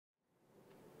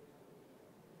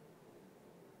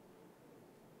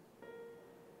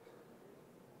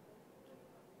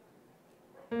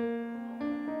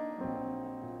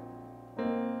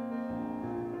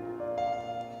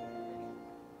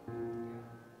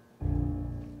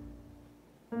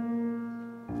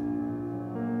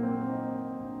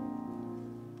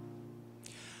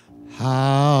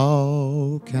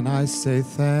I say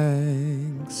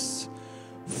thanks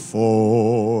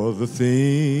for the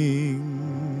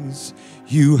things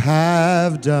you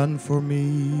have done for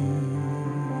me.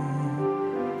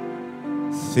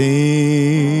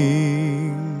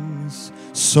 Things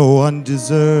so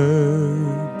undeserved,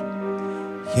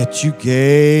 yet you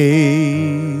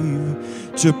gave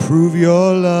to prove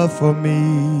your love for me.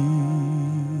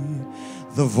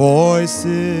 The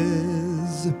voices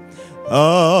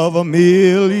of a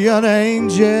million angels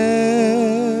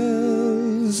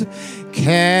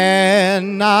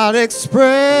cannot express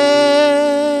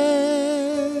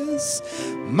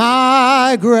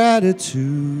my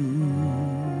gratitude.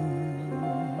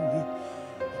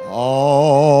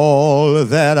 All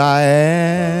that I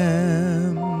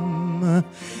am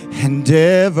and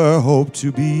ever hope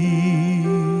to be,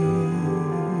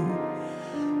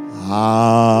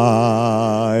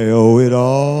 I owe it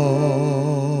all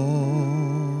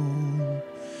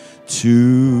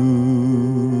to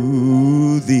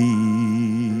thee.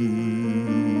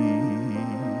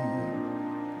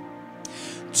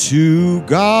 To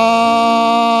God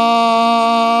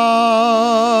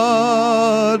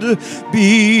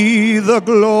be the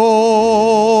glory.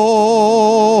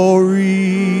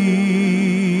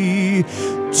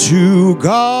 To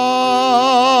God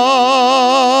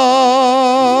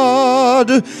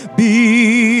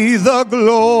be the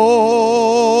glory.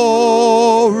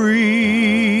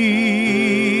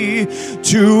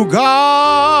 To God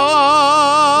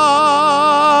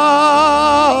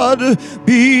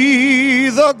be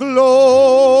the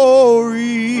glory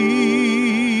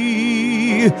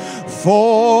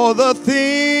for the things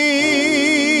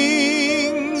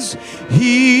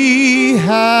he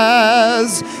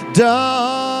has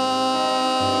done.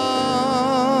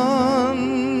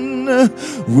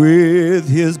 With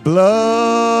his blood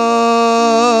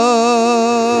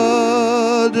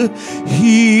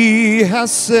he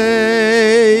has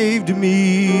saved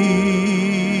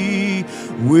me.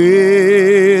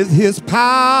 With his power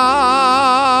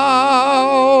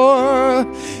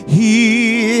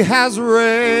he has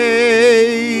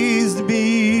raised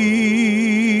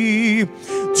me.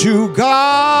 To God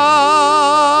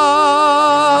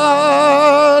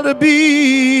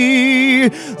be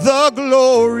the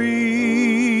glory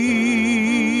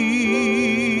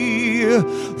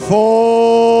for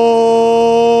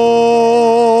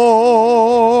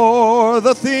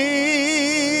the things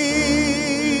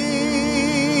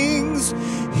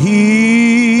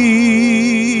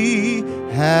he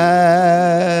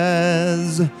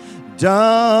has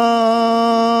done.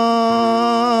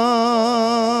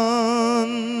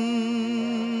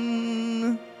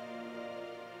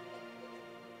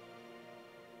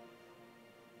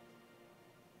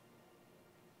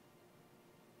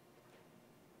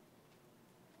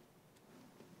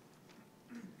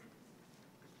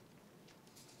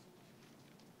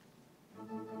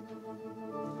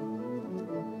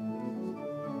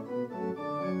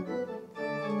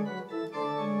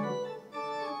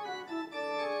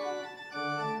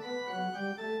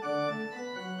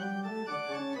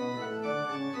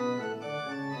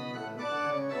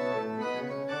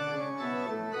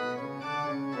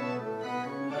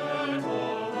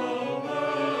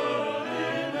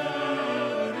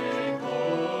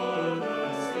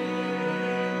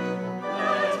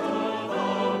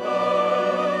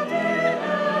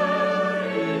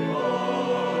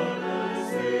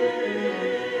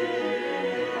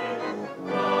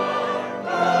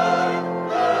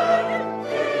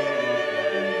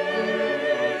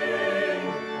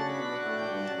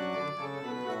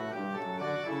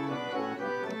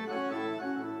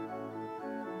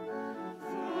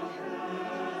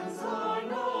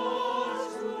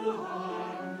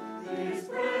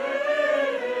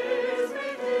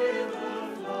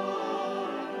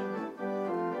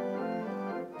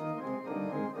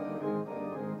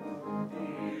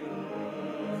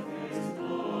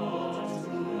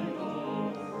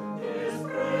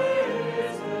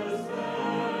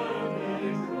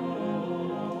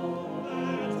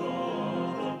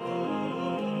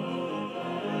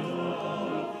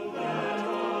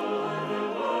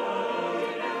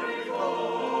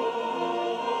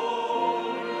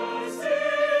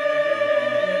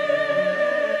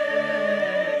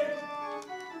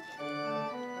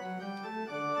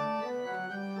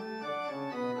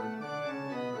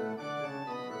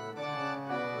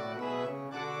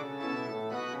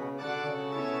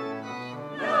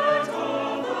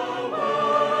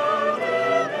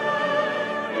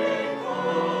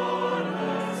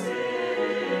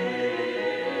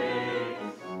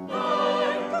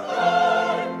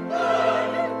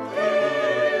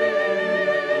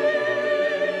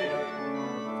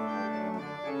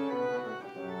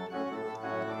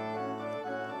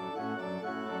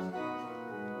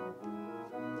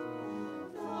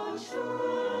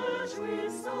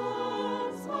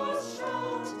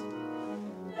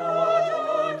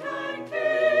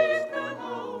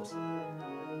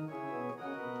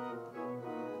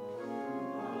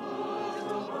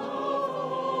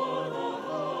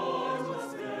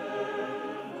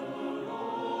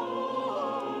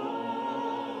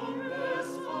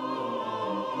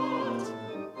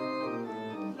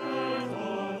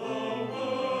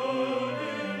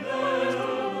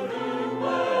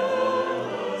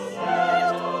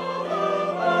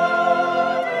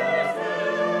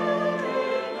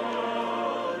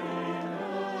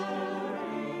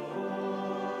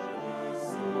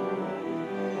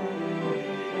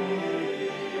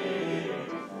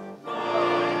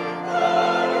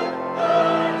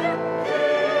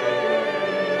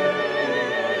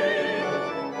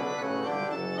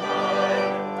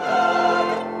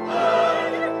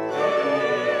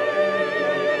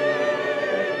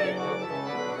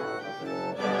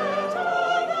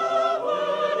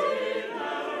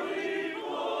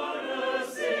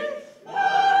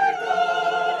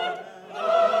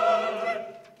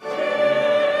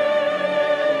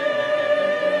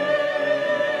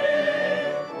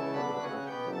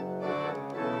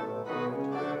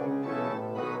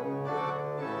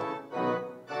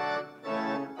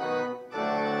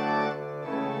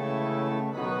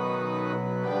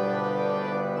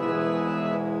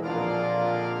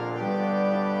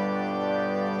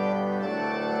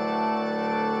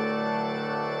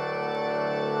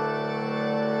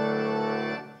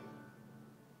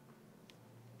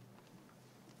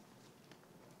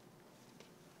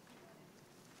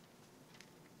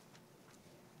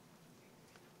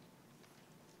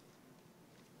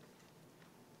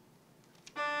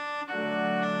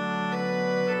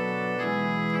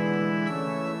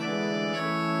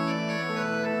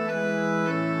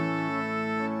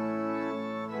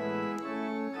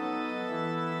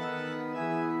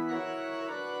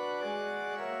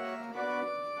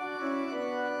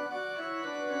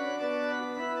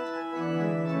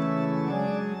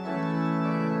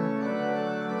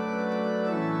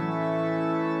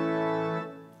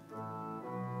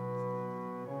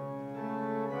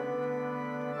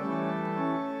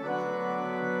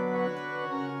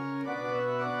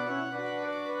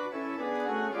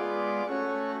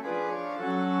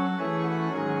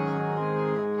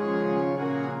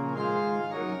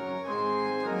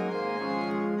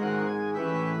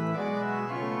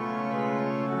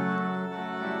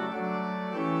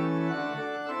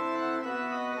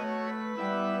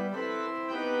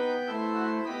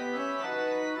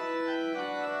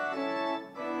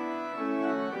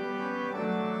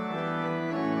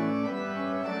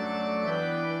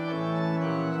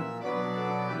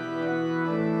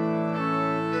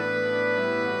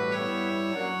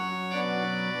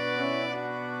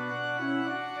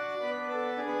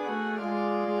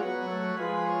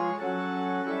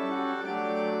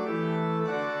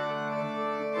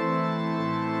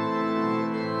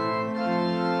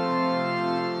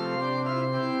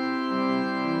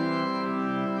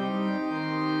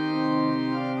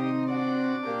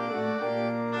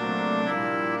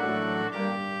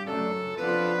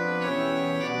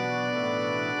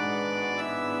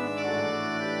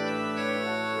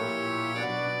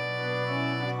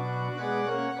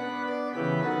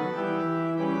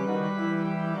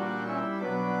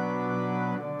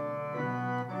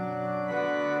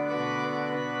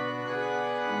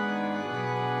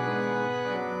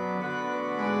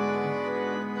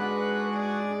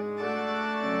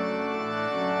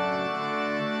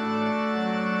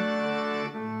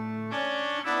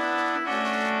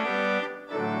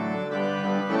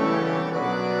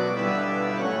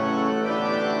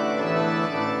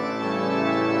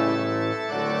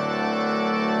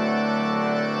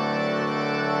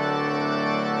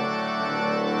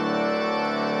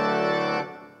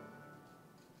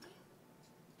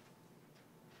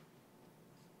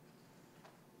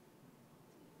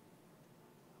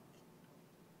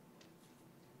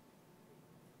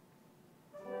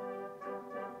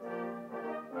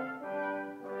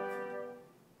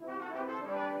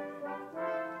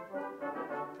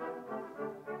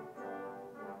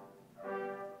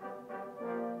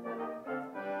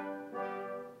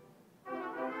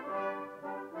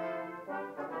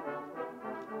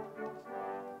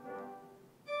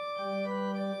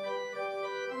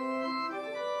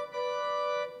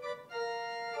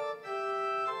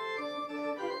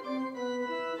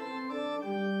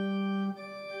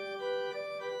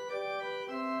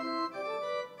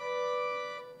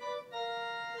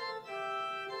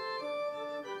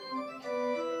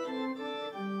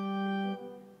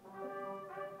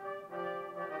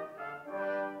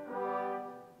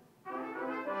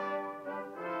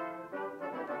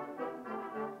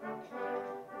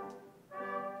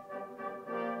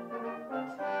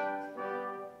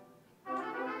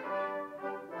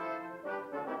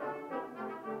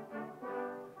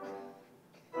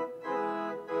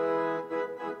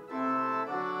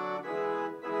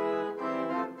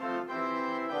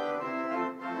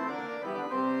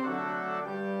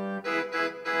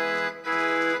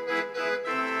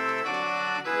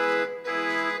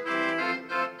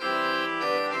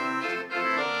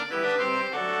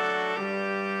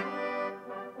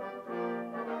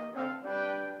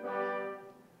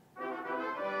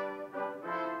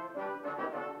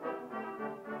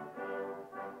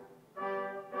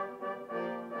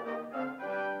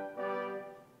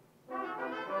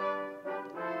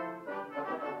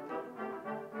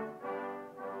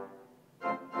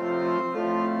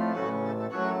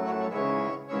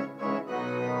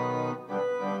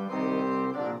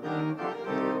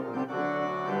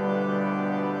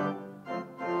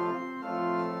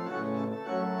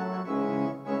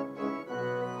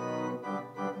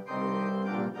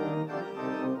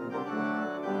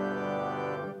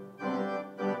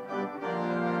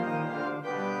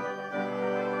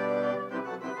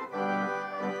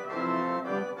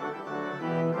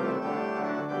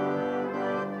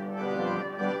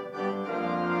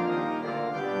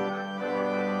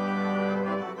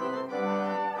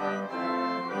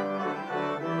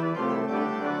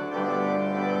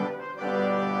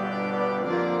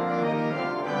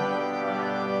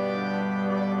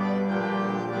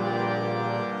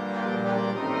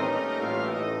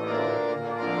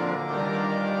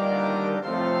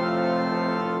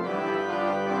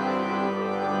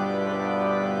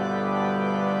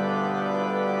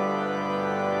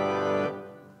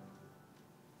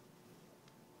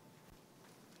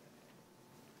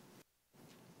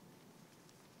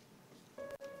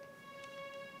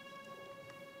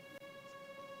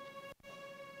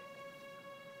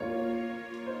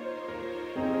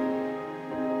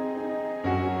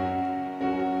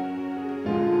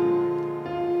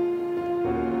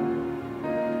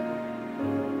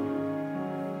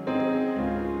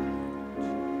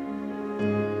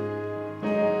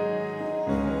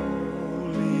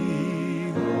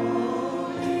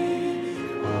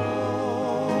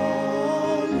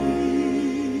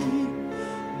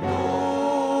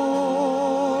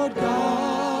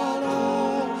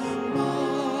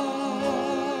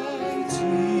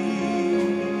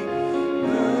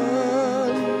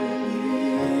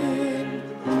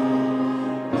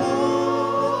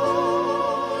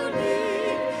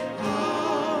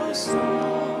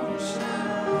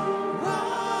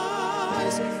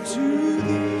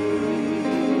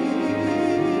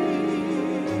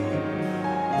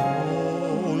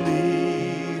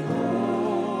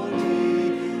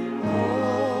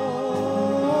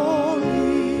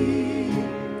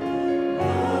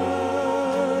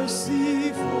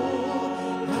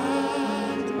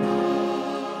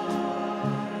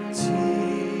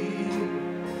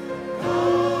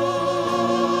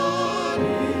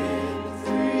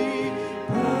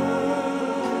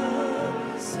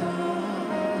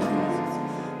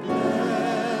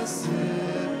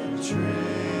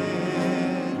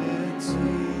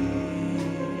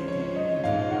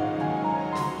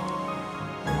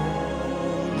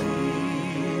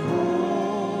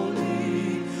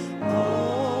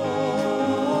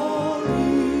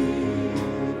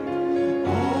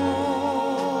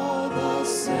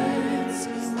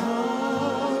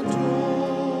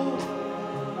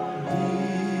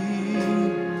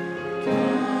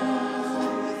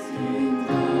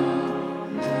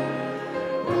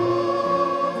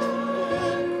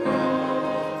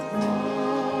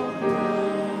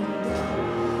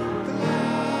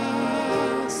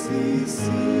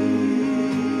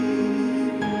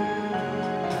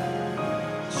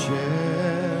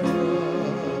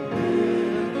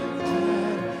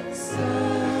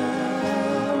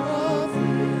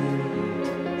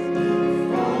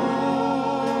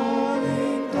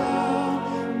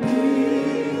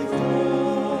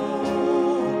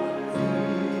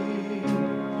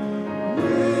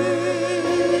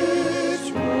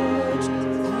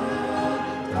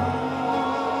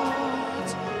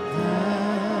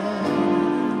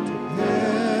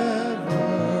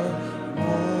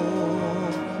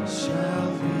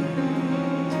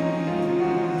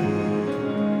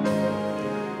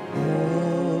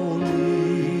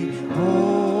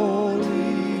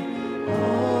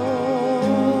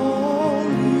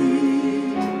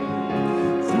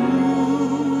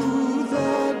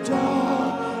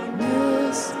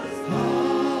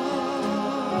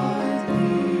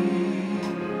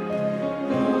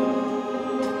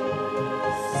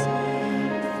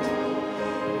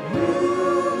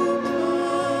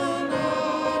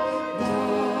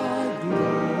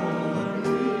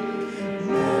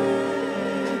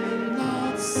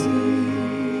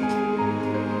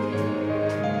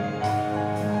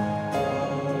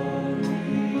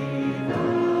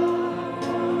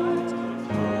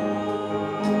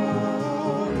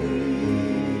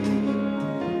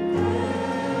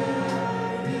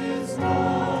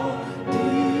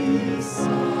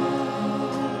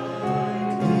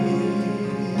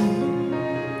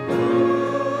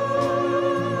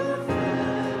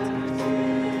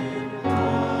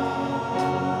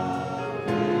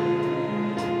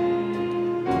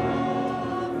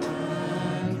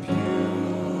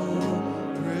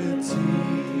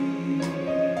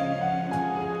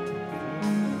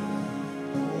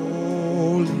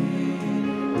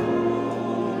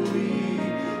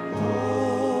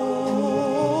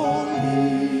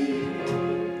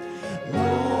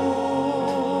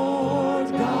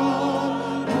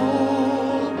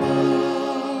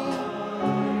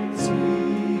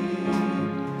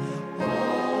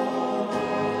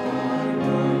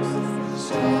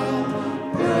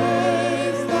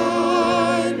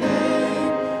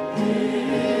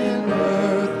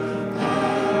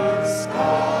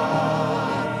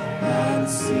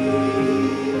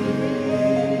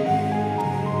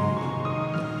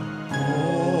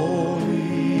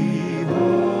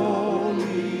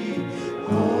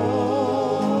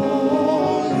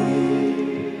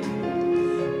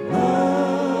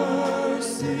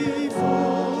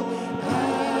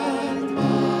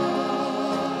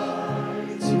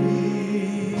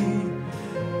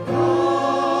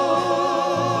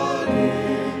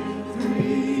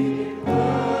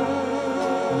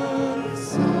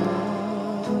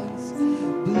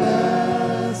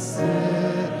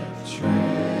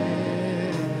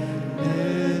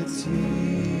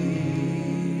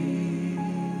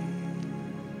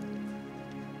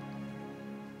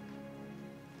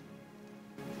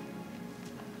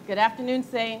 Good afternoon,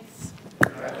 Saints.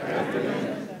 Good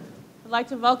afternoon. I'd like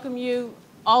to welcome you,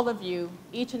 all of you,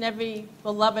 each and every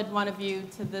beloved one of you,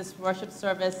 to this worship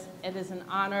service. It is an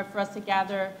honor for us to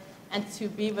gather and to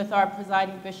be with our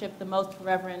presiding bishop, the Most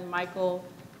Reverend Michael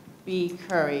B.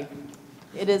 Curry.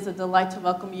 It is a delight to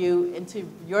welcome you into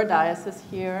your diocese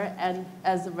here, and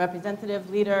as a representative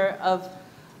leader of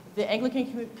the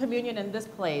Anglican communion in this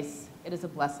place, it is a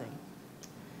blessing.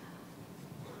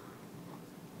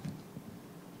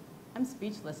 I'm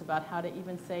speechless about how to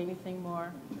even say anything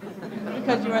more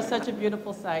because you are such a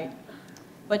beautiful sight.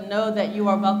 But know that you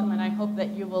are welcome, and I hope that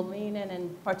you will lean in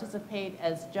and participate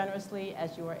as generously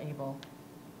as you are able.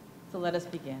 So let us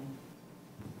begin.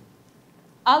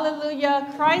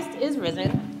 Alleluia, Christ is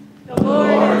risen. The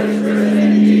Lord is risen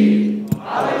indeed.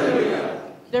 Alleluia.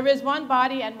 There is one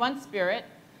body and one spirit.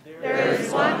 There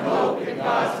is one hope in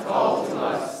God's call to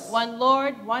us. One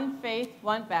Lord, one faith,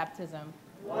 one baptism.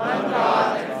 One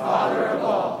God and Father of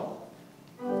all.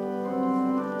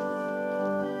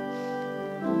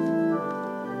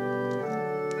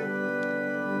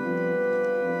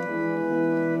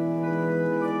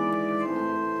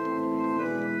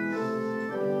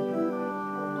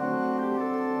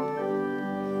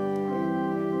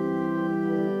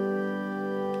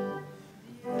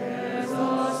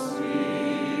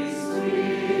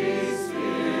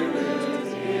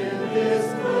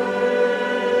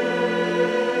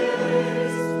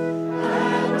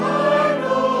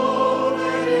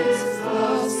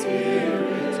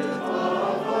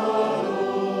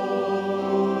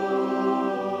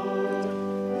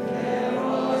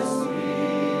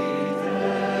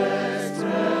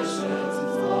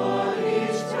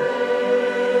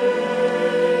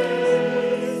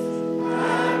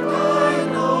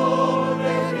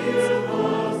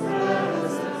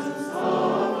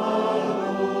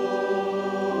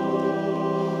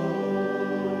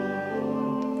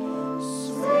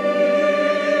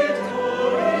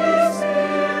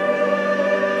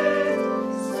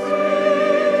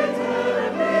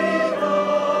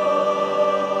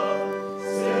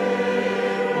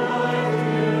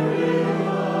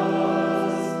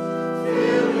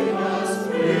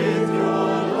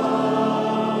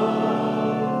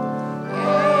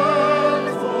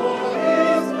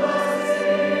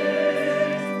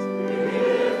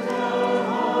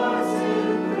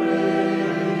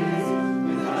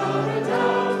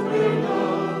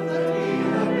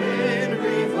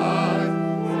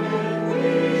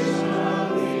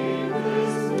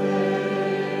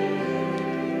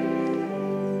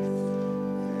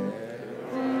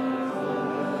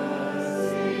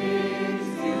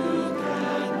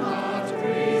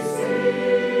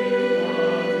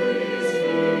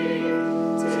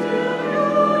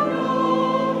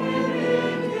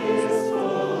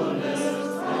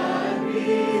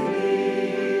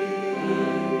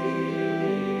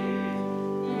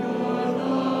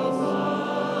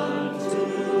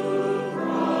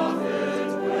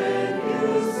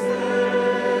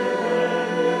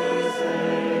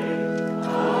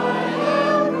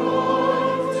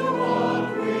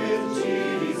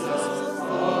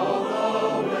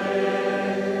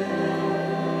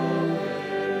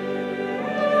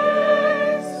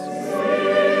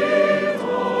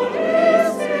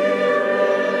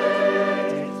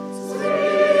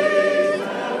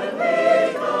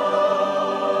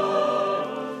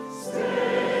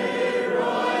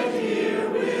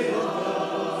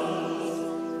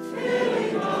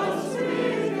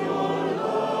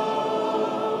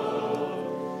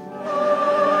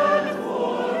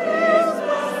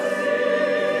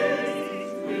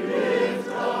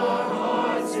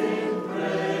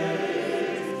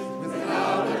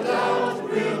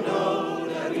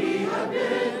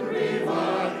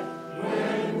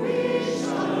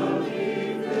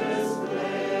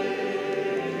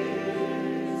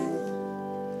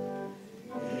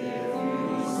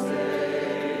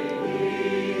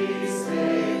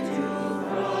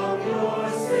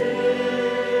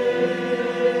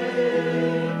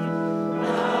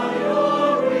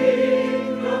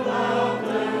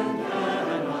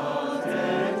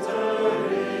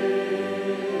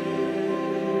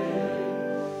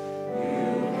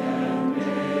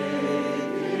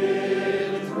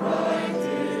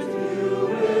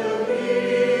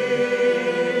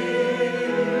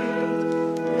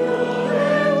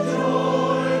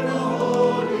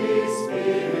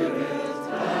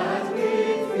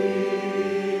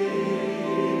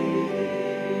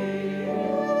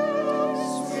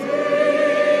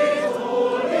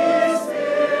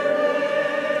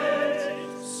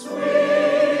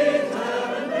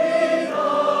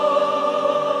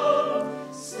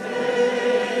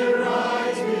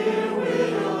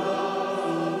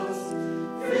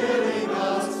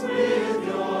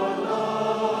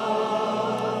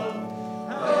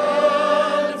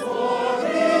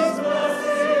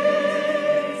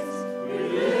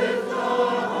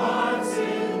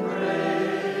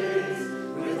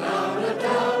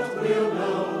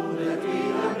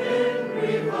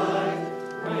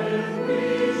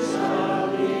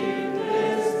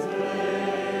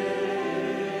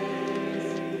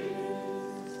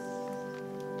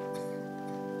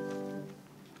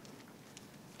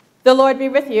 The Lord be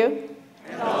with you.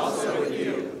 And also with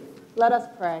you. Let us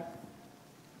pray.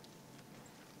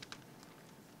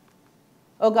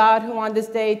 O God, who on this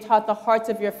day taught the hearts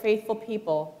of your faithful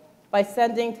people by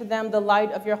sending to them the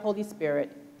light of your Holy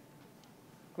Spirit.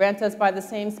 Grant us by the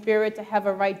same Spirit to have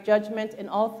a right judgment in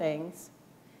all things,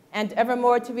 and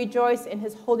evermore to rejoice in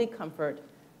his holy comfort,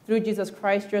 through Jesus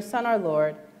Christ, your Son, our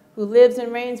Lord, who lives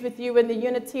and reigns with you in the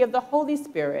unity of the Holy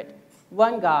Spirit,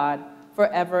 one God,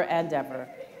 forever and ever.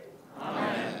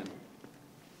 Amen.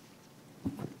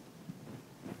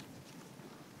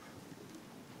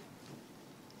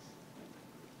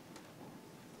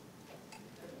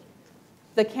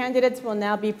 The candidates will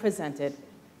now be presented.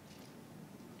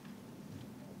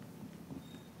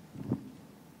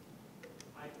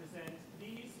 I present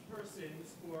these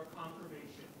persons for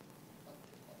confirmation.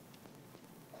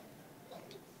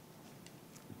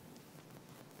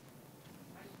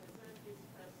 I present these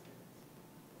persons.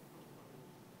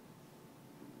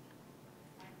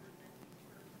 I present these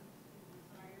persons who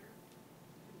desire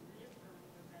to reaffirm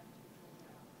the baptismal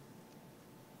vow.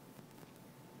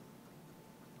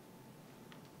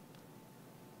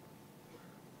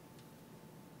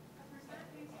 I present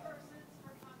these persons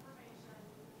for confirmation.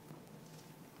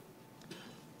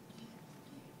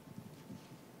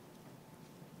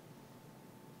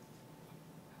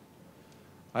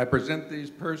 I present these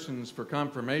persons for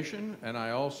confirmation, and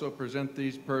I also present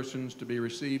these persons to be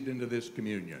received into this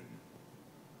communion.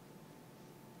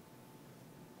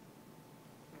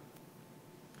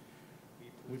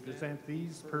 We present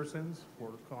these persons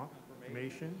for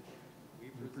confirmation. We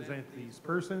present these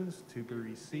persons to be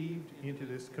received into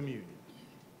this communion.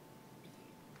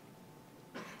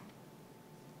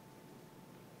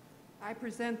 I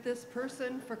present this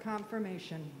person for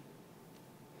confirmation.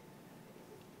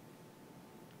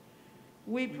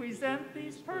 We present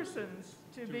these persons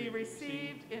to be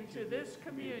received into this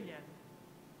communion.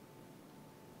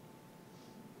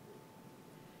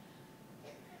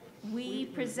 We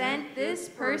present this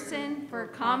person for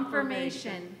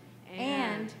confirmation,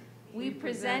 and we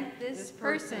present this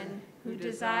person who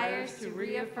desires to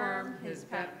reaffirm his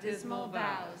baptismal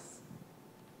vows.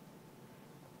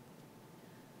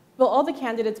 Will all the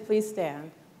candidates please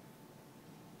stand?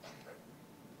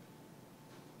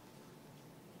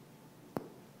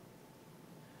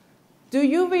 Do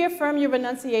you reaffirm your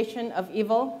renunciation of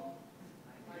evil?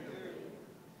 I do.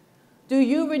 Do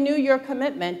you renew your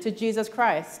commitment to Jesus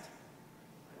Christ?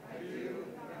 I do.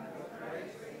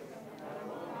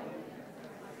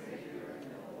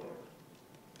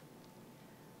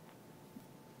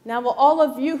 Now, will all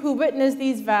of you who witness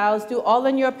these vows do all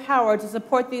in your power to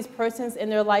support these persons in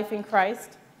their life in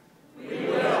Christ? We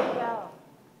will.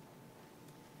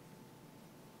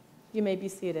 You may be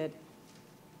seated.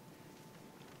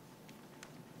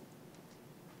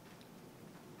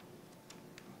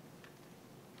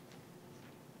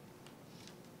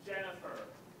 Jennifer,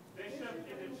 Bishop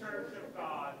in the Church of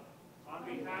God, on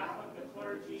behalf of the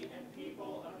clergy and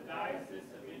people of the Diocese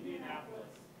of Indianapolis,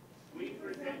 we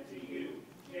present to you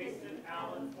Jason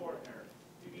Allen Fortner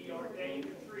to be ordained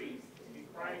a priest in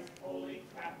Christ's Holy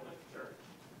Catholic Church.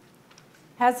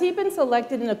 Has he been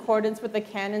selected in accordance with the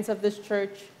canons of this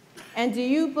church? And do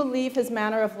you believe his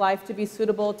manner of life to be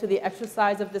suitable to the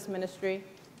exercise of this ministry?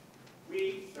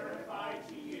 We certify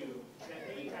to you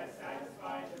that he has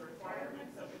satisfied the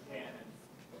requirements of the canons,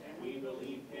 and we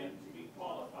believe him to be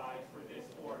qualified for this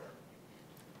order.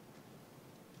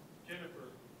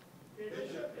 Jennifer,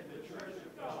 Bishop in the Church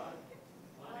of God,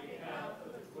 on behalf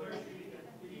of the clergy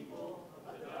and people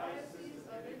of the Diocese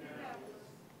of Indianapolis,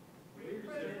 we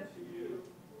present to you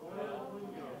Royal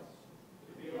Munoz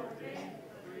to be ordained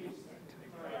a priest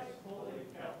in Christ's Holy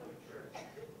Catholic Church.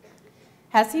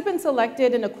 Has he been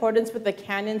selected in accordance with the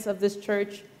canons of this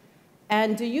church?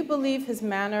 And do you believe his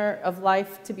manner of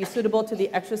life to be suitable to the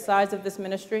exercise of this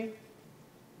ministry?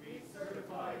 We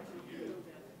certify to you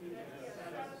that he has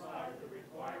satisfied the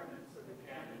requirements of the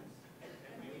canons,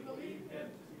 and we believe him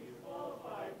to be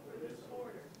qualified for this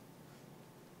order.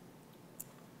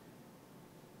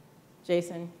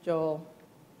 Jason, Joel,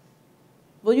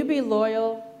 will you be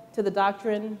loyal to the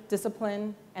doctrine,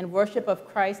 discipline, and worship of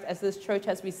Christ as this church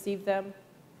has received them?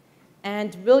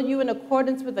 And will you, in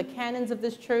accordance with the canons of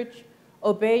this church,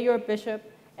 obey your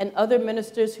bishop and other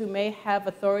ministers who may have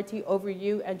authority over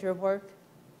you and your work?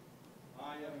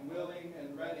 I am willing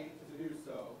and ready to do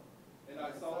so, and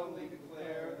I solemnly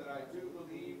declare that I do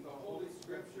believe the Holy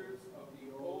Scriptures of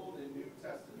the Old and New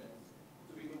Testaments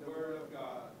to be the Word of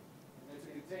God, and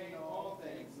to contain all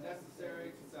things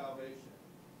necessary to salvation.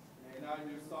 And I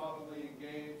do solemnly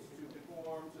engage to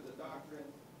conform to the doctrine,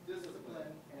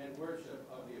 discipline, and worship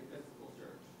of the Episcopal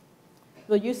Church.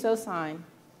 Will you so sign?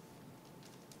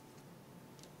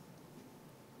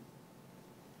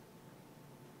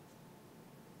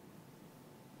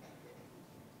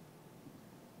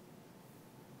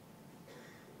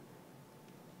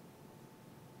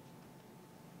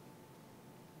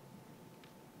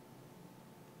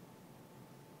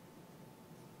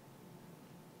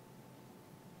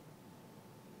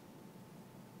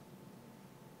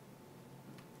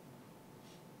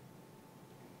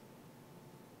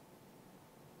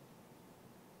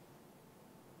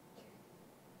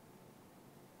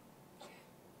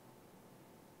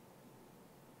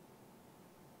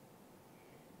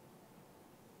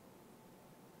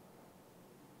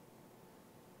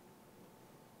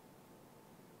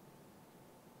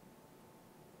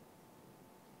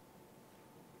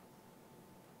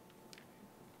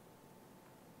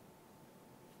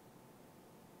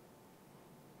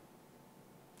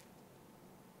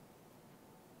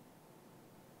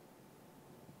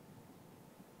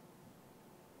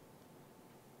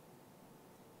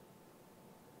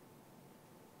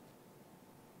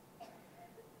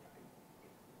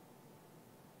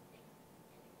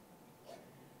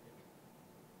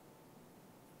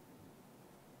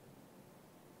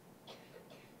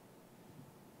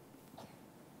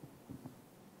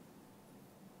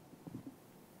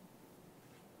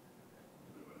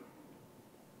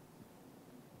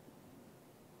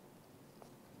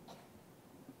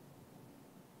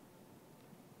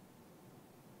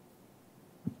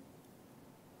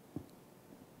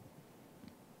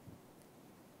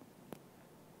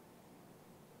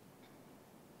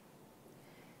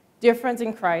 Dear friends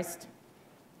in Christ,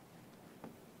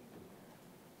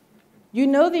 you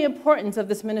know the importance of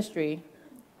this ministry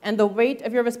and the weight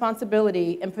of your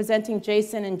responsibility in presenting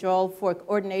Jason and Joel for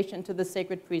ordination to the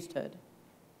sacred priesthood.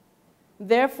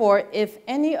 Therefore, if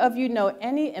any of you know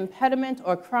any impediment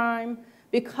or crime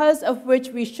because of which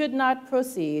we should not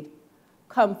proceed,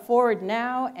 come forward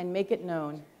now and make it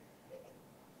known.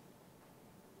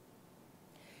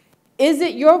 Is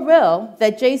it your will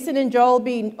that Jason and Joel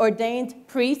be ordained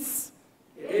priests?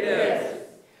 It is.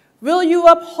 Will you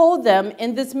uphold them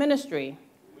in this ministry?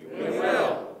 We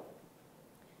will.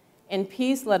 In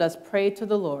peace, let us pray to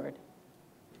the Lord.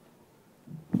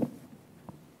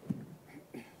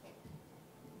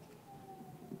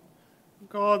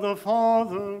 God the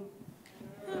Father,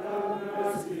 Have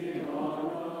mercy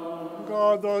on us.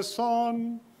 God the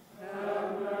Son,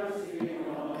 Have mercy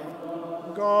on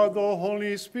us. God the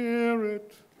Holy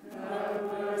Spirit, Have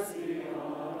mercy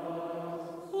on us.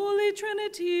 Holy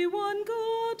Trinity, one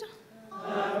God,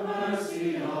 Have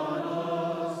mercy on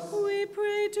us. we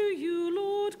pray to you,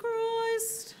 Lord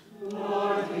Christ.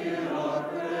 Lord, hear our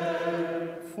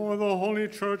prayer. for the Holy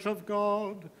Church of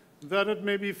God, that it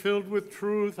may be filled with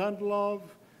truth and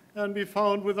love, and be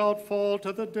found without fault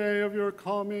at the day of your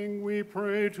coming, we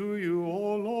pray to you,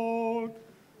 O Lord.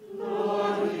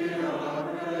 Lord, hear our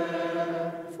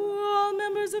prayer. For all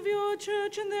members of your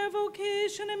church and their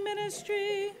vocation and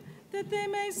ministry, that they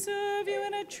may serve you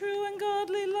in a true and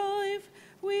godly life,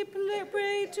 we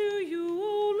pray to you,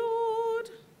 O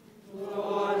Lord.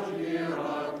 Lord, hear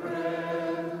our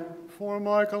prayer. For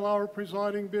Michael, our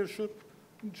presiding bishop,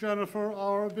 Jennifer,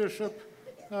 our bishop,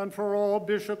 and for all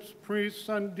bishops, priests,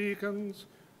 and deacons,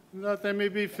 that they may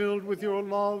be filled with your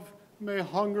love, may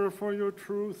hunger for your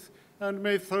truth, and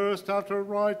may thirst after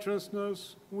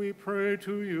righteousness, we pray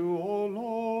to you, O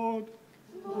Lord.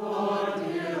 Lord,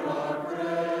 hear our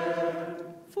prayer.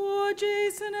 For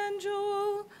Jason and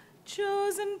Joel,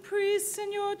 chosen priests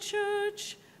in your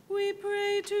church, we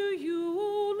pray to you,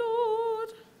 O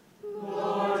Lord.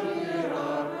 Lord, hear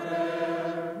our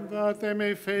prayer. That they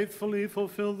may faithfully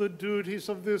fulfill the duties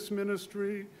of this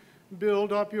ministry,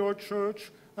 build up your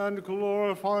church, and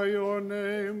glorify your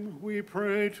name, we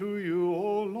pray to you,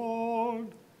 O Lord.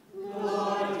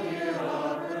 Lord, hear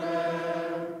our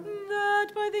prayer.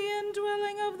 That by the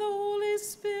indwelling of the Holy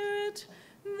Spirit,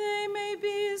 they may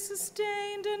be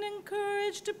sustained and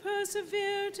encouraged to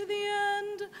persevere to the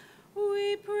end,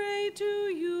 we pray to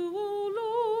you,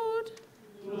 O Lord.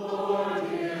 Lord,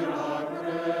 hear our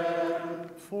prayer.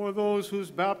 For those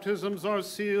whose baptisms are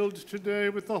sealed today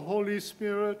with the Holy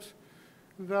Spirit,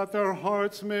 that their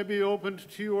hearts may be opened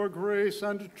to your grace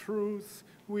and truth,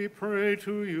 we pray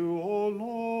to you, O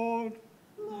Lord.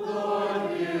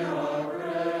 Lord, hear our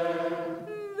prayer.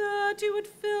 That you would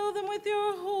fill them with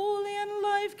your holy and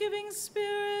life-giving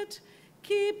Spirit,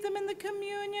 keep them in the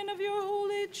communion of your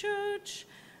holy church,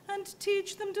 and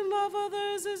teach them to love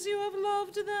others as you have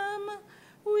loved them,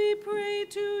 we pray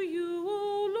to you,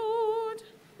 O Lord.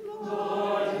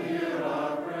 Lord, hear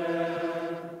our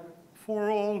prayer. For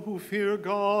all who fear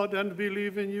God and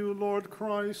believe in you, Lord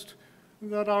Christ,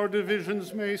 that our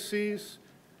divisions may cease,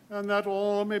 and that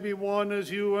all may be one as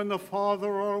you and the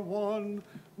Father are one,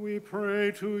 we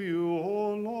pray to you,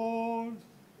 O Lord.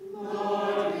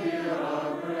 Lord, hear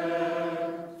our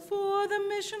prayer. For the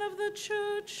mission of the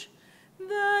church,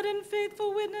 that in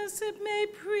faithful witness it may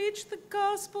preach the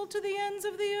gospel to the ends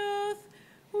of the earth,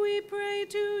 we pray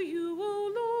to you,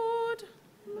 O Lord.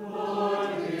 Lord,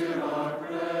 hear our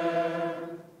prayer.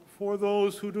 For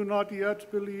those who do not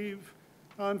yet believe,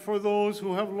 and for those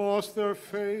who have lost their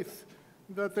faith,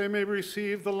 that they may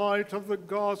receive the light of the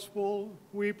gospel,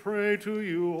 we pray to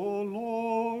you, O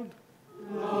Lord.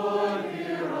 Lord,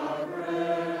 hear our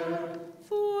prayer.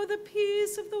 For the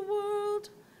peace of the world,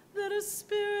 that a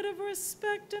spirit of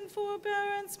respect and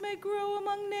forbearance may grow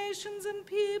among nations and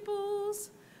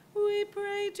peoples, we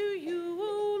pray to you,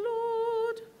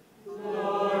 O Lord.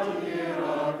 Lord, hear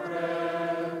our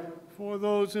prayer. For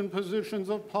those in positions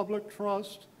of public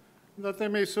trust, that they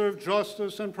may serve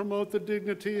justice and promote the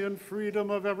dignity and freedom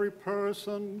of every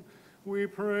person, we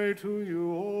pray to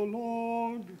you, O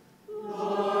Lord.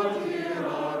 Lord, hear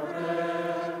our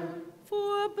prayer.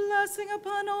 For a blessing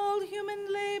upon all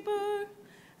human labor,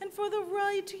 and for the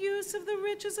right use of the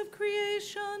riches of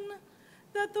creation,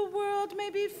 that the world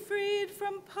may be freed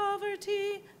from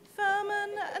poverty,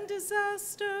 famine, and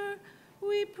disaster,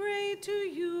 we pray to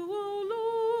you,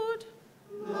 O Lord.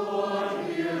 Lord,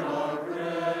 hear our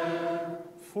prayer.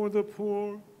 For the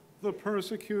poor, the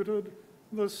persecuted,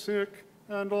 the sick,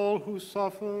 and all who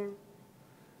suffer,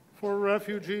 for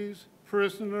refugees,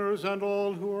 prisoners, and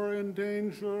all who are in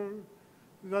danger,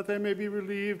 that they may be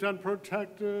relieved and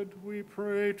protected, we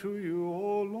pray to you,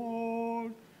 O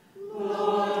Lord.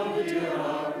 Lord, hear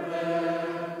our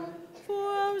prayer.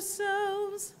 For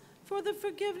ourselves, for the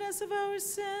forgiveness of our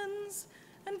sins,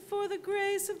 and for the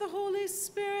grace of the Holy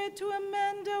Spirit to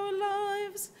amend our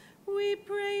lives, we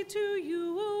pray to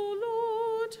you,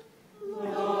 O Lord.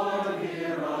 Lord,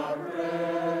 hear our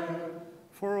prayer.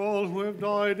 For all who have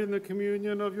died in the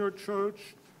communion of your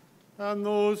church, and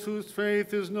those whose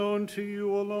faith is known to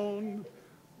you alone,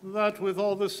 that with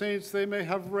all the saints they may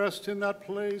have rest in that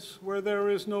place where there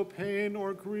is no pain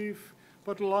or grief,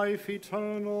 but life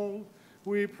eternal,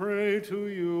 we pray to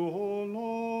you, O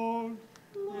Lord.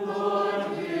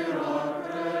 Lord, hear our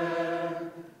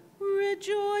prayer.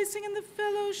 Rejoicing in the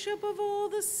fellowship of all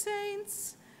the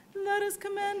saints, let us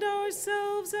commend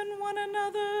ourselves and one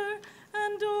another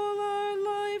and all our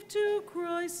life to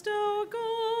Christ our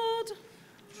God.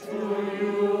 To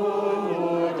you, O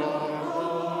Lord our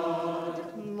God.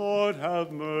 Lord,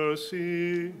 have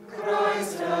mercy.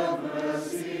 Christ, have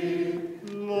mercy.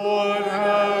 Lord,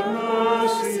 have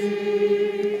mercy.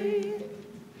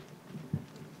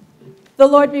 The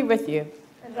Lord be with you.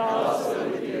 And also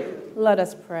with you. Let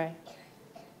us pray.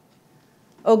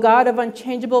 O God of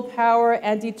unchangeable power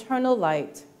and eternal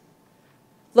light,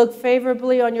 look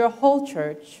favorably on your whole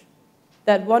church,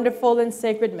 that wonderful and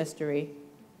sacred mystery.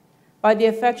 By the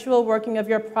effectual working of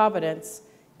your providence,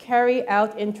 carry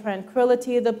out in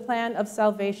tranquility the plan of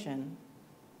salvation.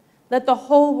 Let the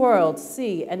whole world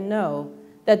see and know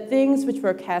that things which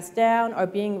were cast down are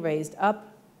being raised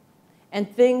up, and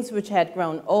things which had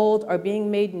grown old are being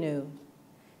made new,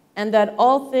 and that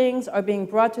all things are being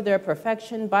brought to their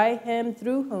perfection by him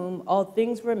through whom all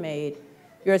things were made,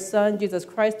 your Son, Jesus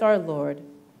Christ our Lord,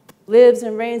 lives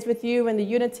and reigns with you in the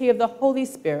unity of the Holy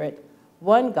Spirit,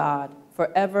 one God,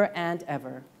 forever and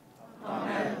ever.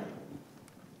 Amen.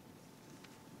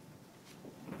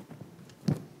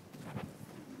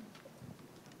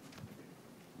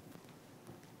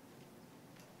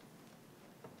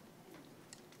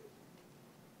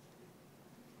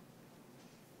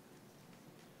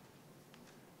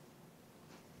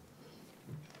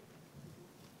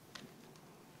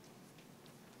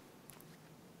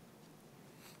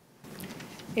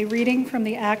 A reading from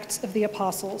the Acts of the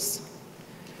Apostles.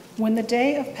 When the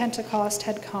day of Pentecost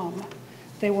had come,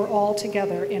 they were all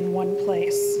together in one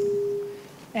place.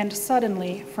 And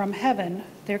suddenly, from heaven,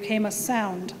 there came a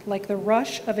sound like the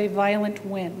rush of a violent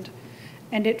wind,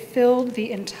 and it filled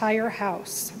the entire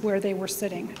house where they were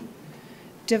sitting.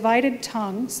 Divided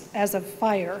tongues, as of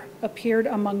fire, appeared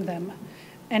among them,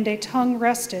 and a tongue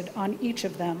rested on each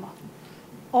of them.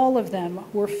 All of them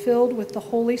were filled with the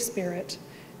Holy Spirit,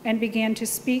 and began to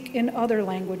speak in other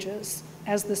languages,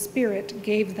 as the Spirit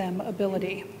gave them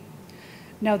ability.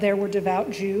 Now there were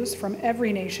devout Jews from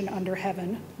every nation under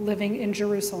heaven living in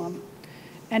Jerusalem.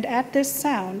 And at this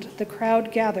sound the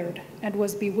crowd gathered and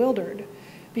was bewildered,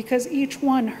 because each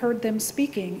one heard them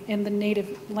speaking in the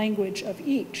native language of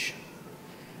each.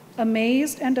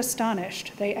 Amazed and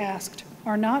astonished, they asked,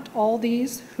 "Are not all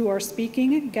these who are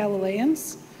speaking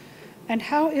Galileans? And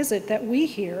how is it that we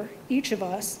hear, each of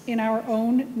us, in our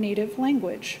own native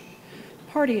language?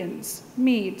 Parthians,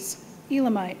 Medes,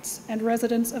 Elamites, and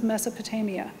residents of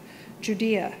Mesopotamia,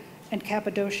 Judea and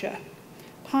Cappadocia,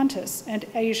 Pontus and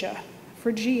Asia,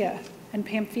 Phrygia and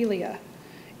Pamphylia,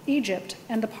 Egypt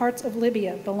and the parts of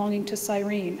Libya belonging to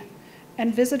Cyrene,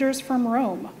 and visitors from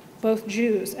Rome, both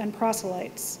Jews and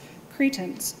proselytes,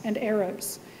 Cretans and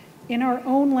Arabs. In our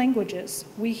own languages,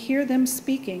 we hear them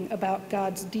speaking about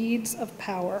God's deeds of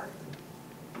power."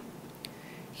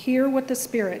 Hear what the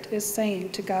Spirit is saying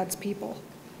to God's people.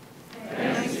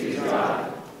 Thanks be to God.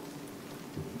 Hallelujah.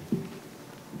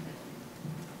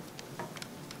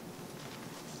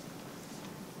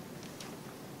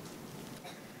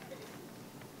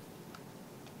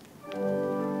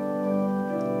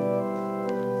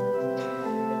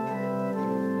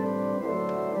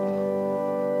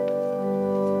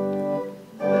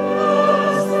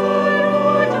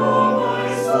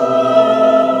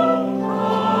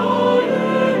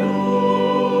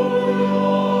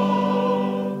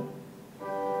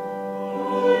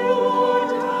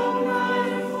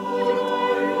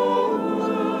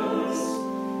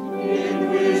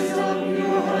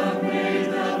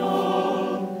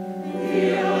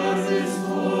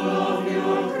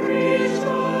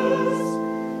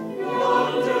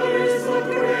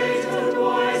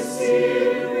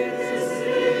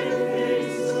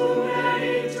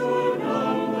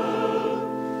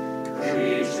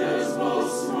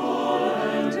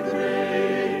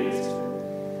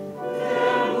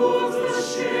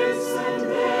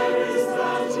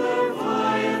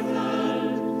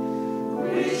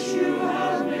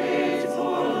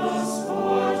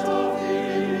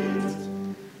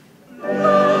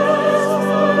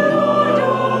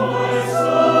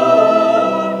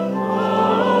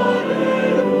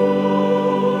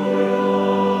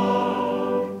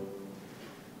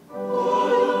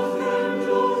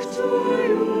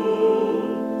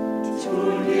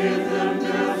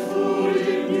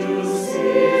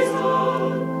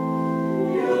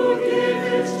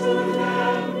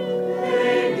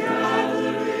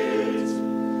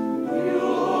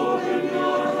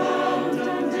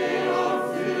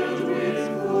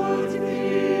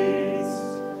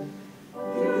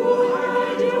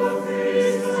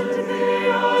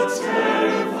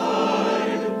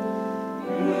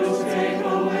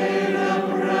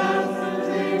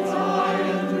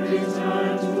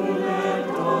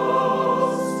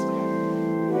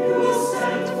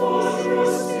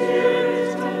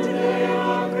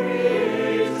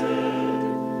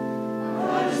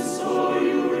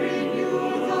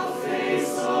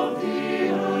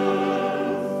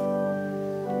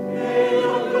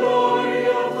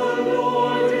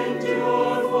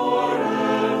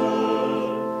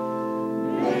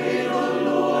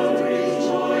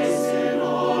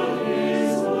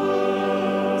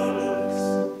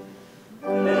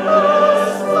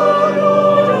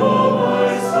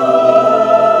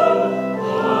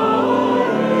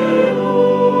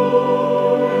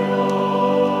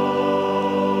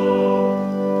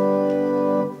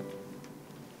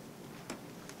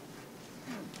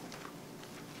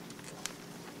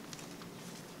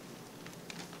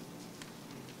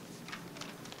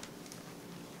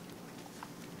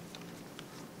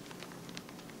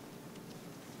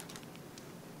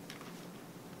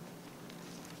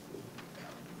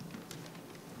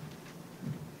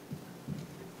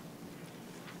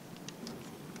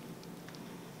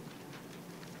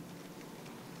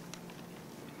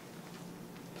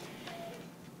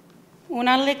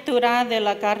 Una lectura de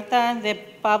la carta de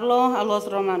Pablo a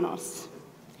los romanos.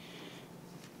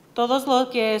 Todos los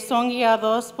que son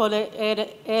guiados por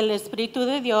el Espíritu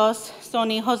de Dios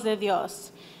son hijos de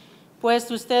Dios, pues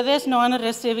ustedes no han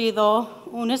recibido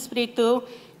un espíritu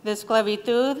de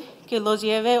esclavitud que los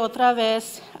lleve otra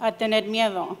vez a tener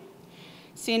miedo,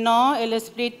 sino el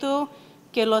Espíritu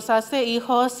que los hace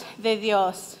hijos de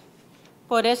Dios.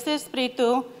 Por este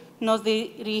Espíritu nos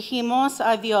dirigimos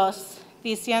a Dios,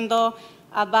 diciendo,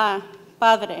 Abba,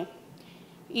 Padre.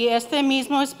 Y este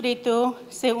mismo Espíritu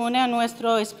se une a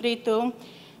nuestro espíritu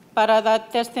para dar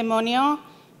testimonio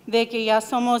de que ya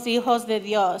somos hijos de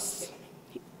Dios.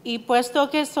 Y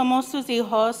puesto que somos sus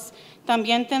hijos,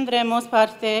 también tendremos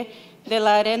parte de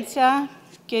la herencia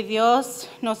que Dios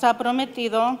nos ha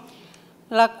prometido,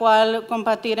 la cual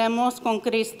compartiremos con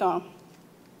Cristo,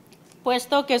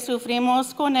 puesto que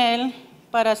sufrimos con Él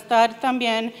para estar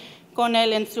también con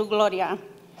Él en su gloria.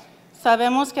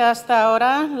 Sabemos que hasta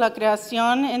ahora la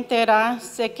creación entera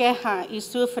se queja y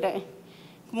sufre,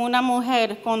 como una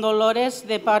mujer con dolores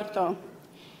de parto.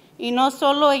 Y no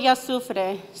solo ella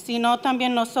sufre, sino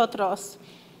también nosotros,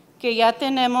 que ya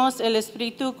tenemos el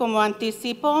Espíritu como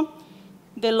anticipo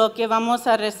de lo que vamos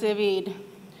a recibir.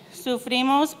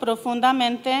 Sufrimos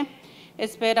profundamente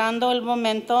esperando el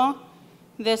momento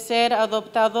de ser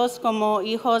adoptados como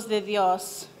hijos de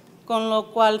Dios, con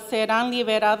lo cual serán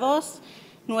liberados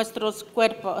nuestros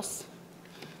cuerpos.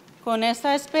 Con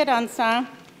esta esperanza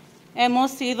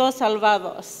hemos sido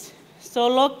salvados.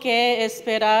 Solo que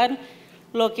esperar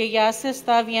lo que ya se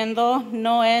está viendo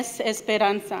no es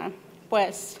esperanza,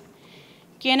 pues,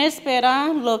 ¿quién espera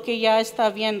lo que ya está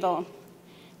viendo?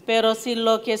 Pero si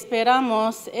lo que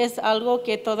esperamos es algo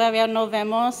que todavía no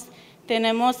vemos,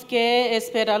 tenemos que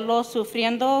esperarlo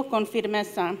sufriendo con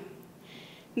firmeza.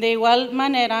 De igual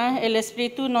manera, el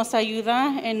Espíritu nos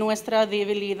ayuda en nuestra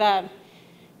debilidad,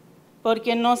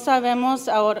 porque no sabemos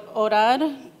orar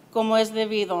como es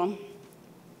debido.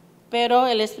 Pero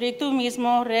el Espíritu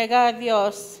mismo ruega a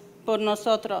Dios por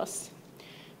nosotros,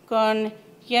 con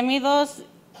gemidos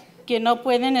que no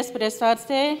pueden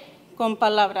expresarse con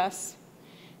palabras.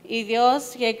 Y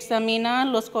Dios, que examina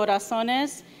los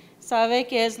corazones, sabe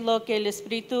qué es lo que el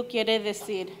Espíritu quiere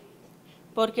decir,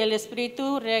 porque el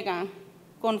Espíritu ruega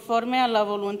conforme a la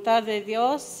voluntad de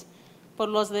Dios por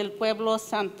los del pueblo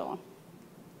santo.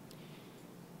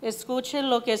 Escuche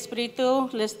lo que el Espíritu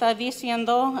le está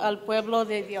diciendo al pueblo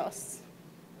de Dios.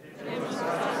 Demos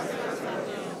gracias a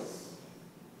Dios.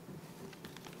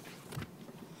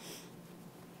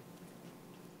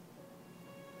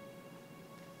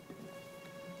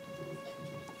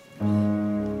 I will live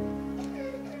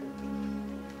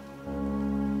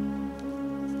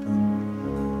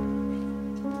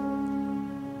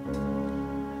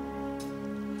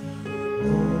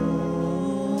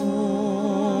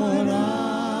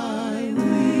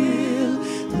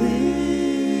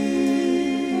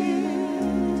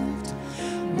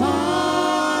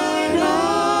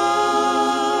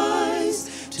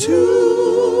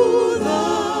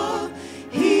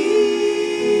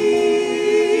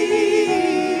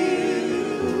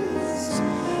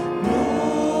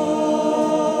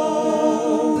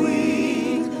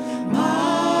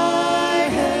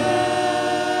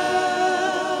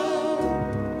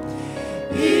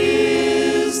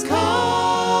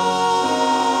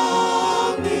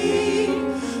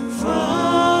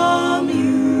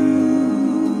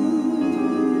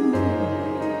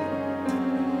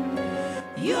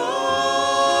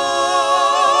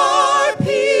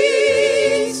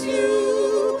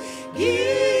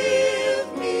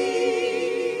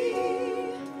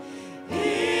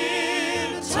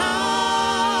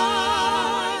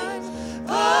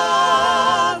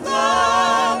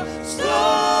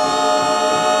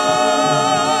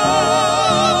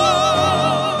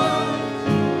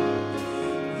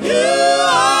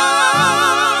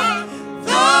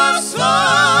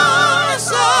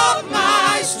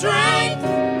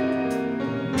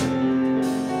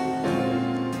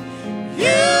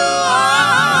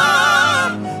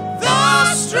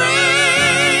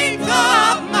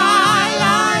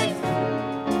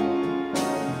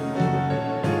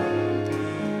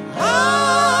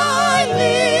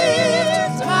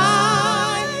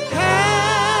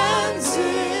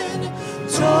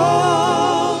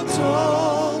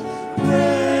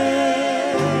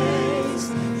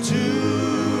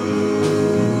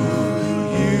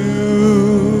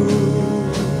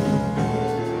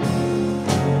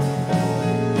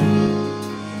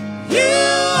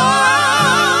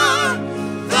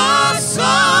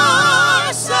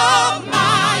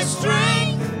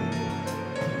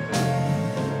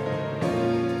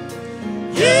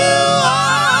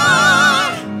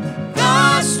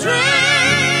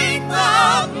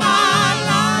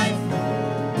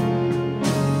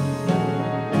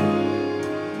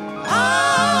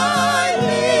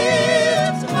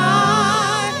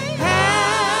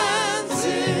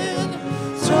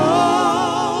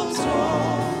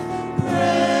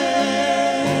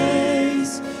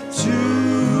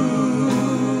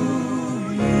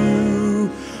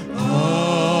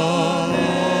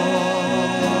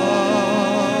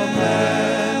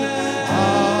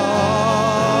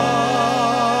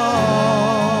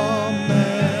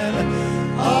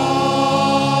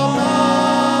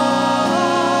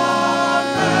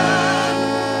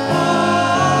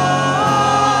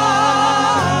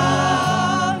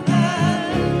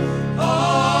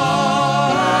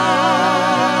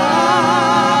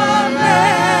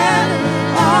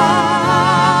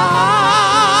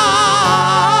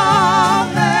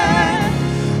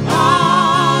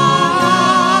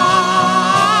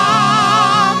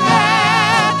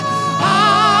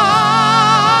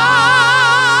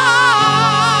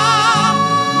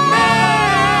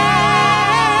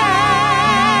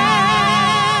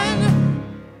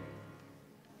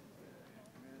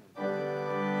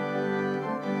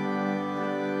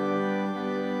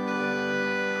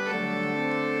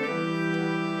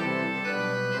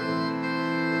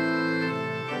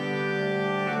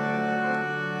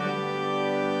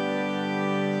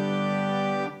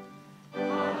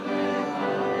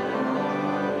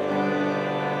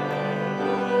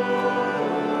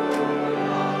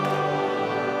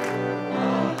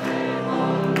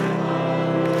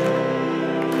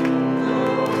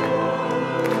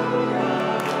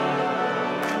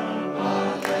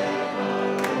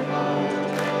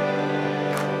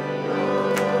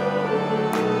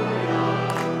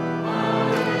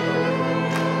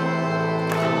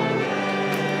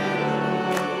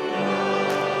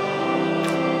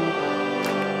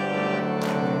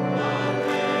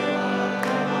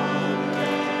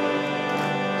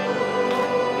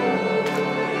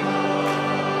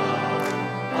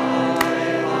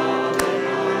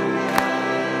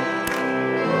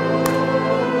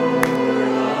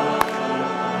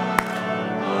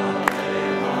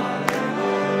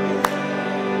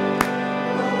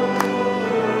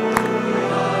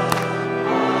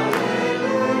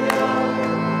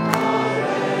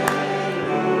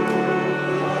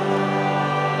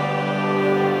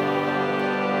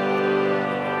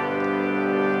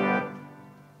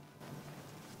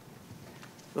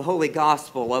The Holy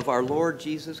Gospel of our Lord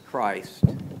Jesus Christ,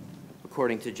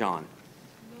 according to John.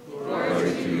 Glory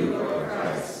to you, Lord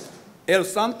Christ. El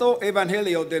Santo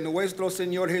Evangelio de nuestro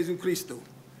Señor Jesucristo,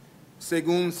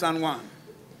 según San Juan.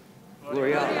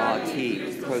 Gloria a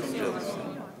ti, Christus.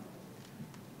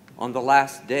 On the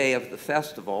last day of the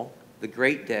festival, the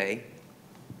great day,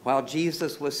 while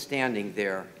Jesus was standing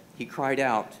there, he cried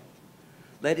out,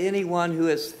 "Let anyone who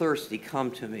is thirsty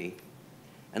come to me,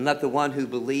 and let the one who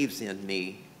believes in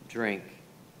me drink.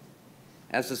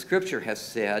 As the scripture has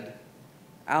said,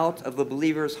 out of the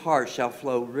believer's heart shall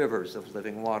flow rivers of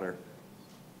living water."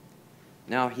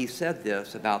 Now he said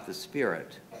this about the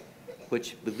Spirit,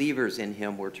 which believers in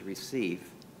him were to receive.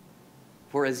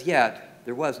 For as yet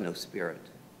there was no Spirit,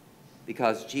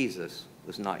 because Jesus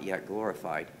was not yet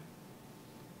glorified.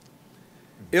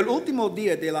 El último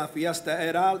día de la fiesta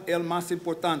era el más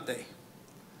importante.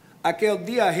 Aquel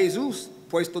día Jesús,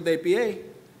 puesto de pie,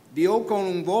 dijo con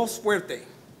una voz fuerte,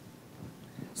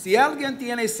 "Si alguien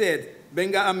tiene sed,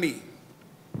 venga a mí,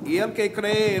 y el que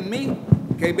cree en mí,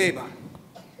 que beba.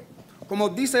 Como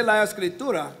dice la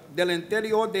Escritura, del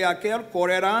interior de aquel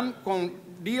correrán con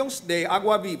ríos de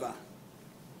agua viva."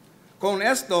 Con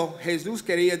esto Jesús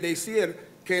quería decir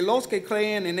que los que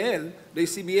creen en él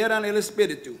recibieran el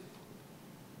Espíritu.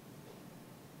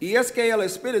 Y es que el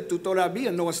Espíritu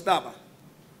todavía no estaba,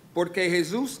 porque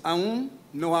Jesús aún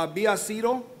no había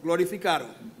sido glorificado.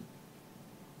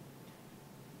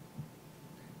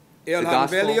 El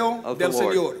Evangelio del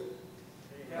Señor.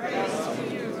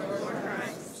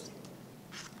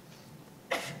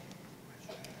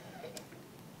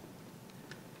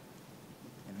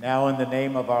 And now in the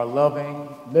name of our loving,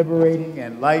 liberating,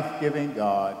 and life-giving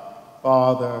God,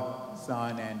 Father,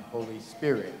 Son, and Holy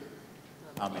Spirit.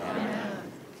 Amen. Amen.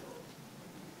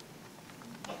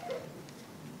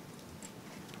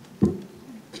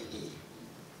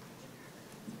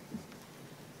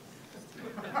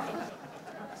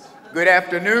 Good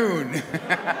afternoon.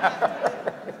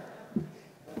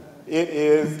 It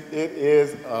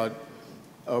is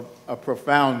a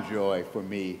profound joy for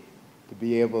me to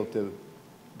be able to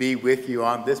be with you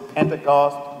on this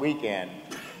Pentecost weekend,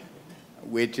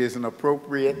 which is an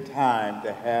appropriate time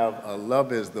to have a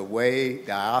Love is the Way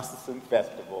Diocesan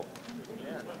Festival.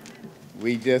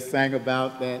 We just sang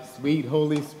about that sweet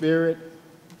Holy Spirit,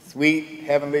 sweet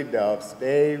heavenly dove,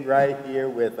 stay right here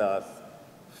with us,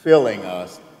 filling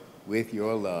us with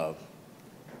your love.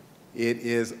 It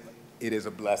is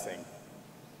a blessing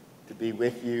to be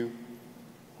with you,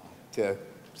 to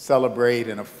celebrate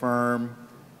and affirm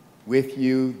with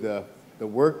you the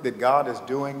work that God is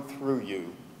doing through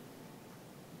you.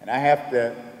 And I have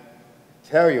to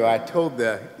tell you, I told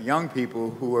the young people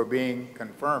who are being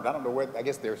confirmed, I don't know where, I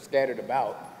guess they're scattered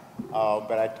about,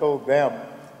 but I told them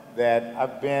that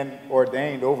I've been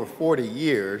ordained over 40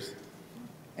 years,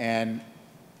 and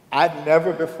I've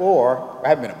never before, I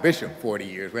haven't been a bishop 40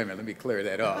 years, wait a minute, let me clear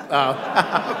that up.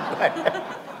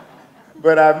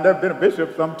 But I've never been a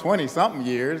bishop some 20-something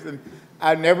years, and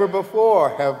I never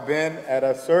before have been at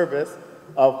a service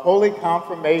of Holy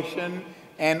Confirmation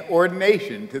and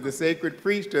ordination to the sacred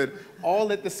priesthood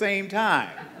all at the same time.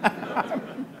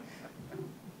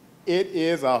 This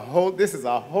is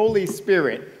a Holy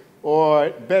Spirit,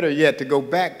 or better yet, to go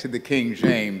back to the King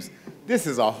James, this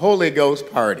is a Holy Ghost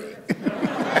party.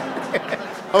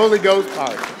 Holy Ghost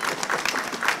party.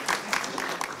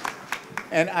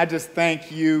 And I just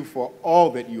thank you for all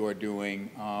that you are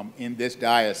doing in this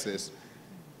diocese.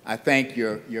 I thank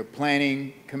your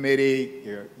planning committee,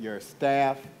 your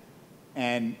staff,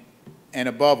 and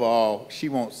above all, she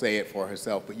won't say it for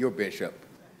herself, but your bishop.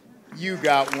 You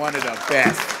got one of the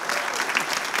best.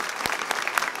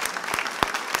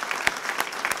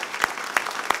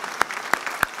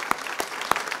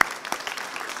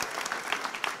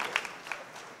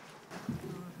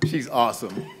 She's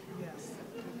awesome. Yes.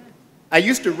 I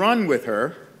used to run with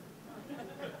her.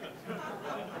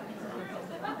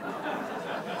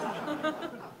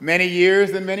 Many years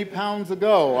and many pounds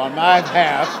ago on my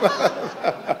behalf.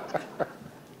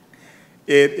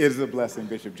 It is a blessing,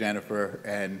 Bishop Jennifer,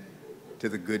 and to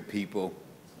the good people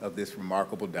of this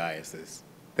remarkable diocese.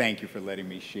 Thank you for letting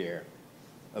me share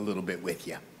a little bit with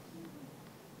you.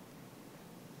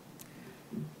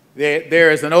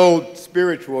 There is an old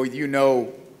spiritual, you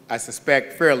know, I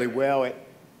suspect fairly well,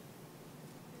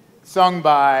 sung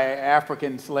by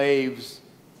African slaves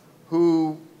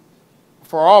who,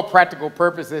 for all practical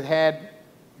purposes, had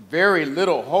very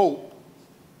little hope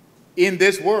in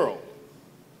this world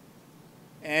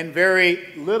and very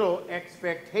little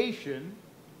expectation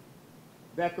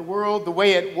that the world, the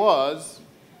way it was,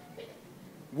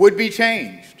 would be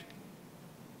changed.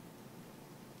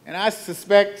 And I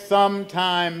suspect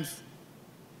sometimes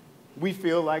we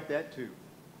feel like that too.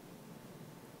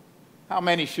 How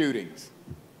many shootings?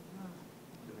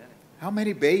 How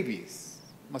many babies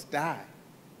must die?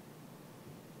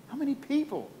 How many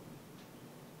people?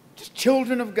 Just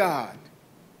children of God.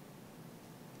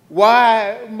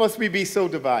 Why must we be so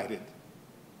divided?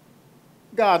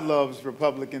 God loves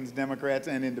Republicans, Democrats,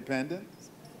 and independents.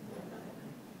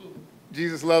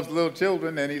 Jesus loves little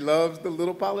children, and he loves the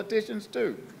little politicians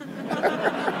too.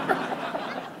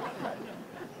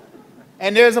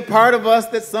 And there's a part of us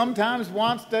that sometimes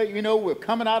wants to, you know, we're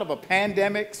coming out of a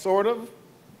pandemic, sort of.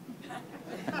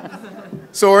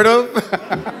 Sort of.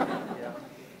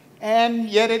 And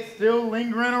yet it's still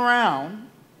lingering around.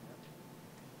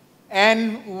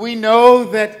 And we know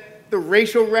that the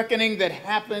racial reckoning that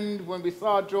happened when we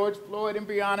saw George Floyd and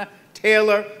Breonna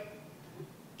Taylor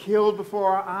killed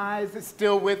before our eyes is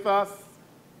still with us.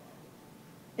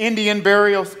 Indian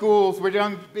burial schools where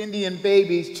young Indian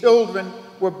babies, children,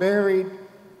 were buried,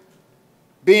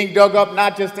 being dug up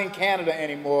not just in Canada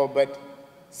anymore, but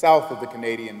south of the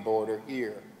Canadian border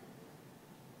here.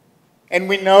 And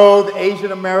we know the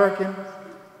Asian Americans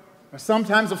are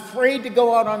sometimes afraid to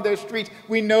go out on their streets.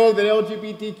 We know that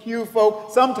LGBTQ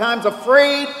folk sometimes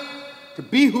afraid to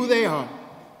be who they are.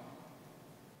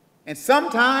 And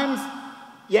sometimes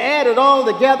you add it all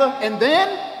together, and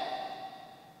then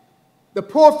the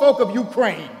poor folk of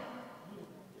Ukraine,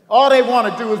 all they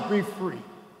want to do is be free.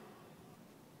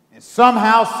 And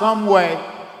somehow, some way,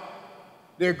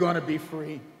 they're going to be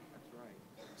free.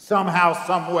 Somehow,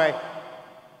 some way.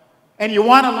 And you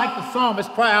want to, like the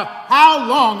psalmist, cry out, how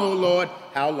long, O Lord,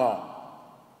 how long?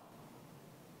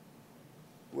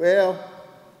 Well,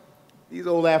 these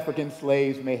old African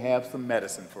slaves may have some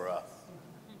medicine for us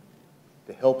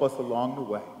to help us along the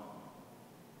way.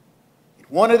 In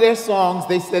one of their songs,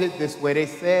 they said it this way. They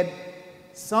said,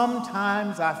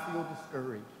 sometimes I feel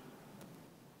discouraged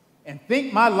and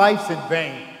think my life's in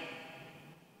vain.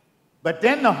 But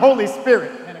then the Holy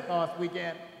Spirit, Pentecost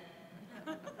weekend,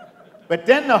 but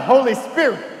then the Holy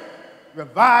Spirit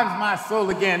revives my soul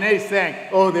again. They sang,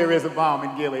 oh, there is a balm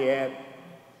in Gilead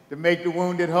to make the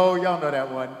wounded whole. Y'all know that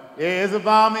one. There is a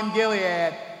balm in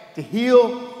Gilead to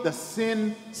heal the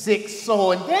sin-sick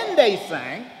soul. And then they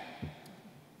sang,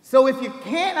 so if you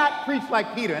cannot preach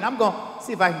like Peter, and I'm going to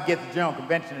see if I can get the General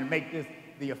Convention and make this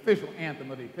the official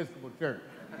anthem of the Episcopal Church.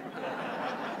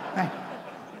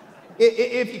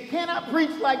 If you cannot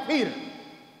preach like Peter,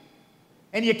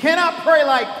 and you cannot pray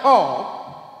like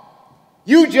Paul,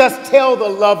 you just tell the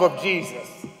love of Jesus,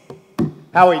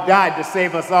 how he died to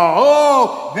save us all.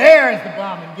 Oh, there is the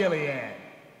balm in Gilead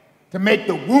to make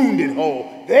the wounded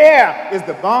whole. There is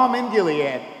the balm in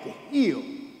Gilead to heal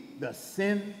the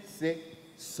sin-sick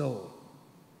soul.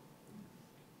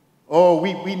 Oh,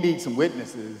 we need some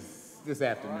witnesses this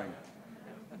afternoon.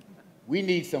 We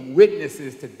need some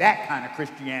witnesses to that kind of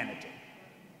Christianity.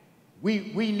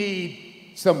 We need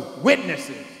some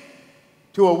witnesses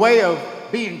to a way of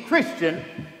being Christian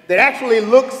that actually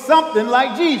looks something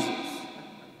like Jesus.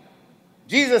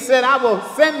 Jesus said, I will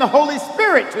send the Holy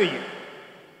Spirit to you,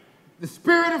 the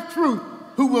Spirit of truth,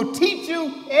 who will teach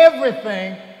you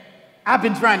everything I've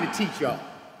been trying to teach y'all.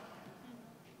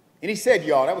 And he said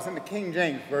y'all, that was in the King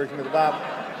James Version of the Bible.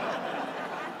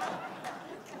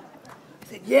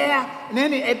 He said, yeah. And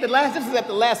then at the last, this is at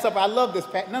the Last Supper. I love this.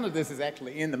 None of this is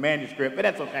actually in the manuscript, but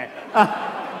that's okay.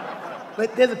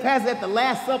 But there's a passage at the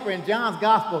Last Supper in John's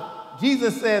Gospel.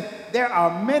 Jesus says, there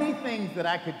are many things that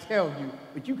I could tell you,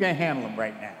 but you can't handle them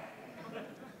right now.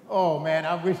 Oh, man,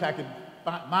 I wish I could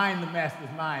mind the Master's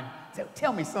mind. He said,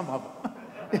 tell me some of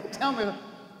them. Tell me.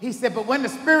 He said, but when the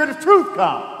Spirit of truth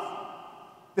comes,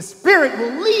 the Spirit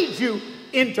will lead you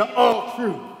into all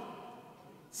truth.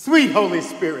 Sweet Holy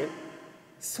Spirit,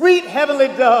 sweet heavenly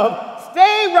dove,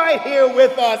 stay right here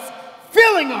with us,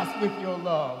 filling us with your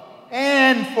love.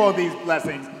 And for these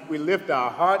blessings, we lift our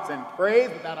hearts in praise.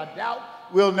 Without a doubt,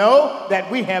 we'll know that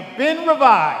we have been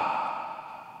revived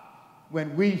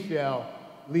when we shall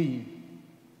leave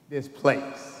this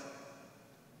place.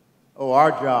 Oh,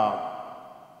 our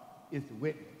job is to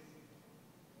witness.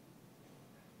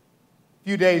 A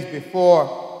few days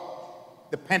before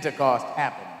the Pentecost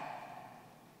happened,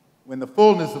 when the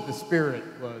fullness of the Spirit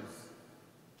was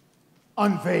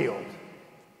unveiled,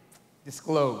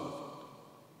 disclosed,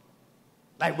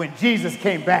 like when Jesus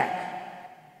came back,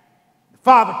 the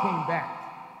Father came back,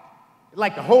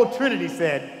 like the whole Trinity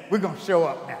said, we're going to show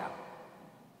up now.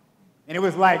 And it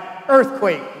was like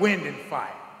earthquake, wind, and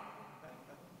fire.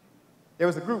 There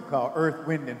was a group called Earth,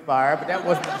 Wind, and Fire, but that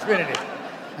wasn't the Trinity.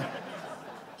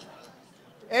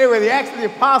 Anyway, the Acts of the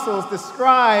Apostles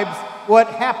describes what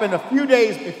happened a few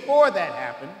days before that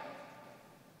happened,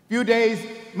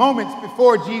 moments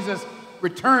before Jesus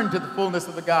returned to the fullness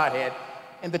of the Godhead.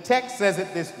 And the text says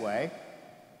it this way.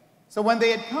 So when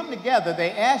they had come together,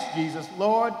 they asked Jesus,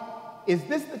 Lord, is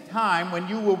this the time when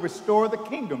you will restore the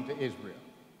kingdom to Israel?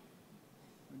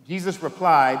 Jesus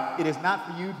replied, it is not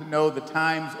for you to know the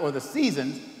times or the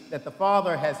seasons that the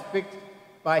Father has fixed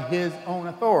by his own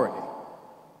authority.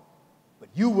 But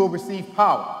you will receive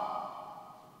power.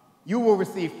 You will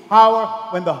receive power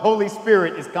when the Holy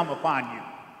Spirit is come upon you.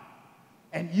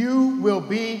 And you will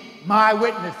be my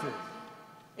witnesses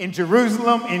in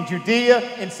Jerusalem, in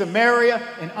Judea, in Samaria,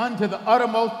 and unto the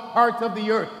uttermost parts of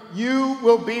the earth. You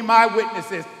will be my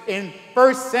witnesses in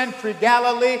first century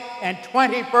Galilee and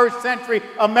 21st century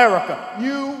America.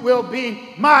 You will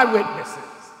be my witnesses.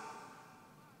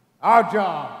 Our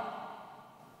job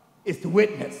is to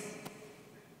witness.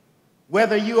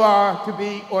 Whether you are to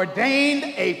be ordained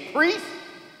a priest,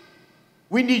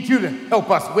 we need you to help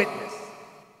us witness.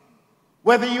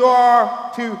 Whether you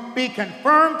are to be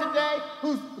confirmed today,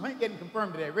 who's getting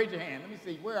confirmed today? Raise your hand. Let me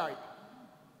see. Where are you?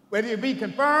 Whether you be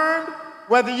confirmed,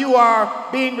 whether you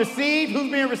are being received,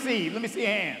 who's being received? Let me see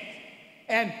your hands.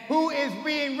 And who is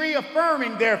being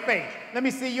reaffirming their faith? Let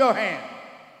me see your hand.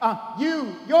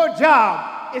 Your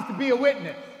job is to be a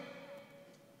witness.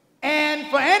 And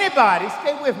for anybody,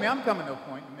 stay with me, I'm coming to a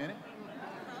point in a minute.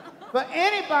 For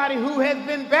anybody who has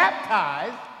been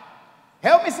baptized,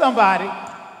 help me somebody.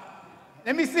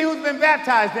 Let me see who's been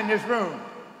baptized in this room.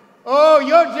 Oh,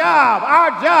 your job,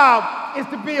 our job is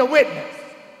to be a witness.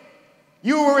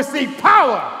 You will receive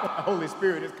power when the Holy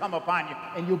Spirit has come upon you,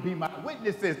 and you'll be my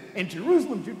witnesses in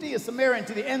Jerusalem, Judea, Samaria, and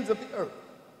to the ends of the earth.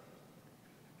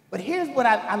 But here's what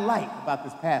I like about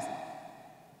this passage.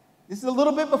 This is a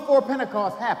little bit before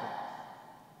Pentecost happened.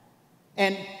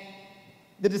 And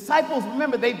the disciples,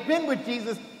 remember, they've been with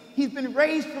Jesus. He's been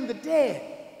raised from the dead.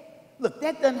 Look,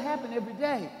 that doesn't happen every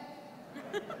day.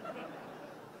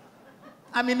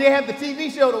 I mean, they have the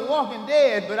TV show The Walking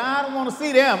Dead, but I don't want to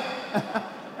see them.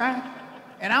 Right?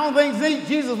 And I don't think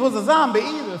Jesus was a zombie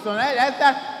either. So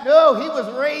no, he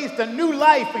was raised to new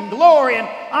life and glory and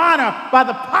honor by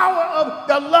the power of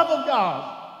the love of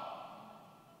God.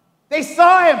 They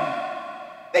saw him.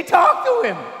 They talked to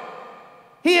him.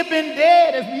 He had been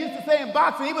dead, as we used to say in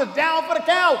boxing. He was down for the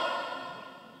count.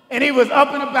 And he was up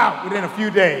and about within a few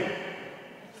days.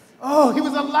 Oh, he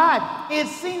was alive. He had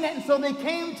seen that, and so they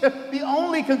came to the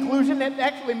only conclusion that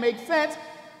actually makes sense.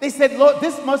 They said, Lord,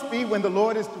 this must be when the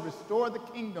Lord is to restore the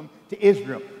kingdom to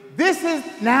Israel. This is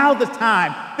now the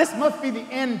time. This must be the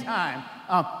end time.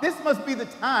 This must be the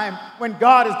time when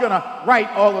God is going to right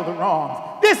all of the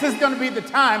wrongs. This is going to be the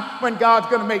time when God's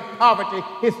going to make poverty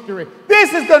history.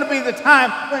 This is going to be the time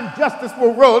when justice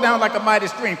will roll down like a mighty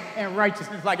stream and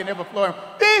righteousness like an ever-flowing.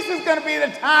 This is going to be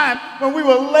the time when we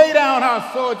will lay down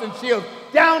our swords and shields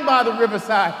down by the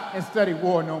riverside and study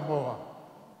war no more.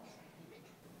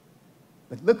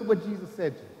 But look at what Jesus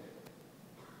said to him.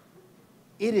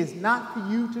 It is not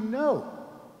for you to know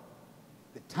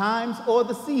the times or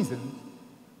the seasons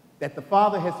that the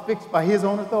Father has fixed by his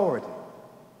own authority.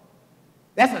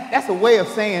 That's a way of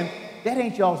saying that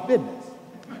ain't y'all's business.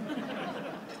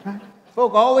 Right?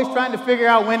 Folk are always trying to figure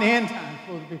out when the end time is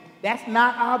supposed to be. That's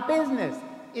not our business.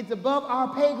 It's above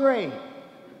our pay grade.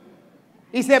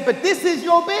 He said, but this is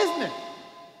your business.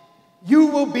 You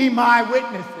will be my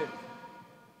witnesses.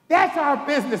 That's our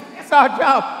business. That's our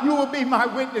job. You will be my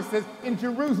witnesses in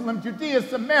Jerusalem, Judea,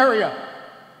 Samaria,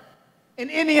 in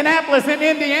Indianapolis, in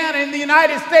Indiana, in the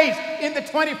United States, in the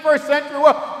 21st century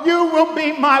world. You will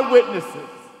be my witnesses.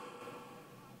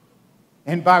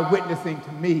 And by witnessing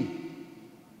to me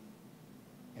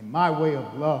and my way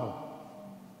of love,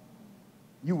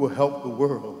 you will help the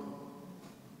world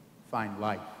find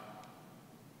life.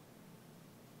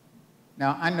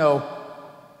 Now, I know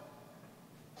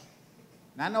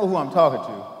who I'm talking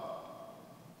to.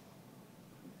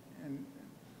 And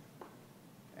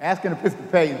asking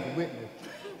Episcopalians to witness.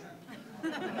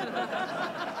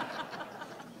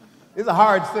 It's a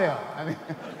hard sell. I mean,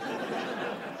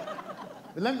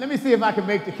 but let me see if I can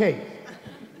make the case.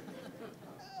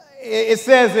 It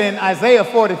says in Isaiah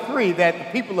 43 that the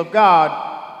people of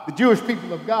God, the Jewish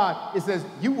people of God, it says,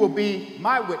 you will be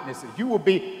my witnesses. You will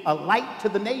be a light to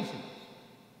the nations.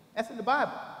 That's in the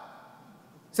Bible.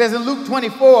 It says in Luke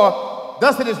 24,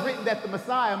 thus it is written that the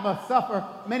Messiah must suffer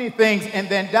many things and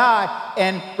then die,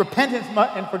 and repentance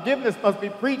and forgiveness must be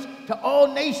preached to all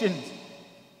nations.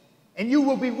 And you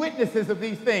will be witnesses of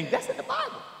these things. That's in the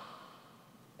Bible.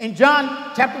 In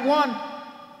John chapter 1,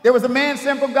 There was a man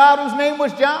sent from God whose name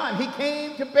was John. He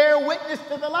came to bear witness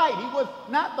to the light. He was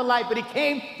not the light, but he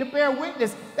came to bear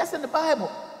witness. That's in the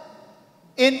Bible.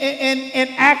 In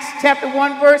Acts chapter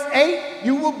 1, verse 8,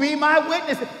 you will be my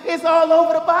witnesses. It's all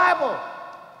over the Bible.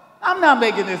 I'm not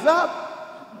making this up.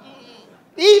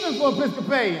 Even for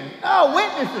Episcopalians. Oh,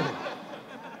 witnesses.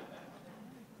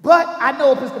 But I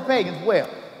know Episcopalians well.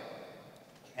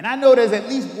 And I know there's at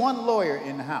least one lawyer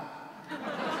in the house.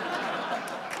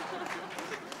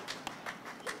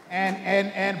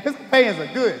 And Episcopalians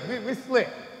are good. We're slick.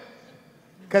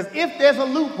 Because if there's a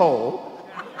loophole,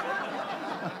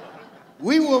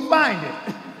 we will find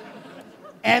it.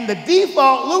 And the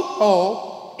default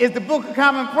loophole is the Book of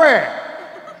Common Prayer.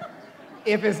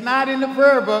 If it's not in the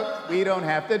prayer book, we don't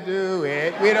have to do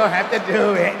it. We don't have to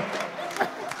do it.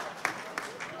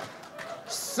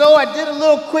 So I did a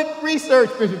little quick research,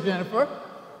 Bishop Jennifer,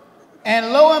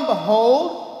 and lo and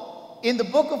behold, in the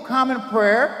Book of Common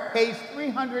Prayer, page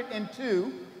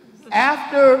 302,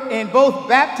 in both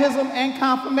baptism and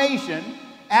confirmation,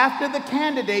 after the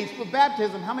candidates for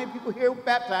baptism, how many people here were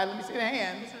baptized? Let me see the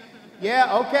hands.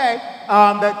 Yeah, okay.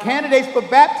 The candidates for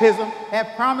baptism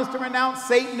have promised to renounce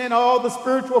Satan and all the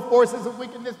spiritual forces of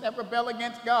wickedness that rebel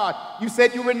against God. You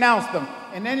said you renounced them.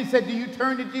 And then he said, do you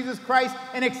turn to Jesus Christ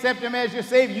and accept him as your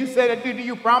Savior? You said, do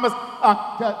you promise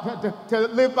to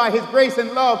live by his grace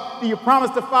and love? Do you promise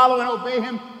to follow and obey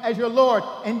him as your Lord?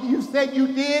 And you said you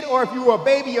did, or if you were a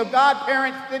baby, your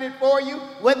godparents did it for you.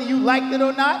 Whether you liked it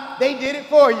or not, they did it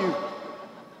for you.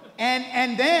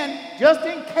 And then, just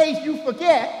in case you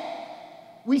forget,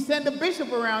 we send a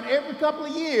bishop around every couple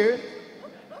of years,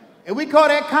 and we call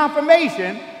that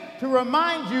confirmation, to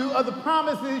remind you of the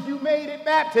promises you made at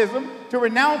baptism, to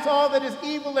renounce all that is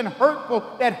evil and hurtful,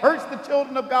 that hurts the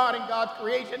children of God and God's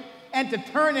creation, and to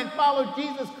turn and follow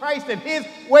Jesus Christ and his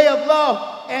way of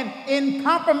love. And in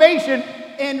confirmation,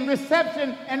 in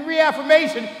reception and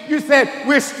reaffirmation, you said,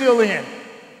 we're still in.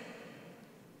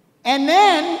 And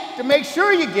then, to make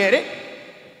sure you get it,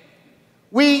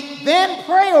 we then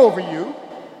pray over you.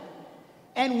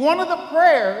 And one of the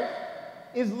prayers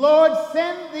is, Lord,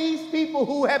 send these people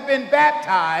who have been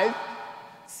baptized,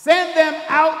 send them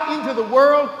out into the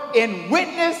world in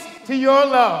witness to your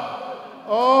love.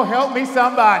 Oh, help me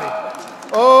somebody.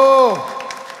 Oh,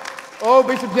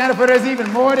 Bishop Jennifer, there's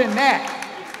even more than that.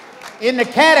 In the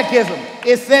catechism,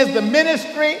 it says the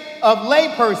ministry of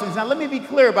laypersons. Now, let me be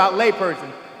clear about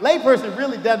layperson. Layperson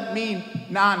really doesn't mean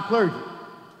non-clergy.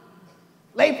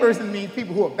 Layperson means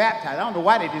people who are baptized. I don't know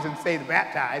why they didn't say the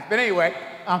baptized, but anyway,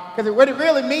 because what it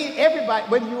really means, everybody,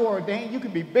 whether you are ordained, you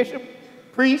can be bishop,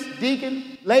 priest,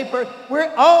 deacon, layperson.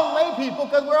 We're all lay people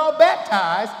because we're all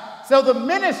baptized. So the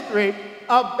ministry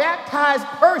of baptized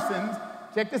persons,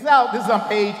 check this out, this is on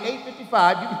page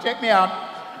 855, you can check me out,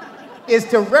 is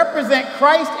to represent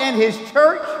Christ and his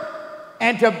church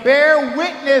and to bear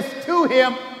witness to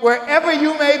him wherever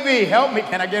you may be. Help me,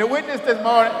 can I get a witness this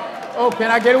morning? Oh,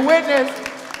 can I get a witness?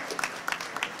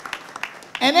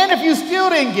 And then if you still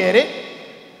didn't get it,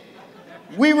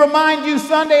 we remind you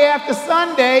Sunday after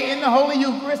Sunday in the Holy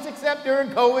Eucharist, except during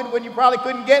COVID when you probably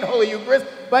couldn't get Holy Eucharist,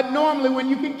 but normally when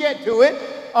you can get to it,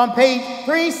 on page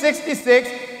 366,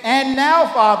 and now,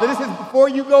 Father, this is before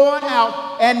you go on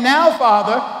out, and now,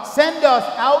 Father, send us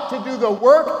out to do the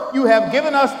work you have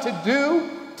given us to do,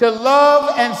 to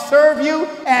love and serve you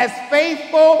as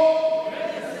faithful,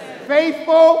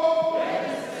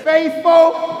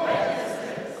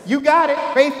 you got it,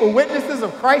 faithful witnesses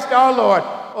of Christ our Lord.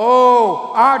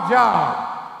 Oh, our job,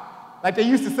 like they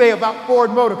used to say about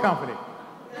Ford Motor Company,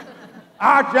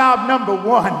 our job number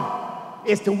one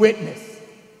is to witness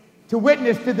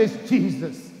to this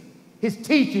Jesus, his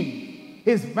teaching,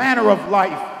 his manner of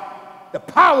life, the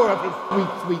power of his sweet,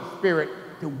 sweet spirit,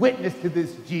 to witness to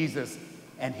this Jesus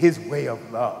and his way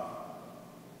of love.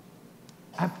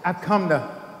 I've come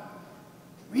to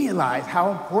realize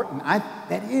how important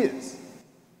that is,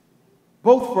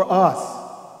 both for us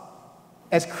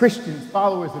as Christians,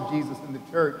 followers of Jesus in the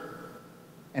church,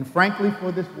 and frankly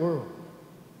for this world.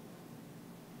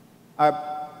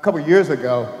 A couple years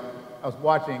ago, I was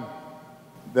watching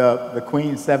the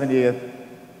Queen's 70th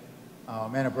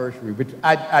anniversary, which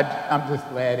I'm just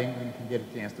glad England can get a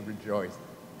chance to rejoice.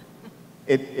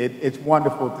 It's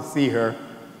wonderful to see her.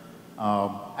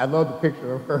 I love the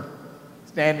picture of her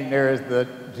standing there as the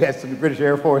jets of the British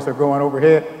Air Force are going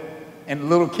overhead, and the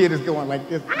little kid is going like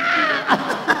this.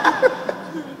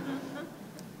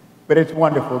 But it's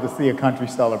wonderful to see a country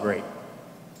celebrate.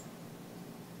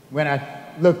 When I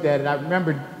looked at it, I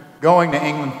remembered going to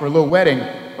England for a little wedding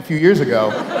a few years ago.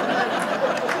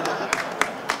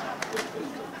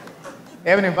 They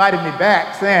haven't invited me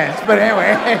back since, but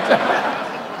anyway.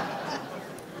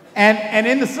 And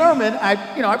in the sermon,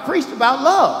 I preached about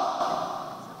love.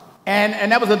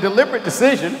 And that was a deliberate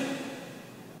decision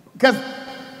because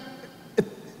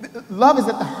love is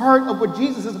at the heart of what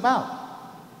Jesus is about.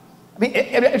 I mean,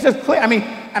 it's just clear. I mean,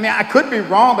 I could be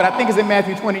wrong, but I think it's in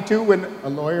Matthew 22 when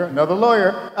another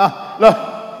lawyer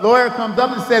comes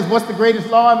up and says, what's the greatest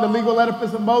law in the legal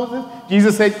edifice of Moses?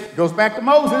 Jesus said, goes back to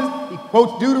Moses. He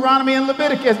quotes Deuteronomy and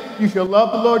Leviticus. You shall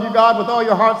love the Lord your God with all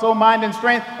your heart, soul, mind, and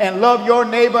strength, and love your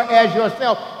neighbor as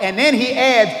yourself. And then he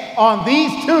adds, on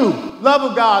these two, love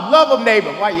of God, love of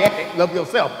neighbor. Why you have to love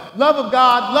yourself? Love of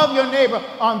God, love your neighbor.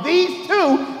 On these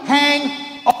two hang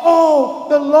all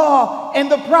the law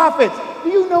and the prophets. Do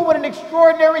you know what an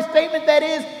extraordinary statement that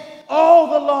is?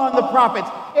 All the law and the prophets,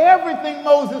 everything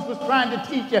Moses was trying to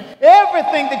teach you,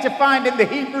 everything that you find in the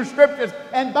Hebrew scriptures,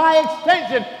 and by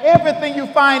extension, everything you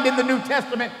find in the New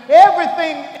Testament,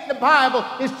 everything in the Bible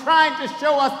is trying to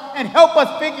show us and help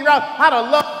us figure out how to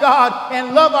love God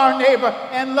and love our neighbor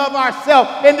and love ourselves.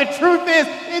 And the truth is,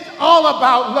 it's all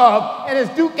about love. And as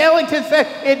Duke Ellington said,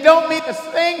 it don't mean to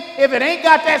sing if it ain't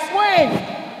got that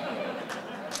swing.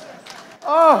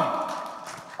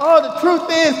 The truth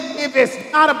is, if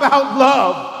it's not about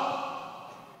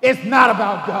love, it's not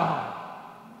about God.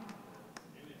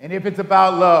 And if it's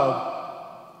about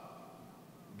love,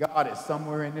 God is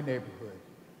somewhere in the neighborhood.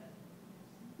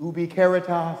 Ubi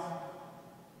caritas,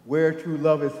 where true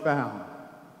love is found,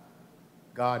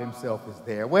 God himself is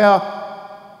there. Well,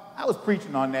 I was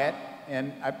preaching on that,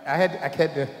 and I had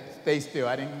to stay still.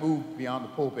 I didn't move beyond the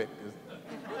pulpit.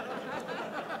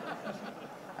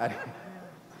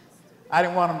 I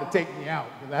didn't want them to take me out.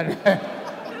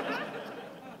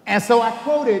 And so I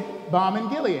quoted Balm in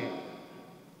Gilead.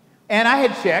 And I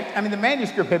had checked. I mean, the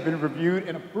manuscript had been reviewed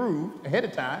and approved ahead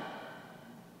of time.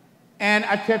 And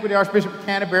I checked with the Archbishop of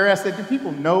Canterbury. I said, do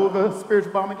people know the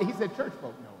spiritual balm in Gilead? He said, church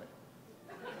folk know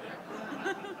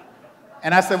it.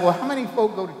 And I said, well, how many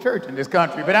folk go to church in this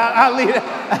country? But I'll leave it.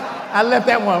 I left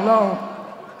that one alone.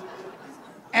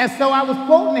 And so I was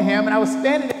quoting to him, and I was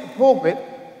standing at the pulpit,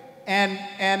 and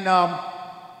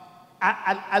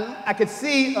I could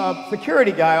see a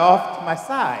security guy off to my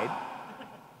side,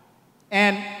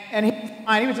 and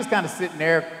he was just kind of sitting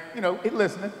there,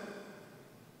 listening.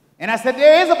 And I said,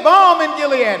 there is a balm in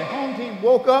Gilead. The home team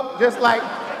woke up just like,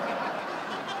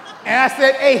 and I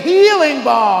said, a healing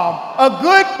balm, a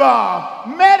good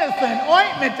balm, medicine,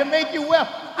 ointment to make you well.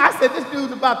 I said, this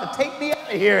dude's about to take me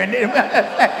out of here in a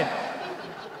second.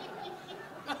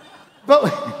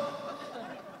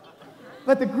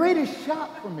 But the greatest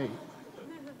shock for me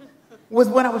was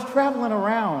when I was traveling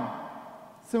around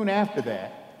soon after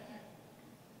that.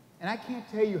 And I can't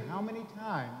tell you how many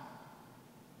times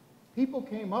people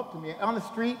came up to me on the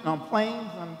street and on planes,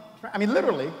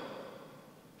 literally,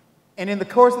 and in the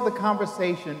course of the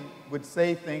conversation would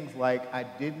say things like, I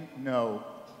didn't know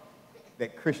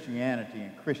that Christianity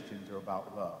and Christians are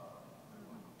about love.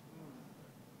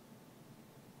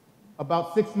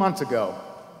 About 6 months ago,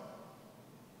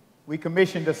 we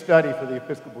commissioned a study for the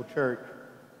Episcopal Church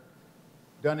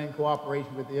done in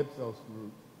cooperation with the Ipsos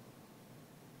Group,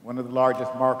 one of the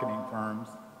largest marketing firms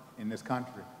in this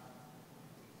country.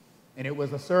 And it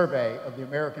was a survey of the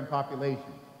American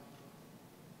population.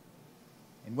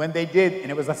 And when they did, and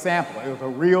it was a sample, it was a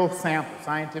real sample,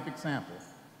 scientific sample,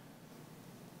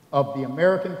 of the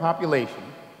American population,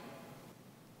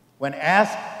 when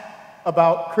asked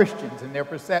about Christians and their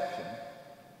perception,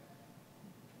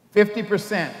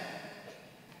 50%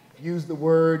 used the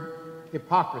word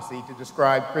hypocrisy to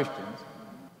describe Christians.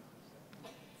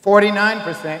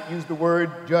 49% used the word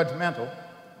judgmental.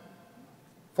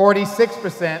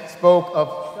 46% spoke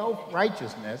of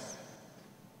self-righteousness.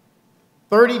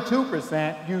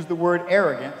 32% used the word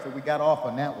arrogant, so we got off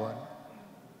on that one.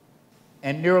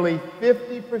 And nearly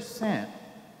 50%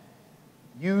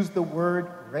 used the word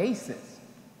racist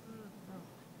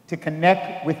to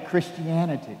connect with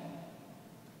Christianity.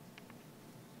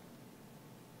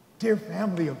 Dear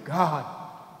family of God,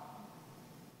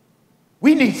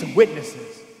 we need some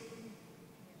witnesses.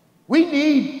 We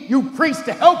need you priests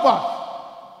to help us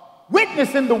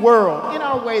witness in the world in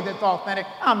our way that's authentic.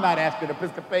 I'm not asking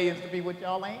Episcopalians to be what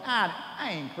y'all ain't. I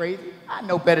ain't crazy. I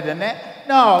know better than that.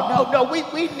 No. We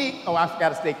need, I got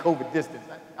to stay COVID distance.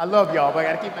 I love y'all, but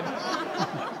I got to keep it.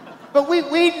 But we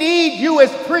need you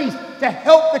as priests to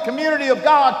help the community of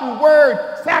God through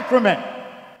word, sacrament,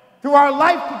 through our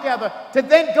life together, to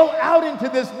then go out into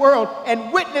this world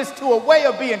and witness to a way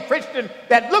of being Christian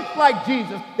that looks like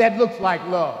Jesus, that looks like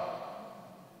love.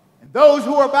 And those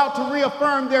who are about to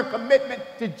reaffirm their commitment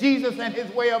to Jesus and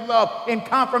his way of love in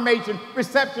confirmation,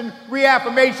 reception,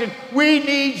 reaffirmation, we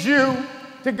need you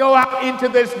to go out into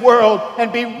this world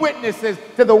and be witnesses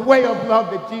to the way of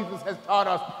love that Jesus has taught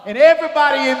us. And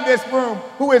everybody in this room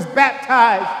who is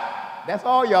baptized, that's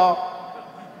all y'all.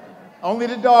 Only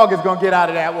the dog is going to get out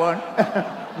of that one.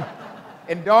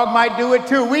 And dog might do it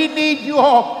too. We need you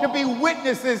all to be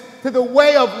witnesses to the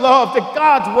way of love, to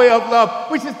God's way of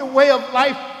love, which is the way of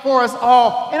life for us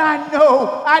all. And I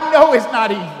know it's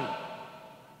not easy.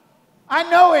 I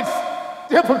know it's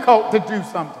difficult to do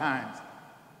sometimes.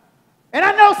 And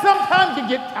I know sometimes you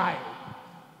get tired.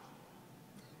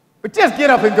 But just get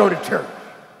up and go to church.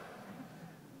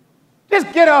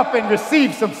 Just get up and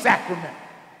receive some sacrament.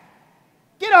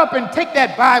 Get up and take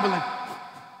that Bible and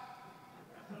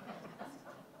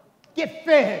get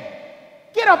fed.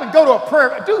 Get up and go to a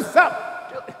prayer. Do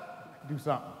something. Do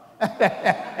something.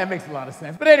 That makes a lot of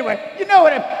sense. But anyway, you know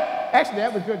what? Actually,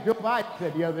 that was what Joe Biden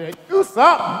said the other day. Do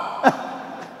something.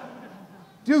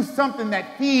 Do something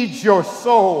that feeds your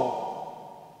soul.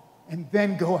 And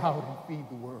then go out and feed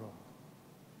the world.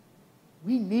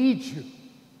 We need you.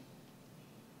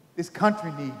 This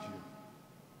country needs you.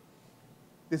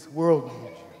 This world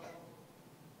needs you.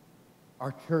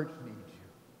 Our church needs you.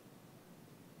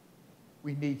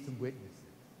 We need some witnesses.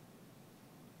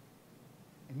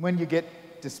 And when you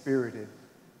get dispirited,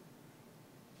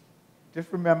 just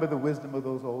remember the wisdom of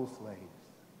those old slaves.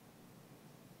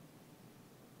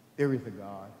 There is a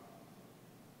God.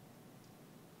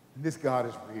 And this God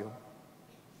is real.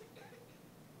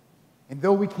 And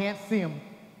though we can't see him,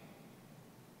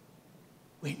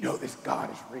 we know this God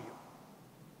is real.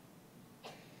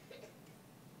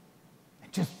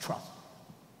 And just trust him.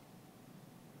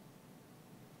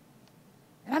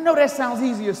 And I know that sounds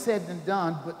easier said than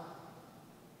done, but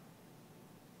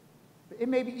it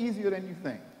may be easier than you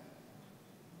think.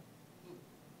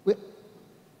 When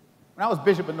I was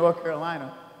bishop of North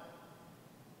Carolina,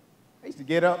 I used to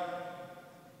get up,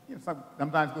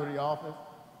 sometimes go to the office,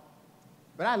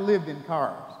 but I lived in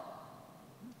cars.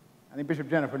 I think Bishop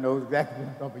Jennifer knows exactly what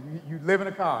I'm talking about. You live in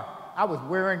a car. I was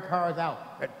wearing cars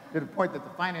out to the point that the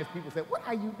finance people said, "What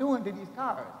are you doing to these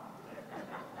cars?"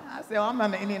 I said, "I'm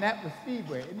on the Indianapolis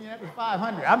Speedway, Indianapolis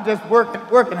 500. I'm just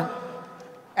working."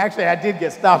 Actually, I did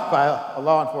get stopped by a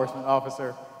law enforcement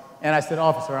officer, and I said,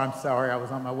 "Officer, I'm sorry. I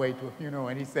was on my way to a funeral."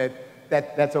 And he said,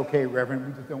 That's okay, Reverend.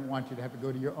 We just don't want you to have to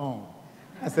go to your own."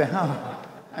 I said, "Huh?"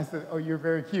 I said, "Oh, you're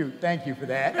very cute. Thank you for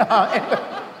that."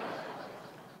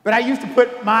 But I used to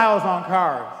put miles on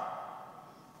cars.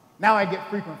 Now I get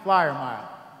frequent flyer miles.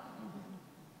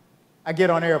 I get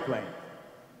on airplanes.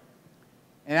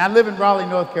 And I live in Raleigh,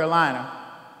 North Carolina,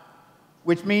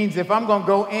 which means if I'm going to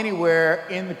go anywhere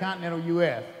in the continental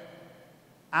U.S.,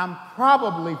 I'm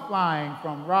probably flying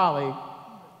from Raleigh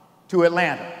to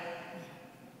Atlanta.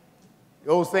 The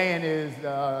old saying is,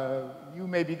 you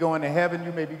may be going to heaven,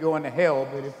 you may be going to hell,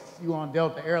 but if you're on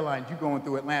Delta Airlines, you're going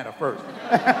through Atlanta first.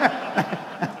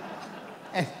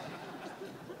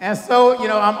 and so,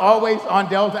 I'm always on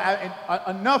Delta,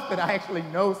 enough that I actually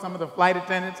know some of the flight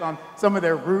attendants on some of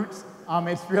their routes.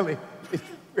 It's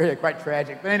really quite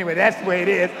tragic. But anyway, that's the way it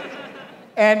is.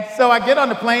 And so I get on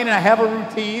the plane, and I have a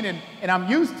routine, and I'm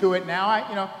used to it now.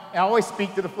 I always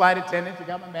speak to the flight attendants. I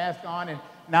got my mask on and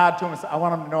nod to them. I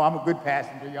want them to know I'm a good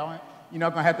passenger. You're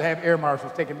not going to have air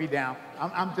marshals taking me down.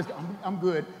 I'm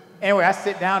good. Anyway, I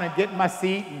sit down and get in my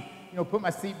seat and, put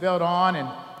my seatbelt on and,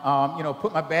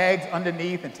 put my bags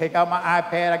underneath and take out my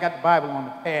iPad. I got the Bible on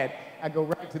the pad. I go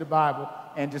right to the Bible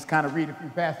and just kind of read a few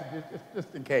passages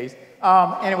just in case.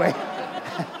 Anyway,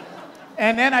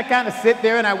 and then I kind of sit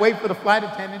there and I wait for the flight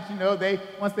attendants.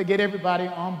 Once they get everybody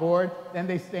on board, then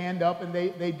they stand up and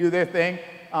they do their thing.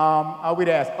 We'd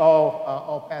ask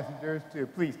all passengers to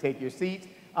please take your seats.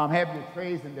 Have your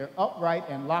trays in their upright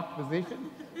and locked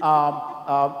position,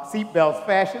 seatbelts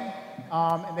fastened,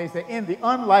 and they say, in the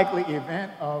unlikely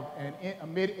event of a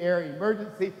mid-air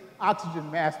emergency, oxygen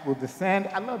mask will descend.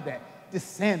 I love that.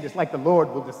 Descend. It's like the Lord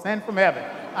will descend from heaven.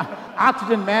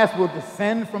 Oxygen mask will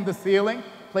descend from the ceiling.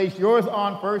 Place yours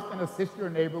on first and assist your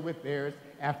neighbor with theirs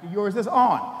after yours is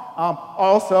on.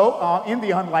 Also, in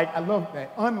the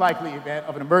unlikely event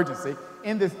of an emergency,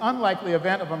 in this unlikely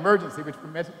event of emergency, which we're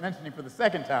mentioning for the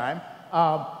second time,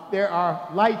 there are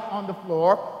lights on the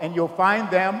floor, and you'll find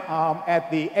them at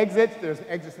the exits. There's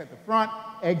exits at the front,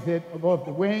 exit above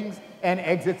the wings, and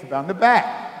exits around the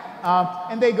back.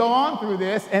 And they go on through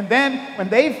this, and then when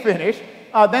they finish,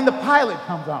 then the pilot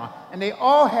comes on, and they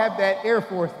all have that Air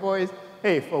Force voice.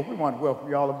 "Hey, folks, we want to welcome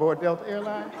you all aboard Delta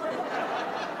Airlines.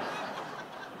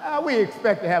 We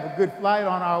expect to have a good flight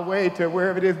on our way to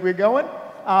wherever it is we're going,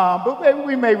 but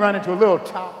we may run into a little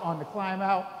chop on the climb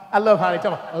out." I love how they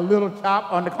talk about a little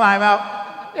chop on the climb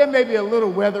out. There may be a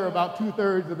little weather about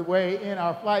 2/3 of the way in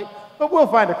our flight, but we'll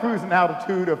find a cruising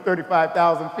altitude of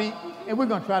 35,000 feet, and we're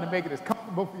going to try to make it as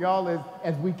comfortable for y'all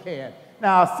as we can.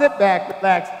 Now, sit back,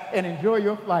 relax, and enjoy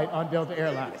your flight on Delta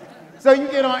Airlines. So you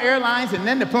get on airlines, and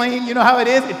then the plane, you know how it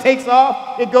is? It takes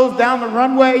off, it goes down the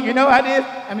runway, you know how it is?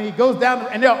 I mean, it goes down,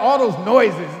 and there are all those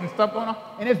noises and stuff going on,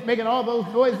 and it's making all those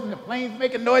noises, and the plane's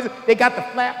making noises. They got the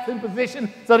flaps in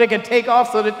position so they can take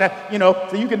off so that,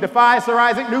 so you can defy Sir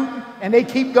Isaac Newton, and they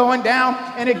keep going down,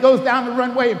 and it goes down the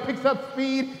runway and picks up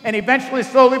speed, and eventually,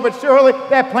 slowly but surely,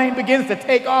 that plane begins to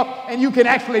take off, and you can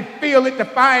actually feel it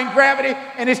defying gravity,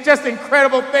 and it's just an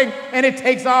incredible thing, and it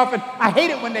takes off, and I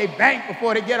hate it when they bank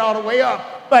before they get all the way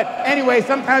up. But anyway,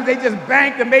 sometimes they just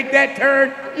bank to make that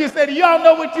turn. You say, do y'all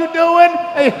know what you're doing?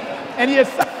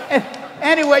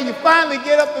 Anyway, you finally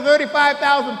get up to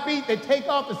 35,000 feet. They take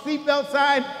off the seatbelt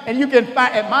sign, and you can,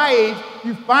 at my age,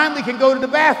 you finally can go to the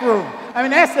bathroom. I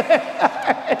mean, that's...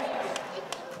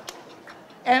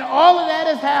 And all of that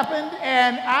has happened,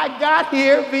 and I got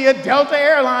here via Delta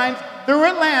Airlines through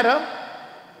Atlanta,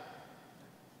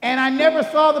 and I never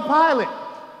saw the pilot.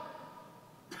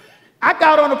 I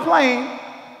got on a plane.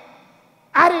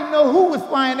 I didn't know who was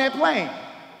flying that plane.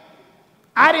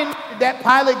 Did that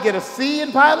pilot get a C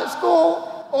in pilot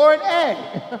school or an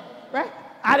A? Right?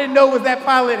 I didn't know, was that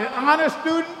pilot an honor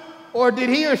student, or did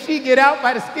he or she get out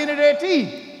by the skin of their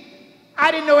teeth?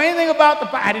 I didn't know anything about the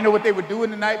pilot. I didn't know what they were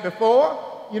doing the night before.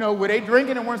 Were they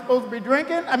drinking and weren't supposed to be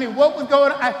drinking? I mean, what was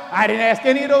going on? I didn't ask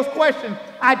any of those questions.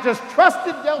 I just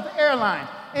trusted Delta Airlines.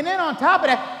 And then on top of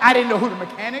that, I didn't know who the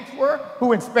mechanics were,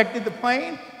 who inspected the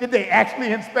plane. Did they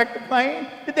actually inspect the plane?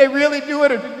 Did they really do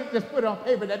it, or did they just put it on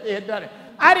paper that they had done it?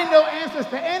 I didn't know answers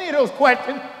to any of those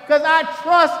questions because I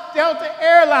trust Delta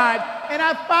Airlines. And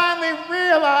I finally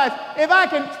realized if I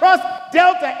can trust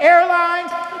Delta Airlines,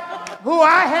 who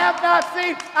I have not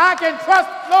seen, I can trust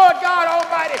Lord God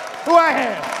Almighty, who I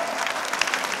have.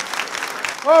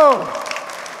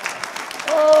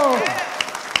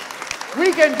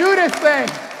 We can do this thing.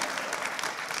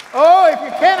 Oh, if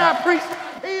you cannot preach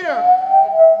like Peter.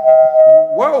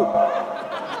 Whoa.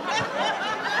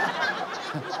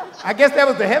 I guess that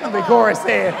was the heavenly chorus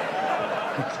saying.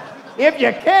 If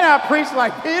you cannot preach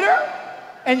like Peter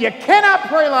and you cannot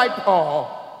pray like Paul,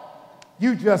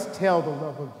 you just tell the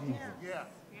love of Jesus.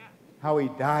 How he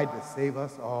died to save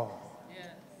us all.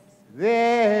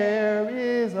 There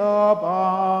is a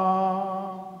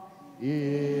balm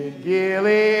in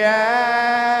Gilead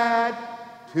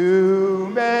to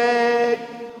make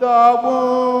the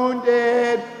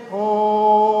wounded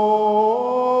whole.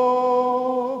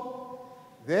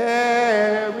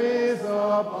 There is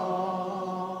a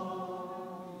balm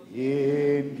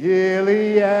in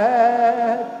Gilead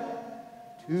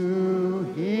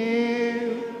to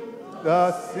heal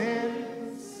the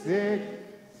sin-sick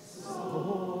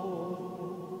soul.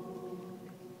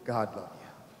 God love you.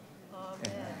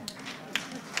 Amen.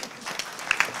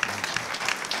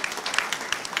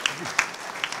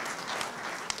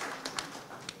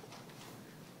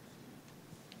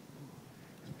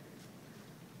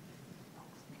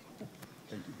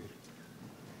 Thank you, Bishop.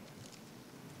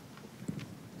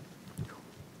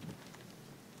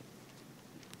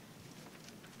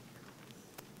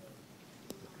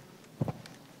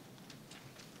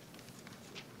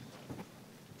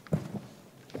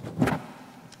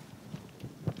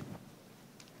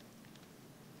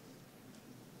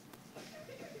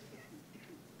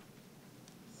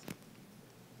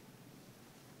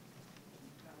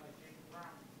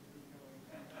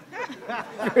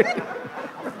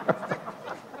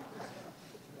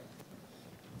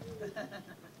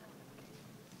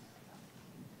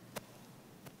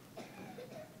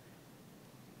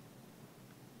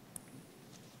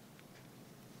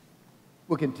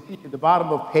 We'll continue at the bottom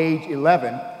of page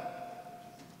 11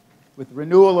 with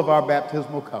renewal of our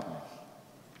baptismal covenant.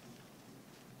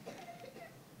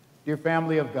 Dear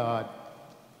family of God,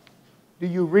 do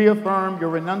you reaffirm your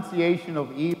renunciation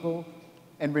of evil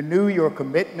and renew your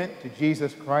commitment to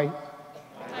Jesus Christ?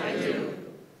 I do.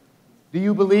 Do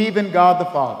you believe in God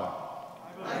the Father?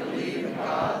 I believe in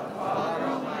God the Father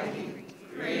Almighty,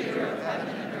 creator of heaven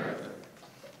and earth.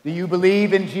 Do you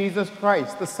believe in Jesus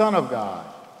Christ, the Son of God?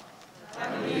 I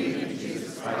believe in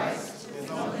Jesus Christ, his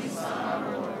only Son,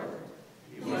 our Lord.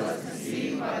 He was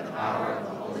conceived by the power of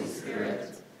the Holy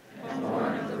Spirit and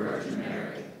born of the Virgin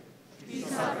Mary. He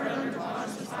suffered under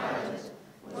Pontius Pilate,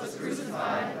 was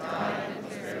crucified, died, and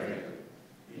was buried.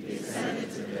 He descended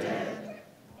to the dead.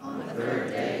 On the third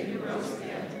day he rose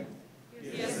again.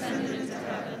 He ascended into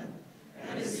heaven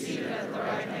and is seated at the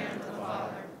right hand of the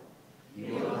Father.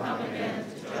 He will come again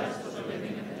to judge the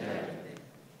living and the dead.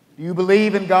 Do you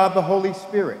believe in God the Holy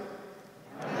Spirit?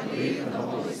 I believe in the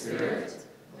Holy Spirit,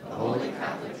 the Holy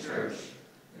Catholic Church,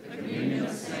 the communion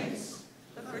of saints,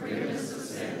 the forgiveness of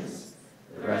sins,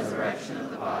 the resurrection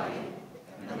of the body,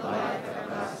 and the life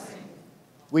everlasting.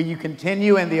 Will you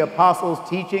continue in the apostles'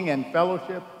 teaching and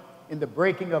fellowship, in the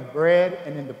breaking of bread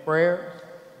and in the prayers?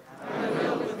 I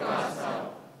will with God's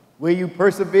help. Will you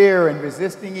persevere in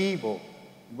resisting evil?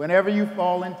 Whenever you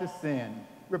fall into sin,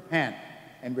 repent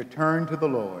and return to the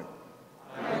Lord.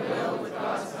 I will with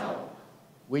God's help.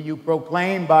 Will you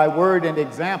proclaim by word and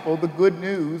example the good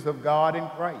news of God in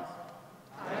Christ?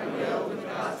 I will with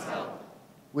God's help.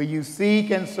 Will you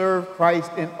seek and serve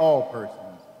Christ in all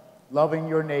persons, loving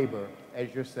your neighbor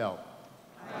as yourself?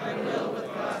 I will with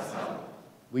God's help.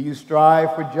 Will you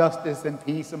strive for justice and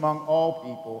peace among all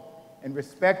people and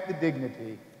respect the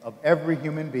dignity of every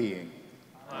human being?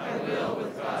 I will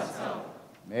with God's help.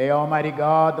 May Almighty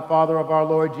God, the Father of our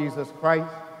Lord Jesus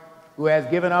Christ, who has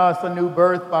given us a new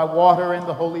birth by water and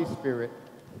the Holy Spirit,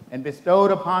 and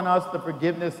bestowed upon us the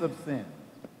forgiveness of sins,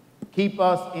 keep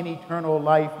us in eternal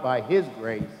life by his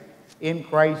grace, in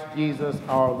Christ Jesus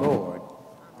our Lord.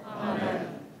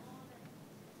 Amen.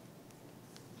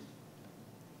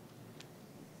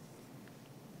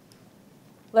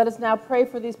 Let us now pray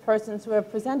for these persons who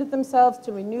have presented themselves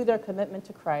to renew their commitment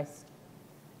to Christ.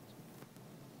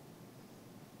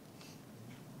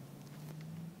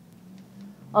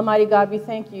 Almighty God, we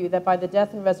thank you that by the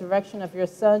death and resurrection of your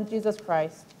Son, Jesus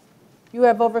Christ, you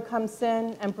have overcome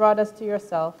sin and brought us to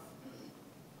yourself,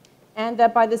 and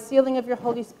that by the sealing of your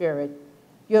Holy Spirit,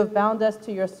 you have bound us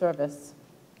to your service.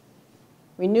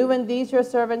 Renew in these your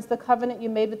servants the covenant you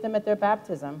made with them at their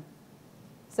baptism.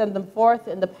 Send them forth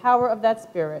in the power of that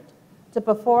Spirit to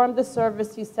perform the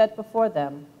service you set before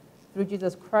them, through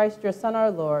Jesus Christ, your Son,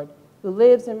 our Lord, who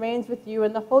lives and reigns with you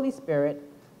in the Holy Spirit,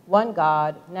 one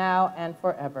God, now and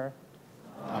forever.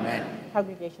 Amen.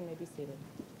 Congregation may be seated.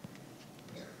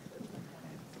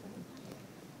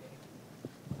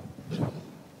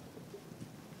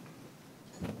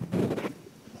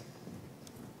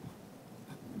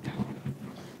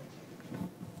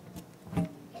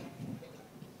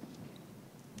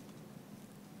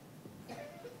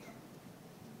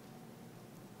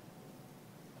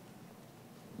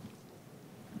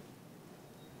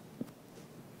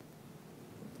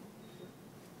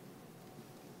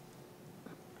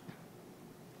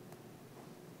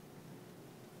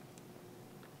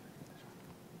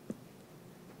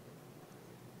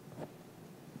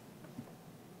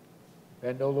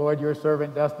 Send, O Lord, your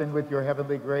servant Dustin with your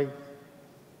heavenly grace,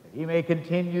 that he may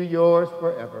continue yours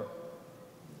forever.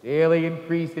 Daily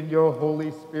increase in your Holy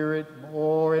Spirit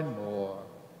more and more,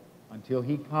 until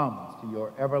he comes to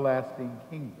your everlasting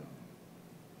kingdom.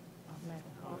 Amen.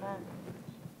 Amen.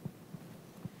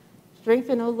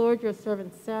 Strengthen, O Lord, your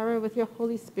servant Sarah with your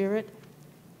Holy Spirit.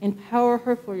 Empower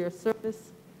her for your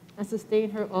service and sustain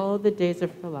her all the days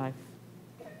of her life.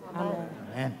 Amen.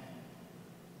 Amen.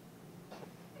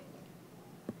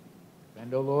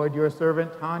 And, O Lord, your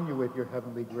servant Tanya with your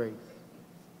heavenly grace,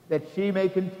 that she may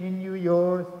continue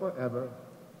yours forever,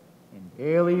 and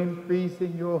daily increase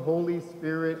in your Holy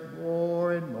Spirit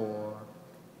more and more,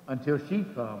 until she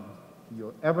comes to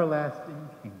your everlasting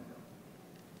kingdom.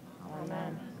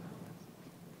 Amen.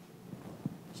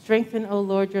 Strengthen, O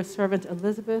Lord, your servant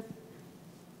Elizabeth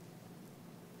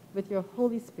with your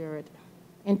Holy Spirit.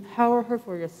 Empower her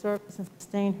for your service and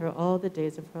sustain her all the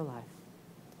days of her life.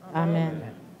 Amen.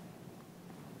 Amen.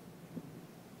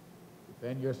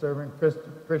 Send your servant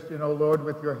Christian, O Lord,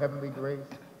 with your heavenly grace,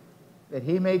 that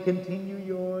he may continue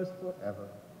yours forever,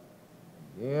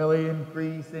 and daily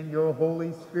increase in your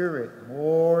Holy Spirit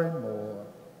more and more,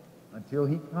 until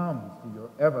he comes to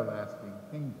your everlasting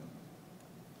kingdom.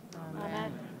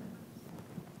 Amen.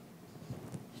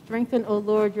 Strengthen, O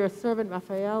Lord, your servant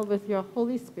Raphael with your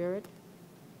Holy Spirit.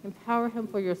 Empower him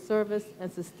for your service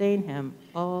and sustain him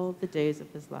all the days of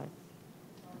his life.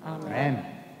 Amen.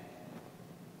 Amen.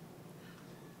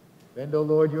 Send, O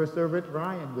Lord, your servant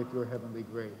Ryan with your heavenly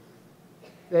grace,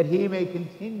 that he may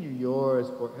continue yours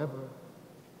forever,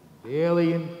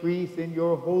 daily increase in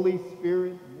your Holy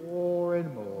Spirit more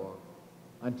and more,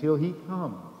 until he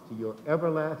comes to your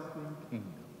everlasting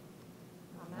kingdom.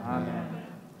 Amen. Amen.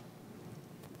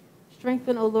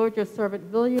 Strengthen, O Lord, your servant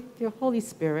William with your Holy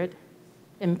Spirit.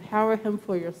 Empower him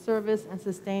for your service and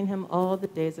sustain him all the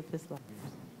days of his life.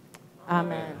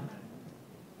 Amen.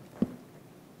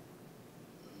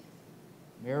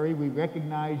 Mary, we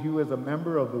recognize you as a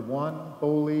member of the one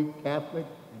holy Catholic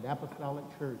and Apostolic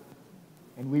Church,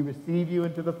 and we receive you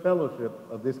into the fellowship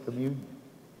of this communion.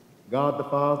 God the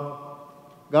Father,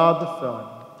 God the Son,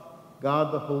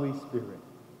 God the Holy Spirit.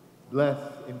 bless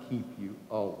and keep you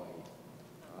always.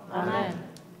 Amen.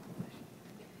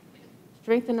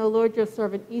 Strengthen, O Lord, your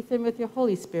servant Ethan with your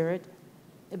Holy Spirit.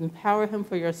 Empower him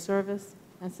for your service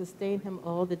and sustain him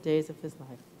all the days of his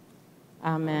life.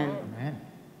 Amen. Amen.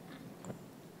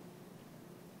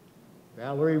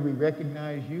 Valerie, we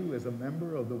recognize you as a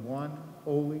member of the one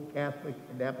holy Catholic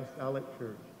and Apostolic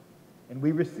Church, and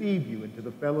we receive you into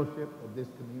the fellowship of this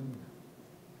communion.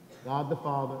 God the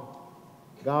Father,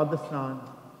 God the Son,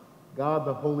 God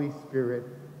the Holy Spirit,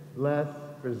 bless,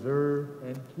 preserve,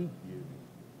 and keep you.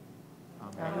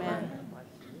 Amen. Amen.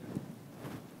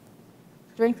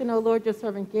 Strengthen, O Lord, your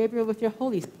servant Gabriel with your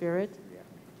Holy Spirit.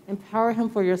 Empower him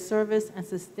for your service and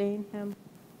sustain him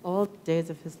all the days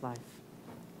of his life.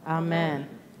 Amen.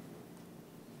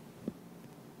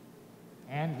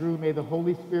 Andrew, may the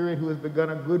Holy Spirit, who has begun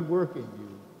a good work in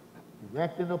you,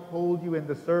 direct and uphold you in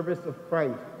the service of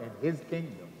Christ and his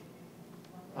kingdom.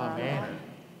 Amen.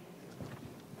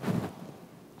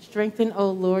 Strengthen,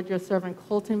 O Lord, your servant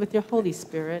Colton with your Holy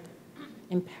Spirit.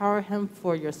 Empower him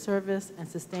for your service and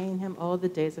sustain him all the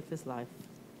days of his life.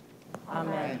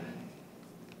 Amen.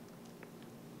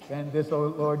 Send this, O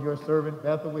Lord, your servant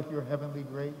Bethel with your heavenly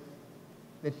grace,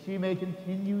 that she may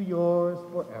continue yours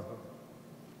forever.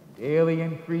 Daily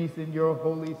increase in your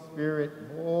Holy Spirit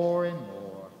more and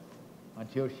more,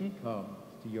 until she comes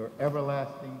to your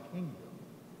everlasting kingdom.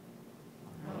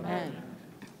 Amen.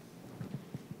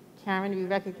 Karen, we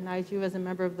recognize you as a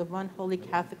member of the one holy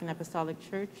Catholic and Apostolic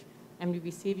Church, and we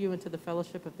receive you into the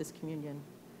fellowship of this communion.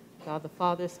 God the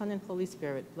Father, Son, and Holy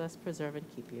Spirit, bless, preserve, and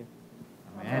keep you.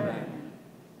 Amen.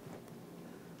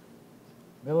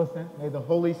 Millicent, may the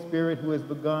Holy Spirit, who has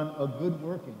begun a good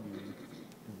work in you,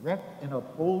 direct and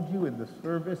uphold you in the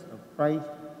service of Christ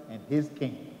and his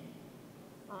kingdom.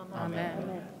 Amen.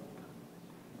 Amen.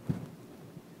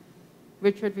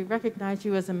 Richard, we recognize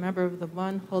you as a member of the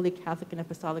one holy Catholic and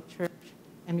Apostolic Church,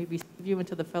 and we receive you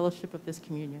into the fellowship of this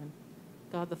communion.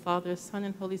 God the Father, Son,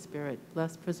 and Holy Spirit,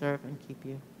 bless, preserve, and keep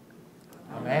you.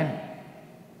 Amen.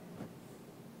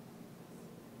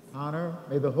 Honor,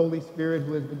 may the Holy Spirit,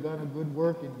 who has begun a good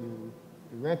work in you,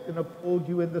 direct and uphold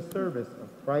you in the service of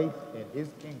Christ and his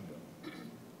kingdom.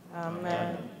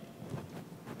 Amen.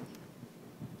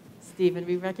 Stephen,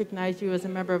 we recognize you as a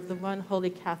member of the one holy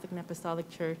Catholic and Apostolic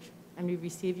Church, and we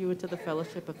receive you into the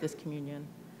fellowship of this communion.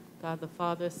 God the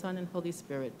Father, Son, and Holy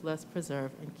Spirit, bless,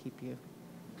 preserve, and keep you.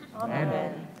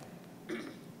 Amen.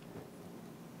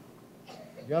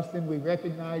 Justin, we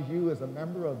recognize you as a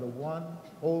member of the one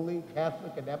holy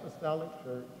Catholic and Apostolic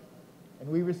Church, and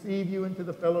we receive you into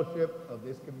the fellowship of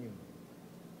this communion.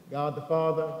 God the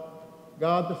Father,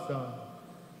 God the Son,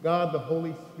 God the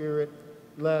Holy Spirit,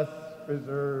 bless,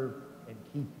 preserve, and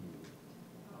keep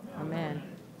you. Amen.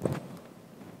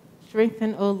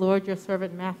 Strengthen, O Lord, your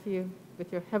servant Matthew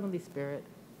with your heavenly Spirit.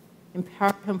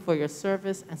 Empower him for your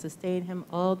service and sustain him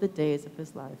all the days of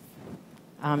his life.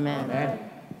 Amen. Amen.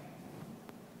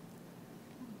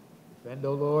 Send,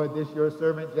 O Lord, this your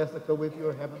servant Jessica with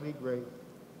your heavenly grace,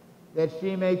 that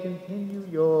she may continue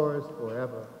yours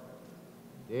forever.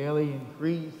 Daily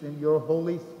increase in your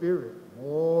Holy Spirit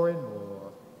more and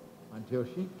more, until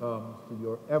she comes to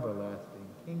your everlasting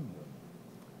kingdom.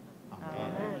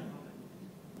 Amen. Amen.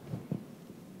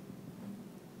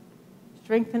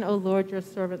 Strengthen, O Lord, your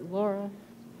servant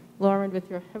Lauren with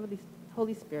your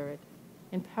Holy Spirit.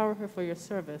 Empower her for your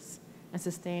service and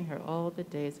sustain her all the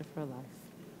days of her life.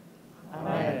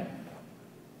 Amen.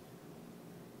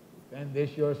 Send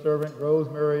this your servant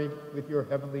Rosemary with your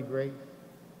heavenly grace,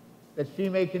 that she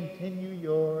may continue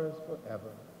yours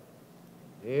forever.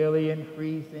 Daily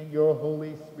increase in your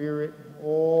Holy Spirit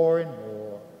more and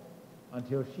more,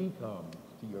 until she comes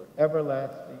to your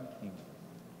everlasting kingdom.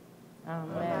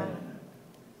 Amen.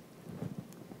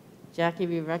 Jackie,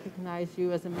 we recognize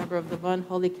you as a member of the one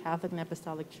holy Catholic and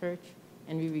Apostolic Church,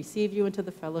 and we receive you into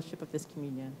the fellowship of this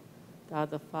communion. God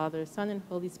the Father, Son, and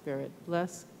Holy Spirit,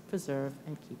 bless, preserve,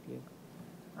 and keep you.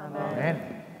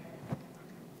 Amen.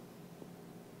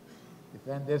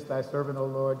 Defend this thy servant, O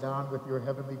Lord, Don, with your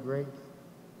heavenly grace,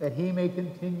 that he may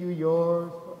continue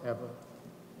yours forever.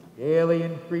 Daily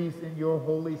increase in your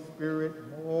Holy Spirit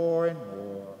more and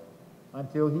more,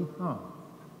 until he comes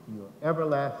to your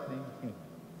everlasting kingdom.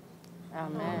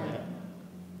 Amen.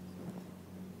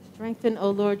 Strengthen, O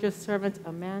Lord, your servant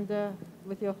Amanda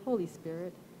with your Holy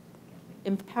Spirit.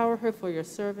 Empower her for your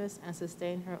service and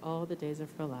sustain her all the days of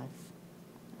her life.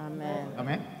 Amen.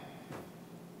 Amen.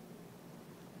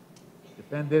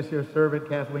 Defend this your servant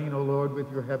Kathleen, O Lord,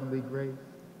 with your heavenly grace,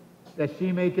 that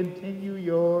she may continue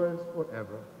yours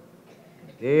forever.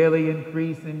 Daily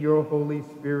increase in your Holy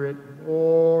Spirit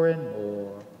more and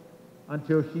more,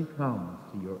 until she comes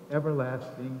to your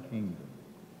everlasting kingdom.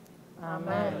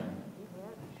 Amen.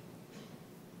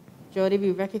 Jody,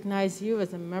 we recognize you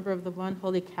as a member of the one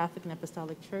holy Catholic and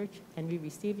Apostolic Church, and we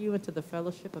receive you into the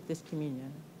fellowship of this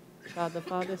communion. God the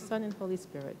Father, Son, and Holy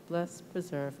Spirit, bless,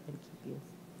 preserve, and keep you.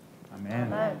 Amen.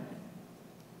 Amen.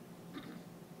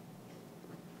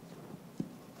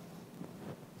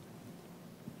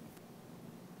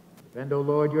 Send, O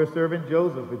Lord, your servant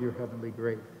Joseph with your heavenly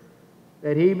grace,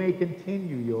 that he may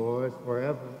continue yours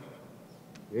forever.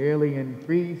 Daily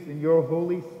increase in your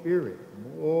Holy Spirit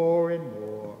more and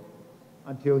more,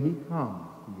 until he comes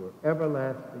to your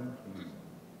everlasting kingdom.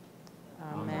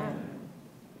 Amen.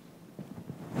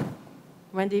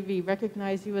 Wendy, we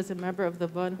recognize you as a member of the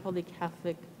one holy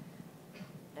Catholic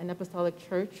and Apostolic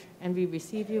Church, and we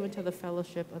receive you into the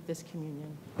fellowship of this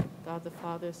communion. God the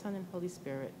Father, Son, and Holy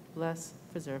Spirit, bless,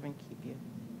 preserve, and keep you.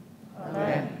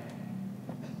 Amen.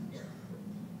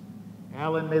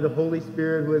 Alan, may the Holy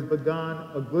Spirit, who has begun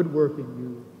a good work in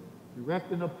you,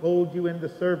 direct and uphold you in the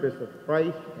service of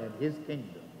Christ and his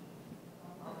kingdom.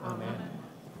 Amen.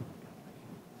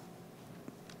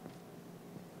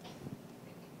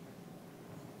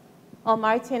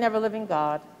 Almighty and ever-living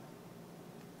God,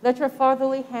 let your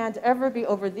fatherly hand ever be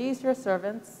over these your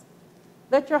servants.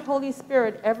 Let your Holy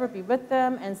Spirit ever be with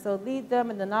them, and so lead them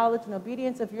in the knowledge and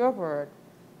obedience of your word,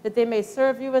 that they may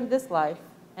serve you in this life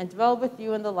and dwell with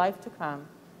you in the life to come,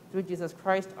 through Jesus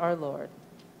Christ our Lord.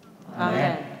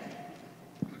 Amen. Amen.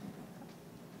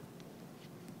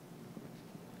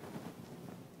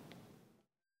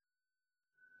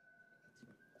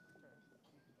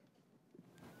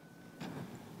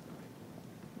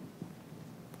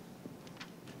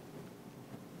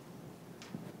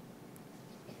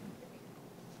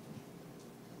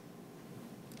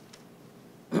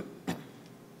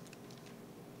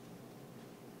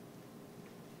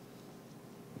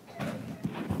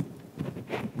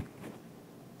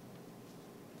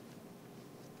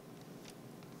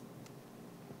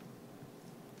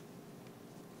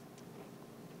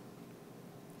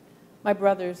 My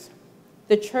brothers,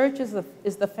 the church is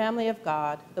the family of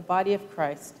God, the body of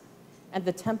Christ, and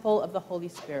the temple of the Holy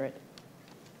Spirit.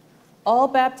 All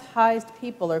baptized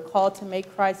people are called to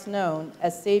make Christ known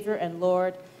as Savior and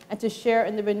Lord, and to share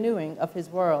in the renewing of his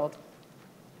world.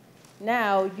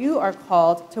 Now you are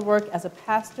called to work as a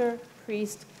pastor,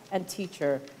 priest, and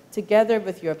teacher, together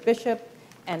with your bishop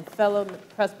and fellow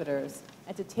presbyters,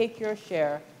 and to take your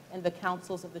share in the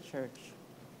councils of the church.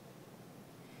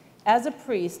 As a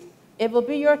priest, it will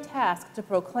be your task to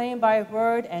proclaim by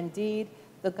word and deed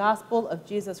the gospel of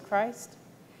Jesus Christ,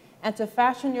 and to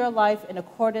fashion your life in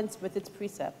accordance with its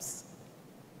precepts.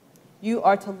 You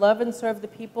are to love and serve the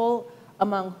people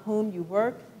among whom you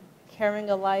work,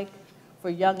 caring alike for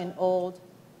young and old,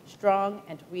 strong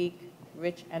and weak,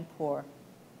 rich and poor.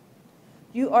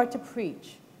 You are to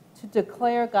preach, to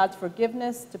declare God's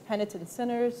forgiveness to penitent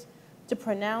sinners, to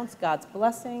pronounce God's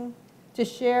blessing, to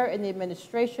share in the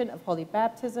administration of holy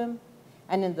baptism,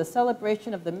 and in the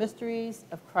celebration of the mysteries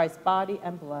of Christ's body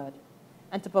and blood,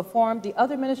 and to perform the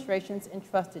other ministrations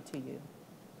entrusted to you.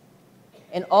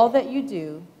 In all that you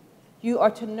do, you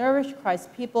are to nourish Christ's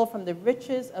people from the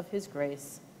riches of his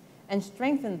grace, and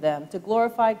strengthen them to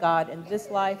glorify God in this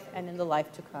life and in the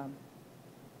life to come.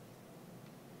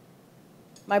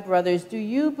 My brothers, do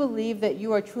you believe that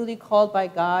you are truly called by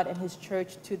God and his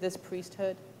church to this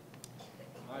priesthood?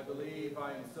 I believe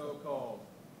I am so called.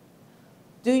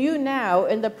 Do you now,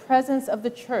 in the presence of the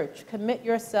church, commit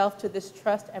yourself to this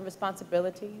trust and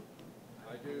responsibility?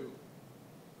 I do.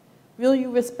 Will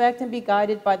you respect and be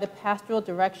guided by the pastoral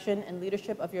direction and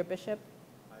leadership of your bishop?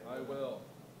 I will.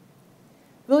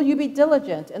 Will you be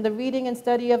diligent in the reading and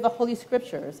study of the Holy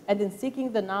Scriptures, and in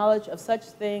seeking the knowledge of such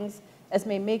things as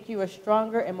may make you a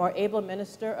stronger and more able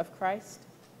minister of Christ?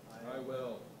 I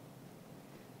will.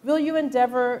 Will you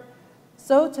endeavor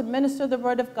so to minister the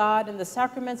word of God and the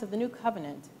sacraments of the new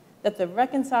covenant, that the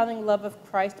reconciling love of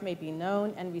Christ may be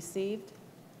known and received?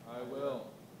 I will.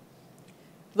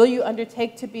 Will you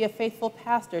undertake to be a faithful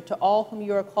pastor to all whom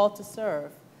you are called to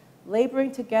serve,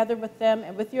 laboring together with them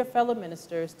and with your fellow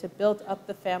ministers to build up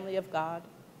the family of God?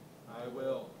 I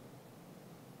will.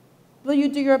 Will you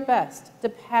do your best to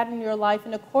pattern your life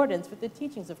in accordance with the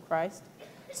teachings of Christ,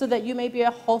 so that you may be a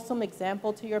wholesome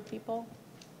example to your people?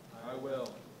 I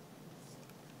will.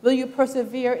 Will you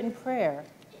persevere in prayer,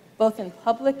 both in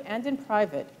public and in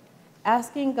private,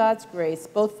 asking God's grace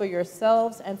both for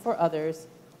yourselves and for others,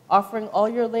 offering all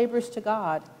your labors to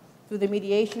God through the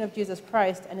mediation of Jesus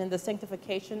Christ and in the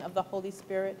sanctification of the Holy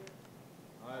Spirit?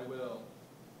 I will.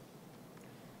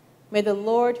 May the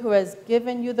Lord, who has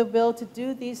given you the will to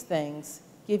do these things,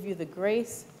 give you the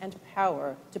grace and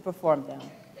power to perform them.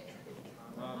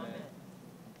 Amen.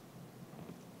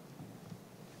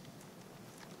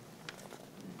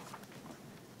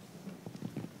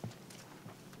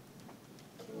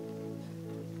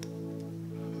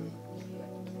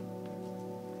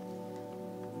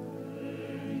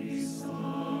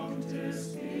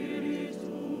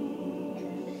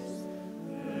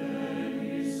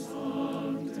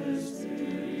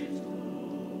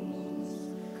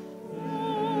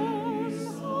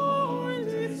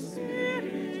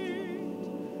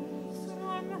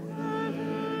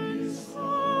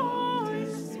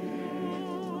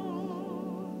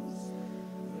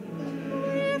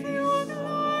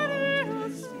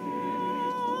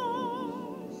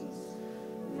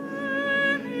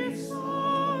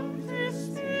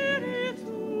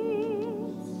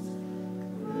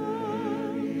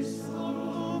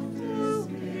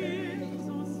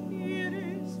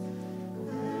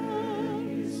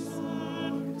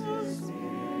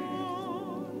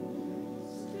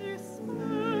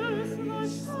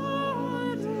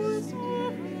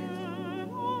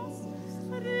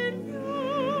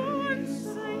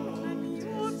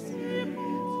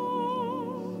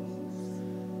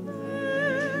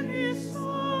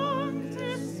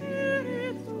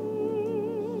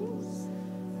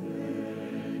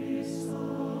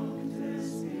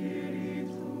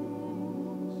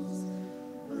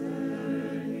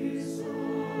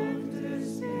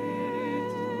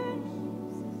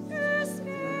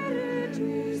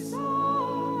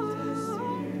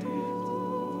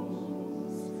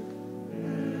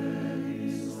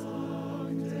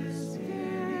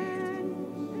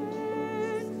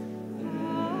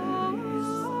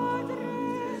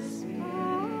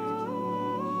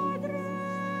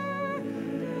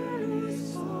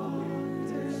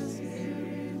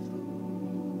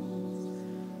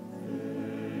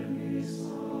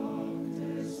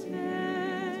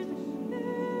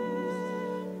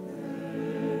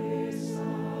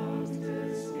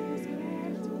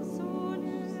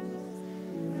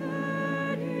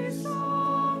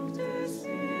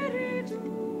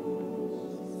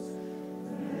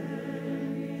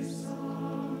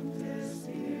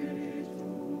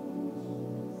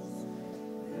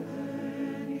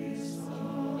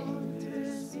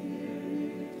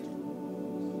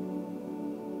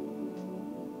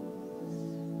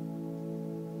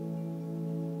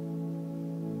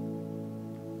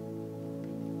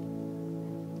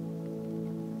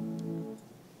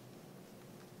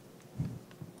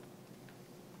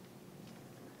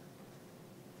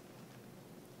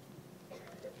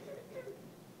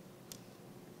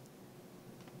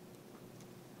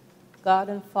 God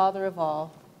and Father of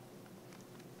all,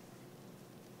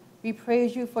 we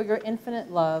praise you for your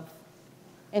infinite love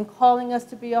in calling us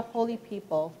to be a holy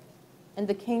people in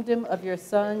the kingdom of your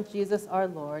Son, Jesus our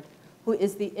Lord, who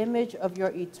is the image of your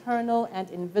eternal and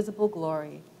invisible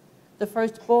glory, the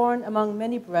firstborn among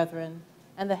many brethren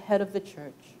and the head of the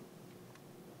church.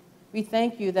 We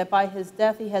thank you that by his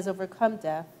death he has overcome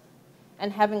death,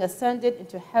 and having ascended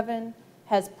into heaven,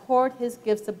 has poured his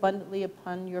gifts abundantly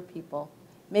upon your people,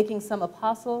 making some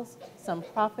apostles, some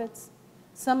prophets,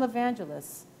 some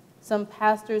evangelists, some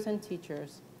pastors and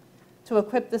teachers, to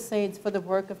equip the saints for the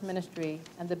work of ministry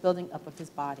and the building up of his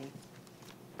body.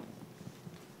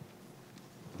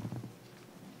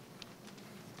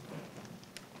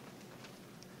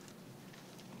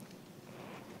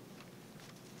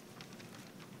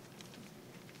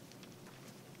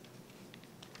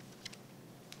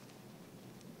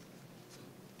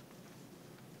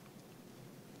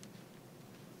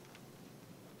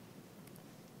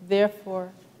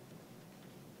 Therefore,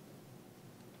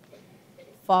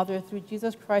 Father, through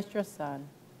Jesus Christ, your Son,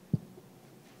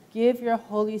 give your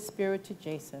Holy Spirit to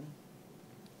Jason.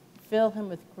 Fill him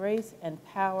with grace and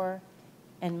power,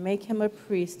 and make him a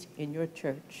priest in your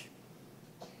church.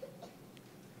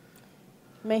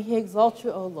 May he exalt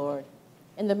you, O Lord,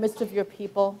 in the midst of your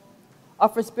people,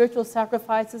 offer spiritual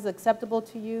sacrifices acceptable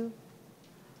to you,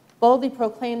 boldly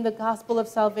proclaim the gospel of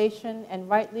salvation, and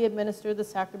rightly administer the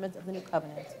sacraments of the new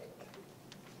covenant.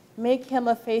 Make him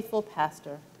a faithful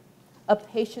pastor, a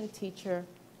patient teacher,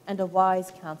 and a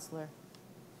wise counselor.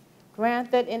 Grant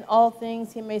that in all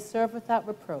things he may serve without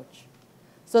reproach,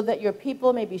 so that your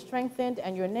people may be strengthened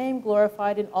and your name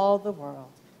glorified in all the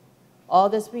world. All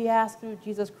this we ask through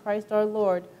Jesus Christ our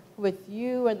Lord, who with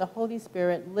you and the Holy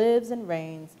Spirit lives and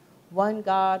reigns, one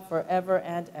God forever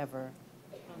and ever.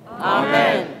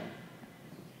 Amen.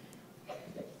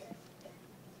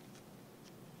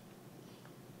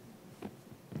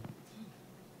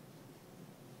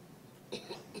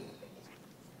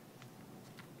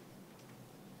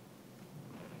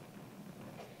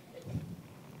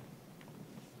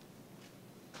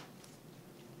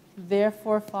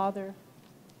 Therefore, Father,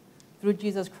 through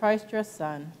Jesus Christ, your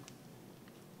Son,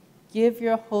 give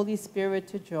your Holy Spirit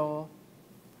to Joel.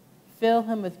 Fill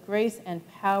him with grace and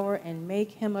power and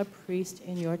make him a priest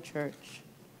in your church.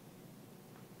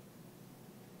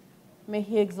 May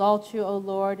he exalt you, O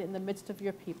Lord, in the midst of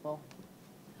your people.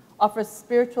 Offer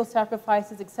spiritual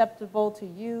sacrifices acceptable to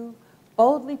you,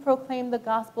 boldly proclaim the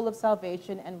gospel of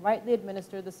salvation, and rightly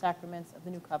administer the sacraments of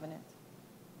the new covenant.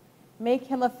 Make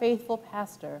him a faithful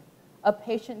pastor, a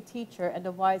patient teacher, and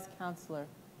a wise counselor.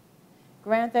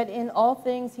 Grant that in all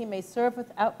things he may serve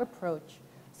without reproach,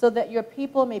 so that your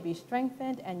people may be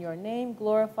strengthened and your name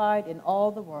glorified in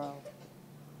all the world.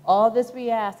 All this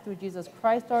we ask through Jesus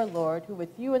Christ our Lord, who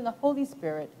with you and the Holy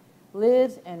Spirit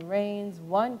lives and reigns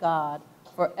one God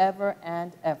forever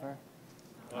and ever.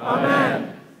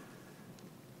 Amen.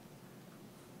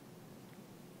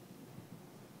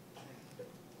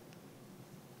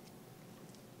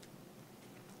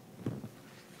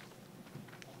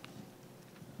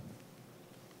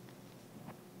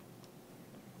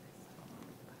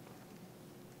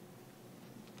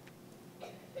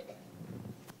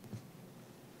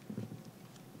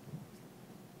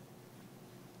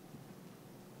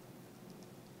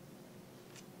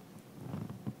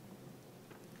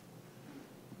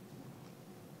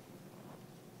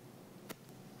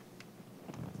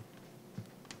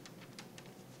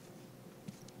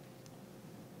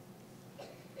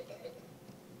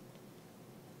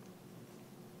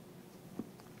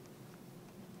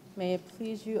 May it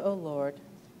please you, O Lord,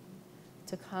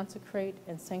 to consecrate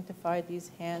and sanctify these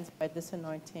hands by this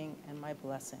anointing and my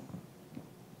blessing.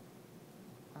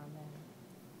 Amen.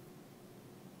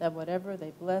 That whatever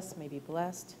they bless may be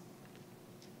blessed,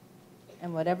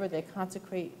 and whatever they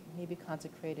consecrate may be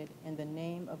consecrated in the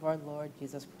name of our Lord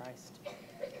Jesus Christ.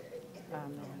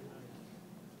 Amen.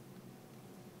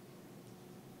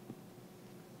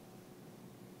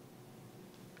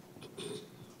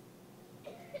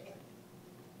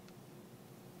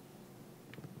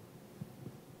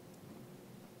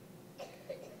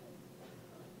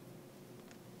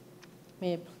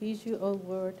 May it please you, O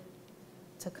Lord,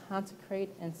 to consecrate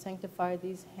and sanctify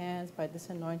these hands by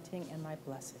this anointing and my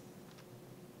blessing.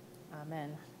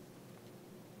 Amen.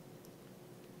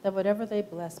 That whatever they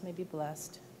bless may be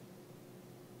blessed,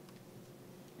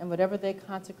 and whatever they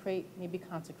consecrate may be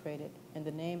consecrated in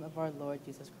the name of our Lord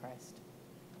Jesus Christ.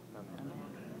 Amen. Amen.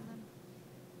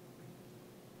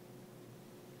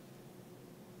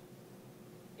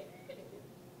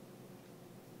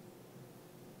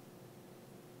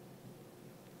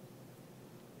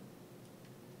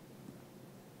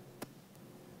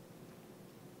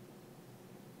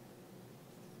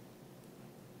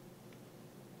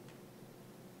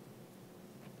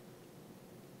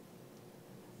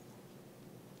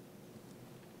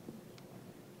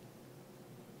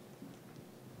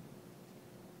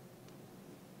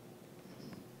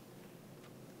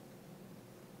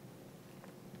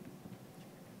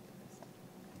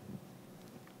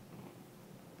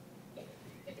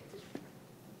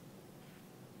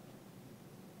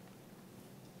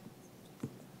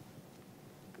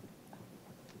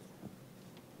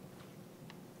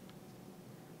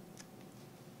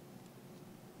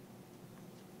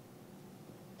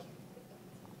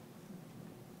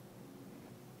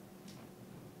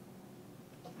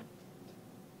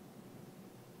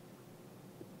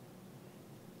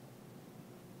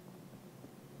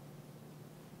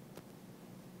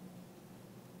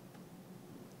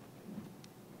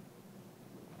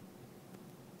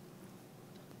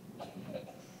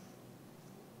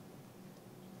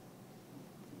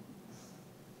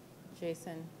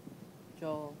 Jason,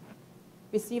 Joel,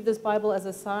 receive this Bible as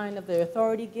a sign of the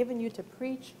authority given you to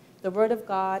preach the Word of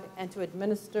God and to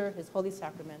administer His holy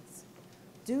sacraments.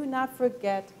 Do not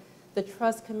forget the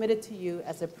trust committed to you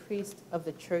as a priest of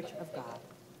the Church of God.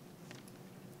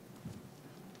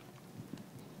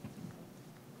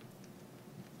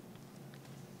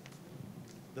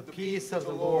 The peace of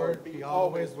the Lord be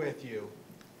always with you.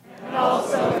 And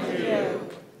also with you.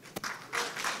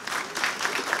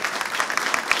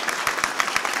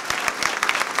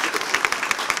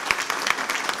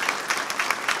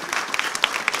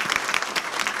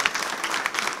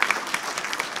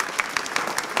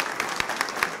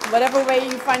 Whatever way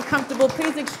you find comfortable,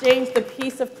 please exchange the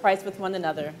peace of Christ with one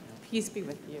another. Peace be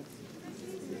with you.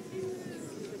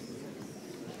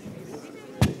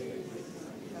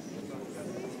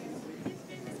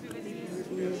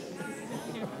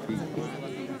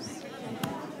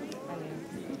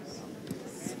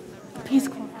 Peace,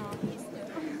 Lord.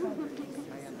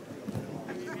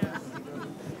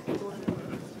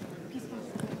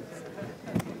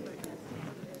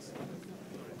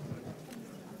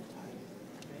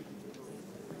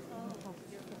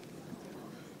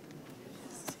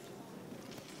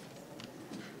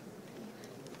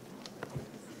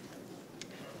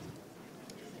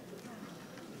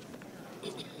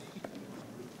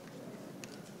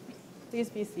 Please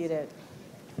be seated.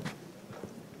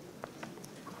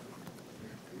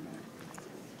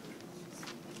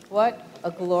 What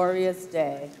a glorious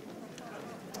day.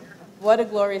 What a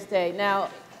glorious day. Now,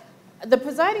 the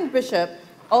presiding bishop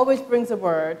always brings a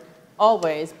word,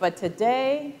 always, but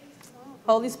today,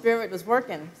 Holy Spirit was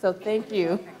working, so thank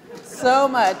you so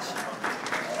much.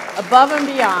 Above and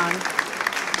beyond,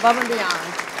 above and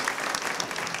beyond.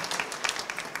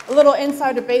 A little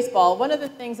insider baseball. One of the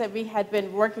things that we had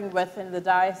been working with in the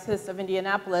Diocese of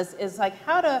Indianapolis is like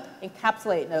how to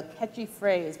encapsulate in a catchy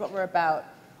phrase what we're about.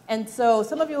 And so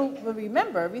some of you will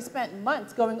remember we spent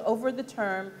months going over the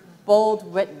term bold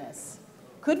witness.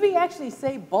 Could we actually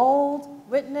say bold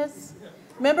witness?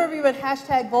 Remember we would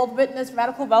hashtag bold witness,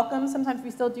 radical welcome. Sometimes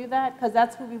we still do that because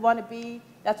that's who we want to be.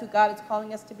 That's who God is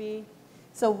calling us to be.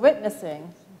 So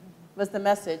witnessing was the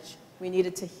message we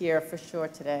needed to hear for sure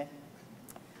today.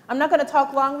 I'm not going to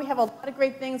talk long. We have a lot of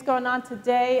great things going on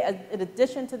today in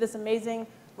addition to this amazing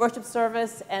worship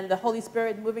service and the Holy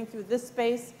Spirit moving through this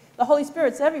space. The Holy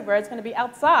Spirit's everywhere. It's going to be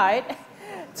outside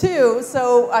too.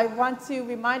 So I want to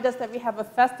remind us that we have a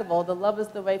festival. The Love is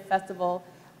the Way Festival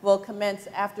will commence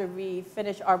after we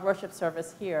finish our worship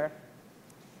service here.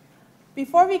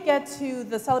 Before we get to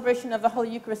the celebration of the Holy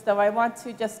Eucharist, though, I want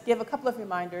to just give a couple of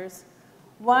reminders.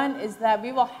 One is that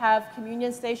we will have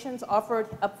communion stations offered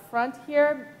up front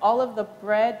here. All of the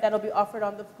bread that will be offered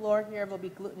on the floor here will be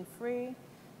gluten-free.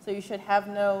 So you should have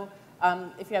no,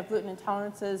 if you have gluten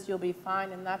intolerances, you'll be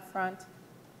fine in that front.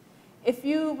 If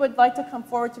you would like to come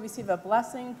forward to receive a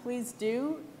blessing, please do.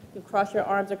 You can cross your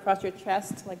arms across your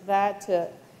chest like that to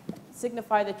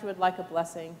signify that you would like a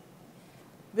blessing.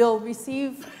 We'll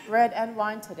receive bread and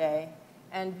wine today,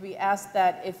 and we ask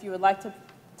that if you would like to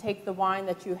take the wine,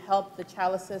 that you help the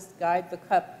chalicist guide the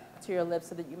cup to your lips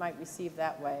so that you might receive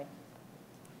that way.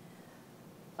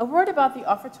 A word about the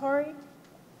offertory.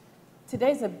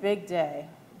 Today's a big day.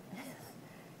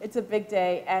 It's a big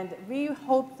day, and we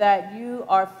hope that you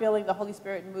are feeling the Holy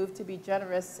Spirit move to be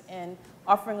generous in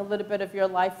offering a little bit of your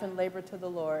life and labor to the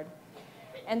Lord.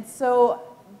 And so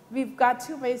we've got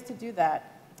two ways to do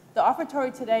that. The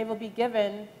offertory today will be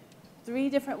given 3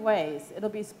 different ways. It'll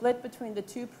be split between the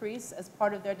 2 priests as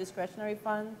part of their discretionary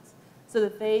funds so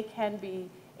that they can be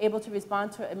able to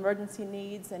respond to emergency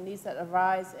needs and needs that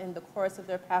arise in the course of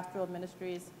their pastoral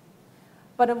ministries.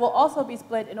 But it will also be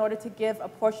split in order to give a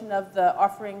portion of the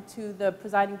offering to the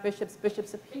presiding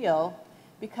bishop's appeal,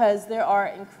 because there are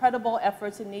incredible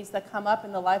efforts and needs that come up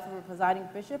in the life of a presiding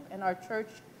bishop in our church,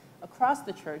 across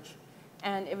the church,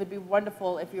 and it would be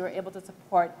wonderful if you were able to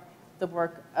support the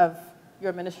work of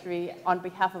your ministry on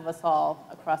behalf of us all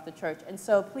across the church. And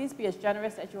so please be as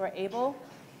generous as you are able.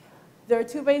 There are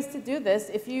 2 ways to do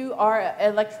this. If you are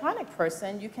an electronic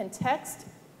person, you can text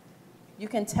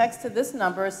to this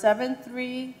number,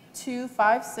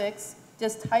 73256.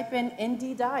 Just type in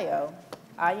INDYDIO,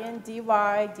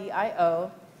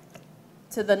 INDYDIO,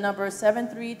 to the number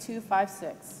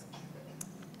 73256.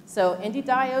 So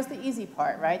INDYDIO is the easy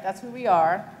part, right? That's who we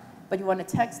are. But you want to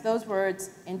text those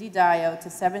words, INDYDIO, to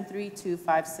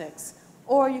 73256.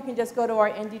 Or you can just go to our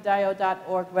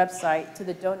indydio.org website to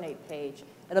the donate page.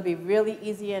 It'll be really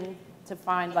easy to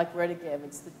find like where to give.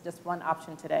 It's just one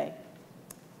option today.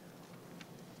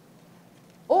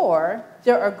 Or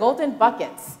there are golden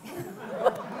buckets.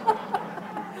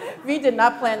 We did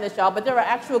not plan this, y'all, but there are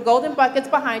actual golden buckets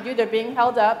behind you. They're being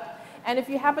held up. And if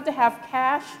you happen to have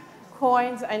cash,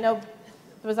 coins, I know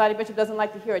the presiding bishop doesn't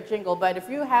like to hear a jingle, but if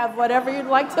you have whatever you'd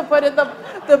like to put in the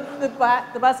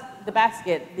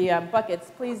basket, the buckets,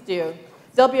 please do.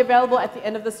 They'll be available at the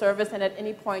end of the service, and at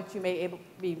any point you may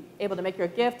be able to make your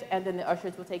gift, and then the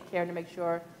ushers will take care to make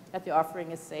sure that the offering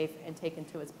is safe and taken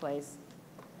to its place.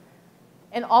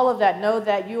 And all of that, know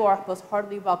that you are most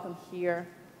heartily welcome here,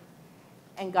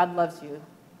 and God loves you.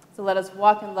 So let us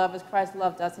walk in love as Christ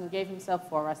loved us and gave himself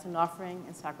for us, an offering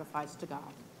and sacrifice to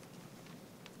God.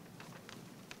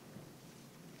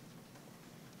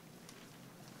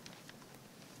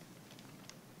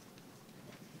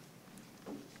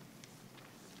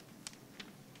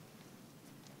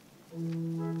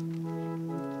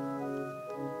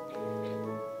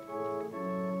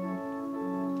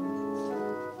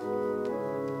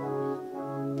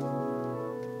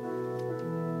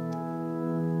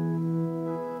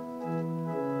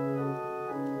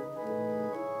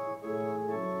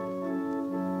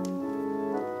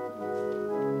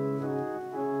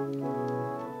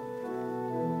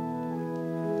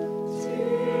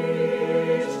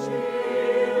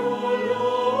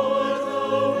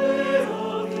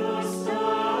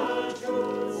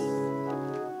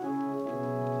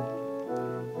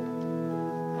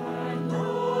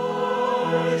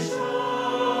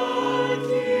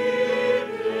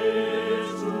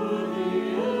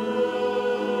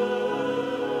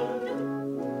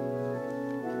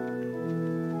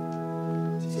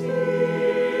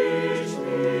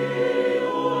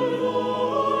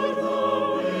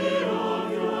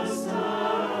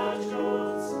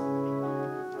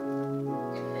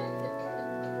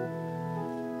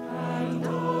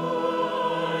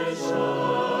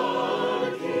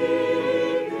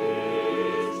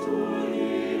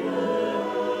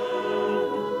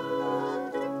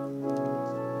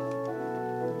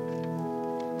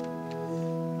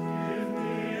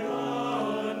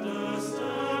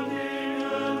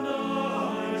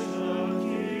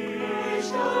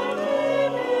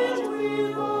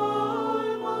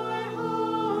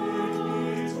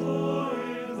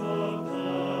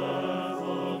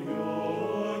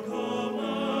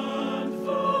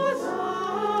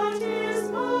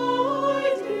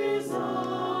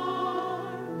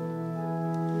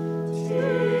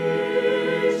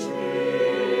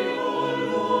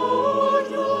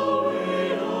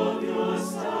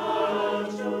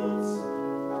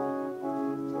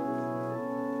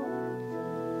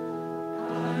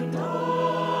 She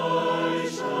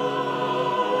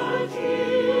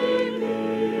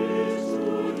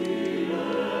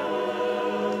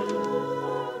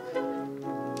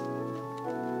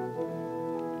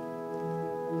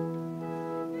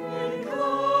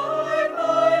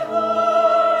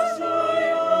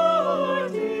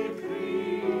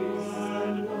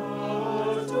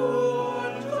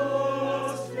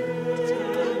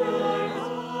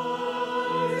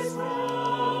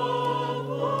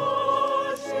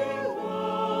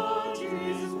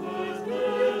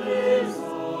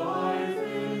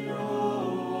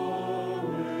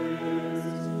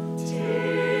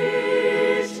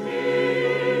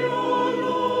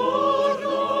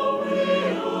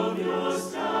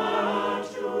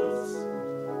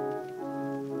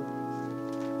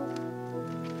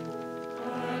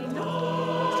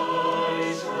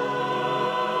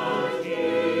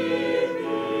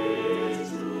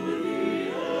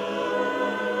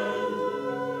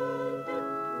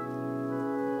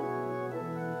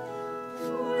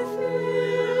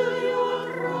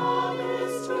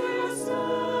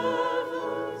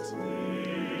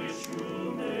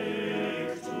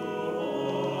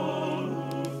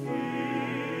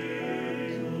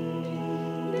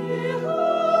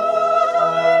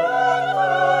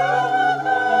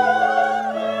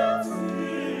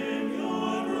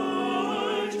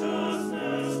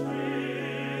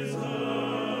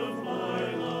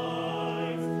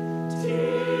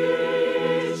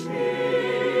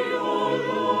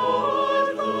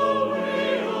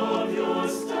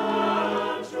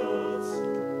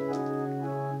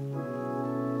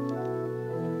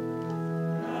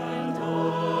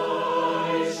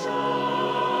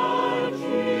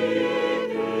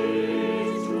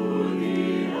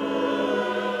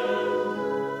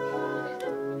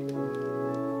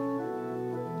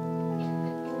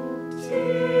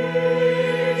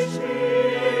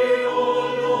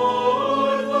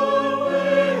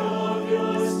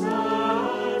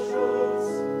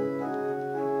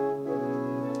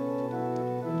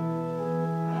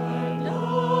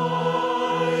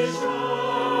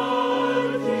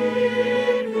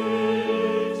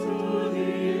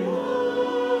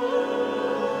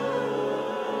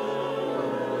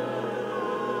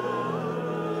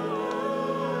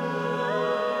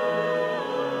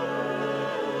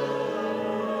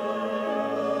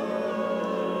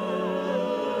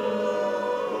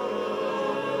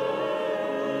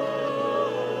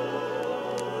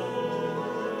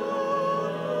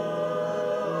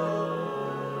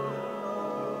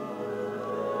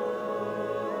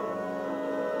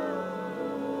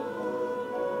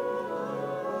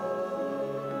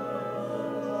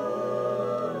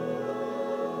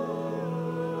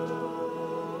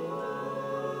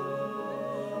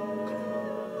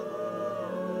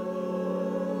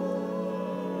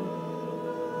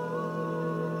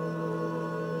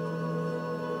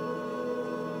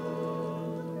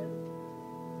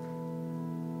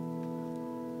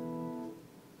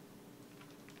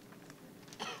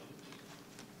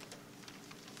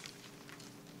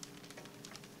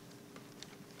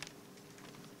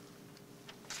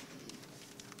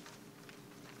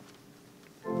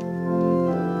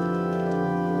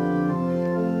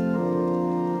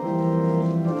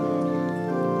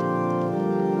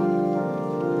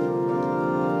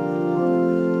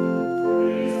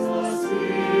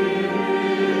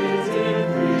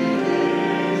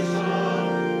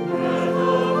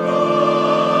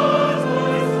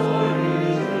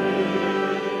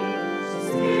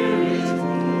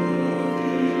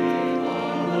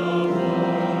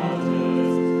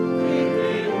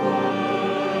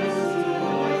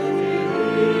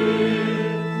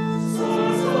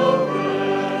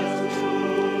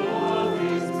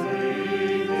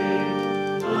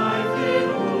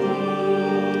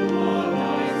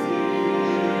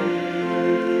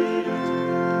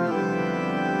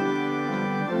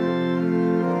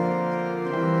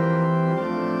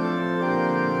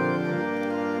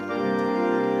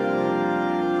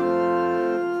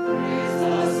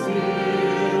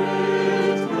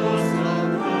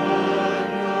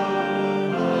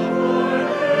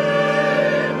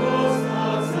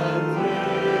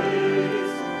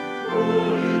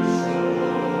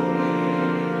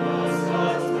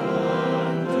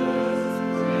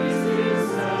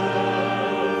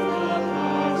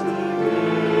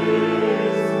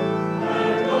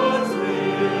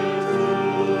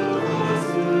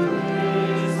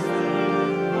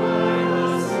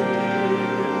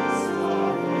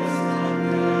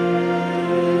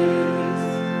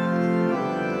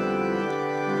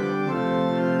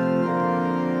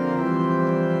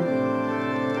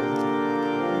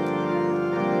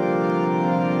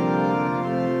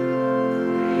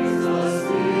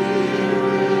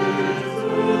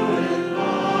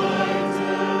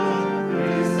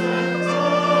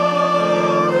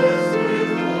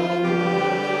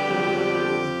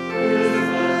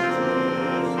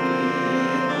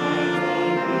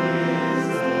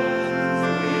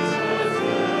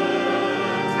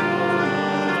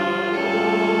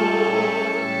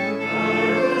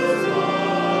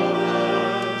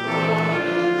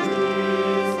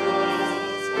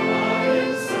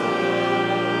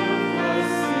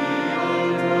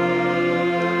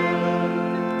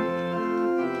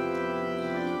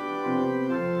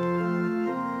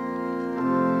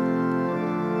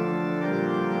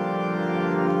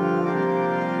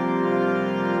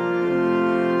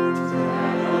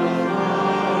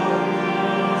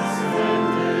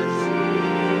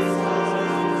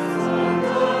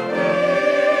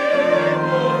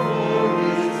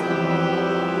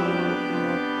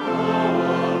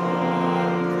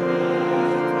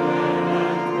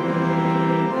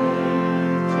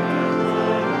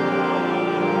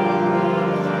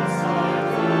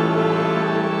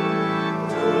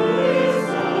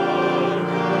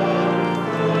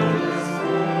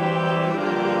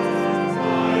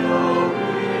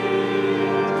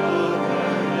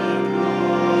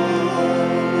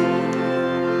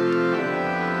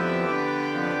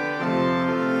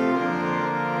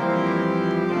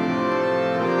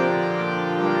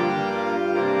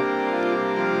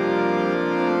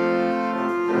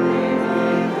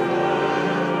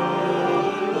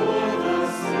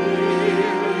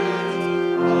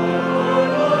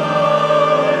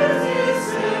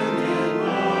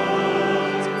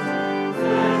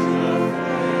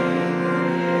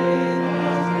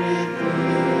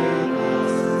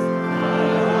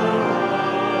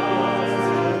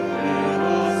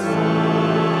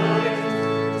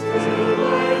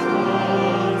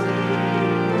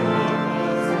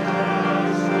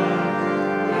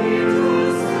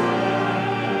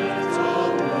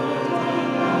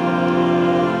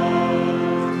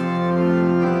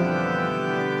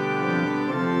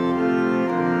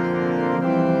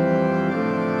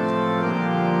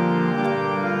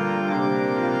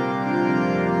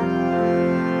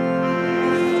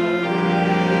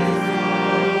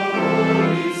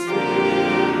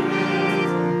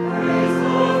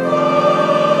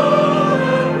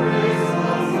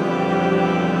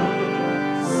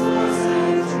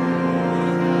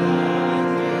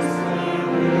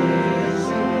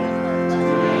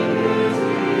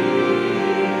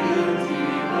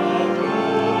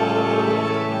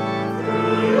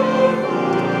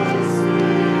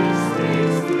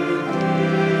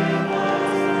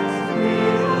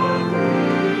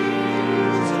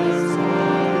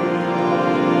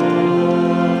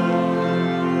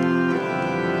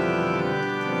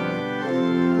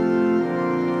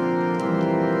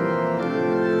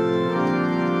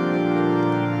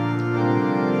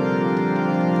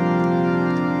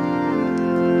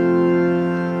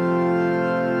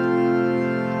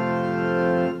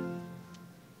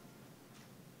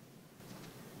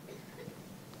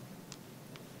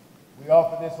We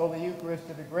offer this Holy Eucharist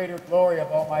to the greater glory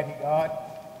of Almighty God,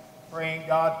 praying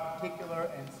God's particular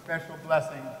and special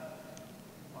blessing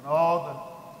on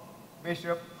all the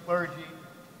bishop, clergy,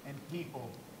 and people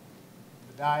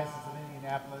of the Diocese of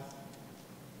Indianapolis,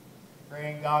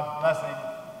 praying God's blessing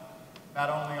not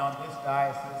only on this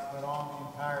diocese, but on the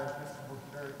entire Episcopal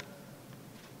Church,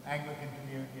 Anglican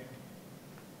Communion,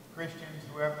 Christians,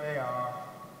 whoever they are,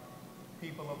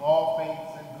 people of all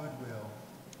faiths and goodwill.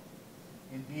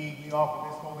 Indeed, we offer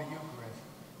this Holy Eucharist,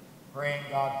 praying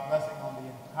God's blessing on the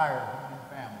entire human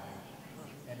family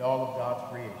and all of God's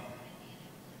creation.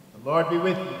 The Lord be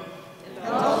with you.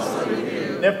 And also with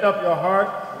you. Lift up your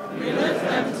hearts. We lift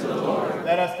them to the Lord.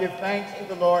 Let us give thanks to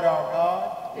the Lord our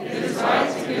God. It is right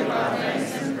to give our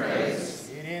thanks and praise.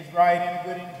 It is right and a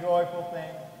good and joyful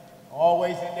thing,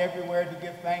 always and everywhere to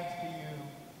give thanks to you,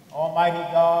 Almighty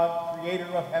God, creator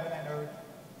of heaven and earth,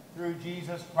 through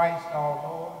Jesus Christ our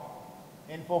Lord.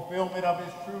 In fulfillment of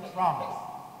his true promise,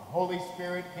 the Holy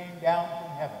Spirit came down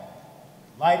from heaven,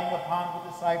 lighting upon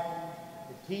the disciples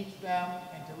to teach them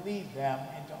and to lead them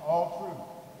into all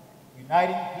truth,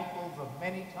 uniting peoples of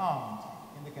many tongues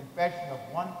in the confession of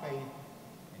one faith,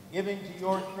 and giving to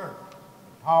your church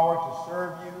the power to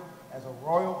serve you as a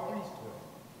royal priesthood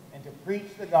and to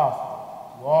preach the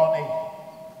gospel to all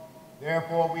nations.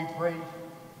 Therefore we praise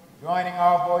you, joining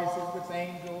our voices with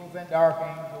angels and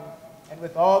archangels, and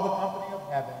with all the company of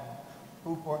heaven,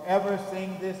 who forever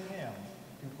sing this hymn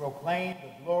to proclaim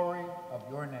the glory of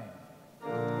your name.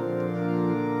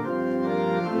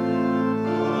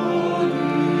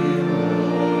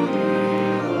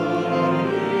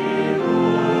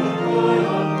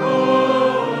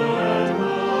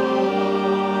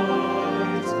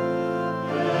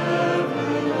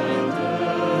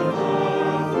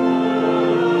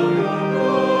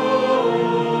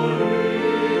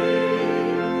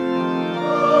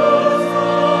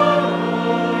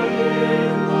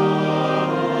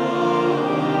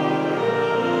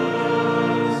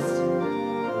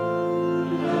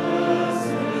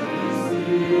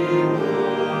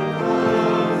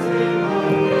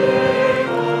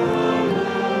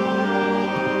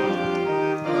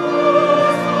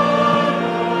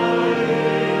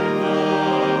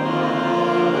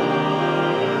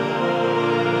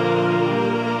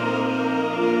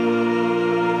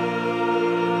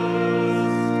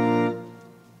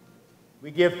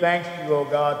 We give thanks to you, O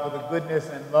God, for the goodness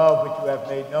and love which you have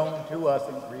made known to us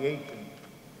in creation,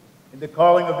 in the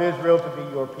calling of Israel to be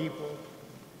your people,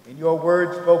 in your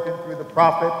word spoken through the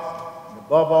prophets, and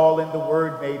above all in the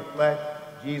word made flesh,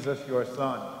 Jesus your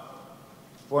Son.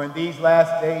 For in these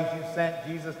last days you sent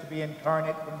Jesus to be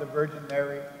incarnate from the Virgin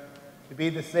Mary, to be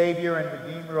the Savior and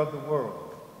Redeemer of the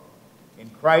world. In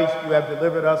Christ you have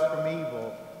delivered us from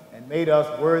evil and made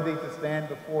us worthy to stand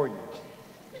before you.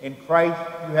 In Christ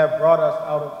you have brought us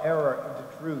out of error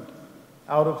into truth,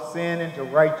 out of sin into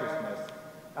righteousness,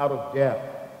 out of death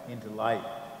into life.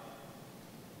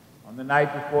 On the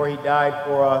night before he died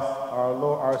for us,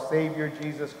 our Savior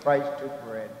Jesus Christ took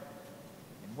bread.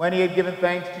 And when he had given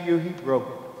thanks to you, he broke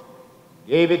it,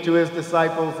 gave it to his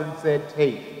disciples, and said,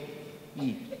 "Take,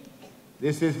 eat.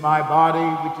 This is my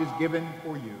body, which is given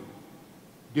for you.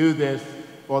 Do this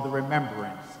for the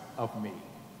remembrance of me."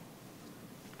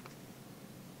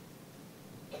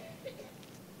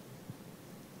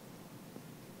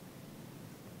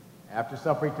 After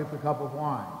supper, he took the cup of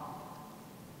wine.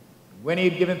 When he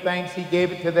had given thanks, he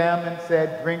gave it to them and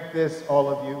said, "Drink this, all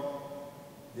of you.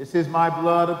 This is my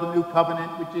blood of the new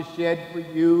covenant, which is shed for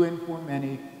you and for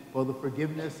many for the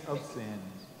forgiveness of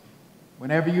sins.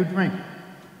 Whenever you drink it,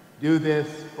 do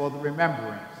this for the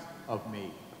remembrance of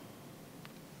me."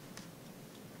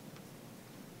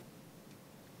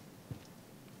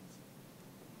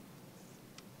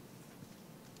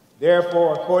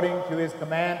 Therefore, according to his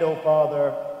command, O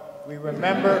Father, we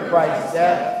remember Christ's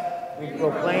death, we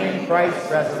proclaim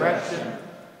Christ's resurrection,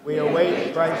 we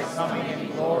await Christ's coming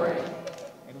in glory,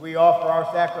 and we offer our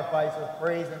sacrifice of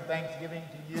praise and thanksgiving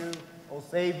to you, O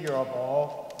Savior of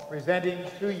all, presenting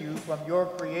to you from your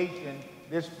creation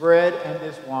this bread and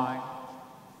this wine.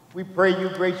 We pray you,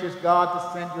 gracious God,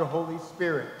 to send your Holy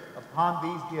Spirit upon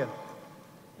these gifts,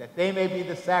 that they may be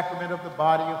the sacrament of the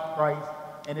body of Christ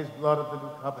and his blood of the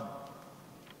new covenant.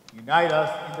 Unite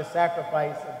us in the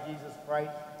sacrifice of Jesus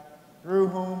Christ, through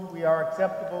whom we are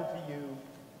acceptable to you,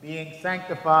 being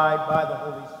sanctified by the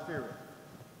Holy Spirit.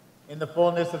 In the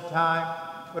fullness of time,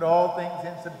 put all things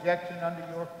in subjection under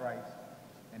your Christ,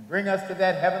 and bring us to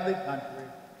that heavenly country,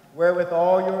 where with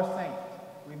all your saints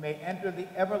we may enter the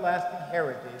everlasting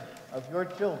heritage of your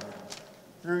children,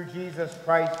 through Jesus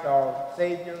Christ our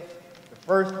Savior, the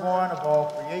firstborn of all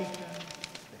creation,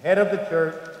 the head of the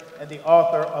church, and the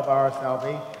author of our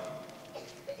salvation.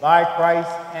 By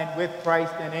Christ, and with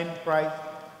Christ, and in Christ,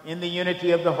 in the unity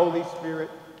of the Holy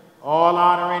Spirit, all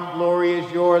honor and glory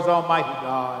is yours, Almighty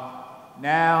God,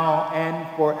 now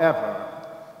and forever.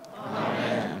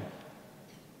 Amen.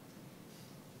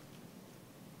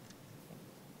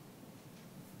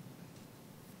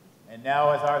 And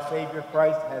now, as our Savior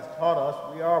Christ has taught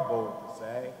us, we are bold to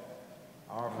say,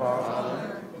 Our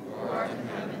Father, who art in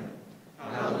heaven,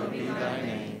 hallowed be thy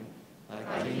name.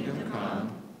 Thy kingdom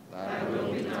come, thy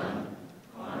will be done,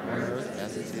 on earth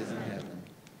as it is in heaven.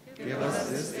 Give us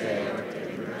this day our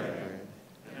daily bread,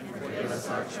 and forgive us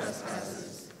our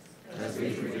trespasses, as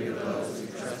we forgive those who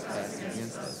trespass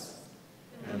against us.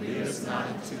 And lead us not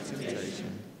into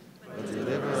temptation, but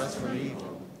deliver us from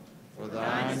evil. For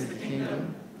thine is the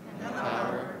kingdom, and the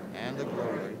power, and the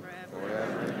glory,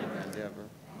 forever and ever.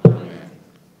 Amen.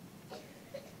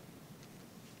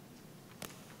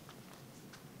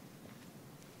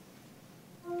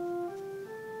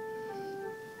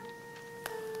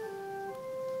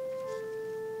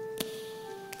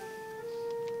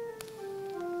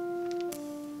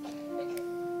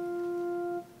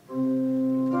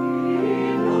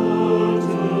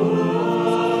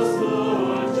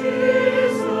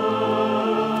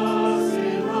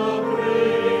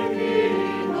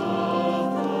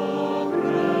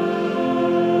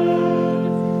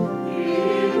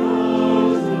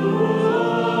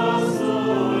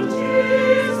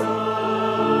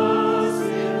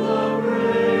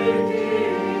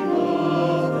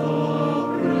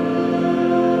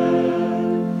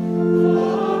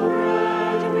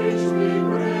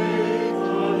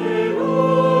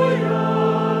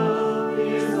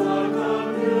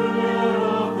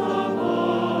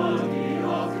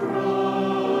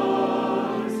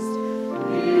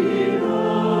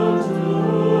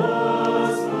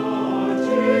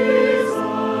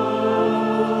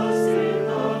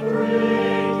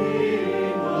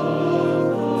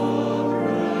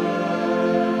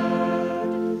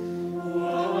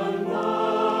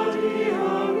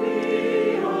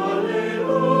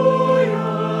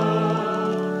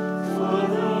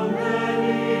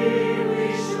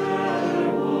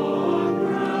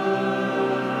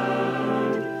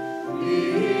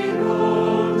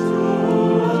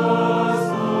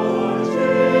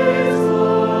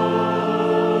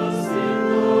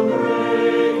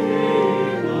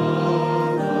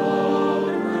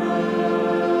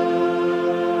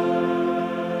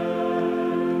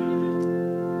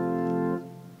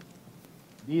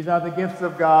 These are the gifts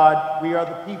of God. We are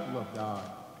the people of God.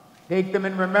 Take them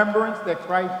in remembrance that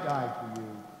Christ died for you,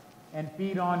 and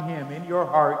feed on him in your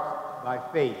hearts by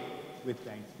faith with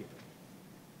thanksgiving.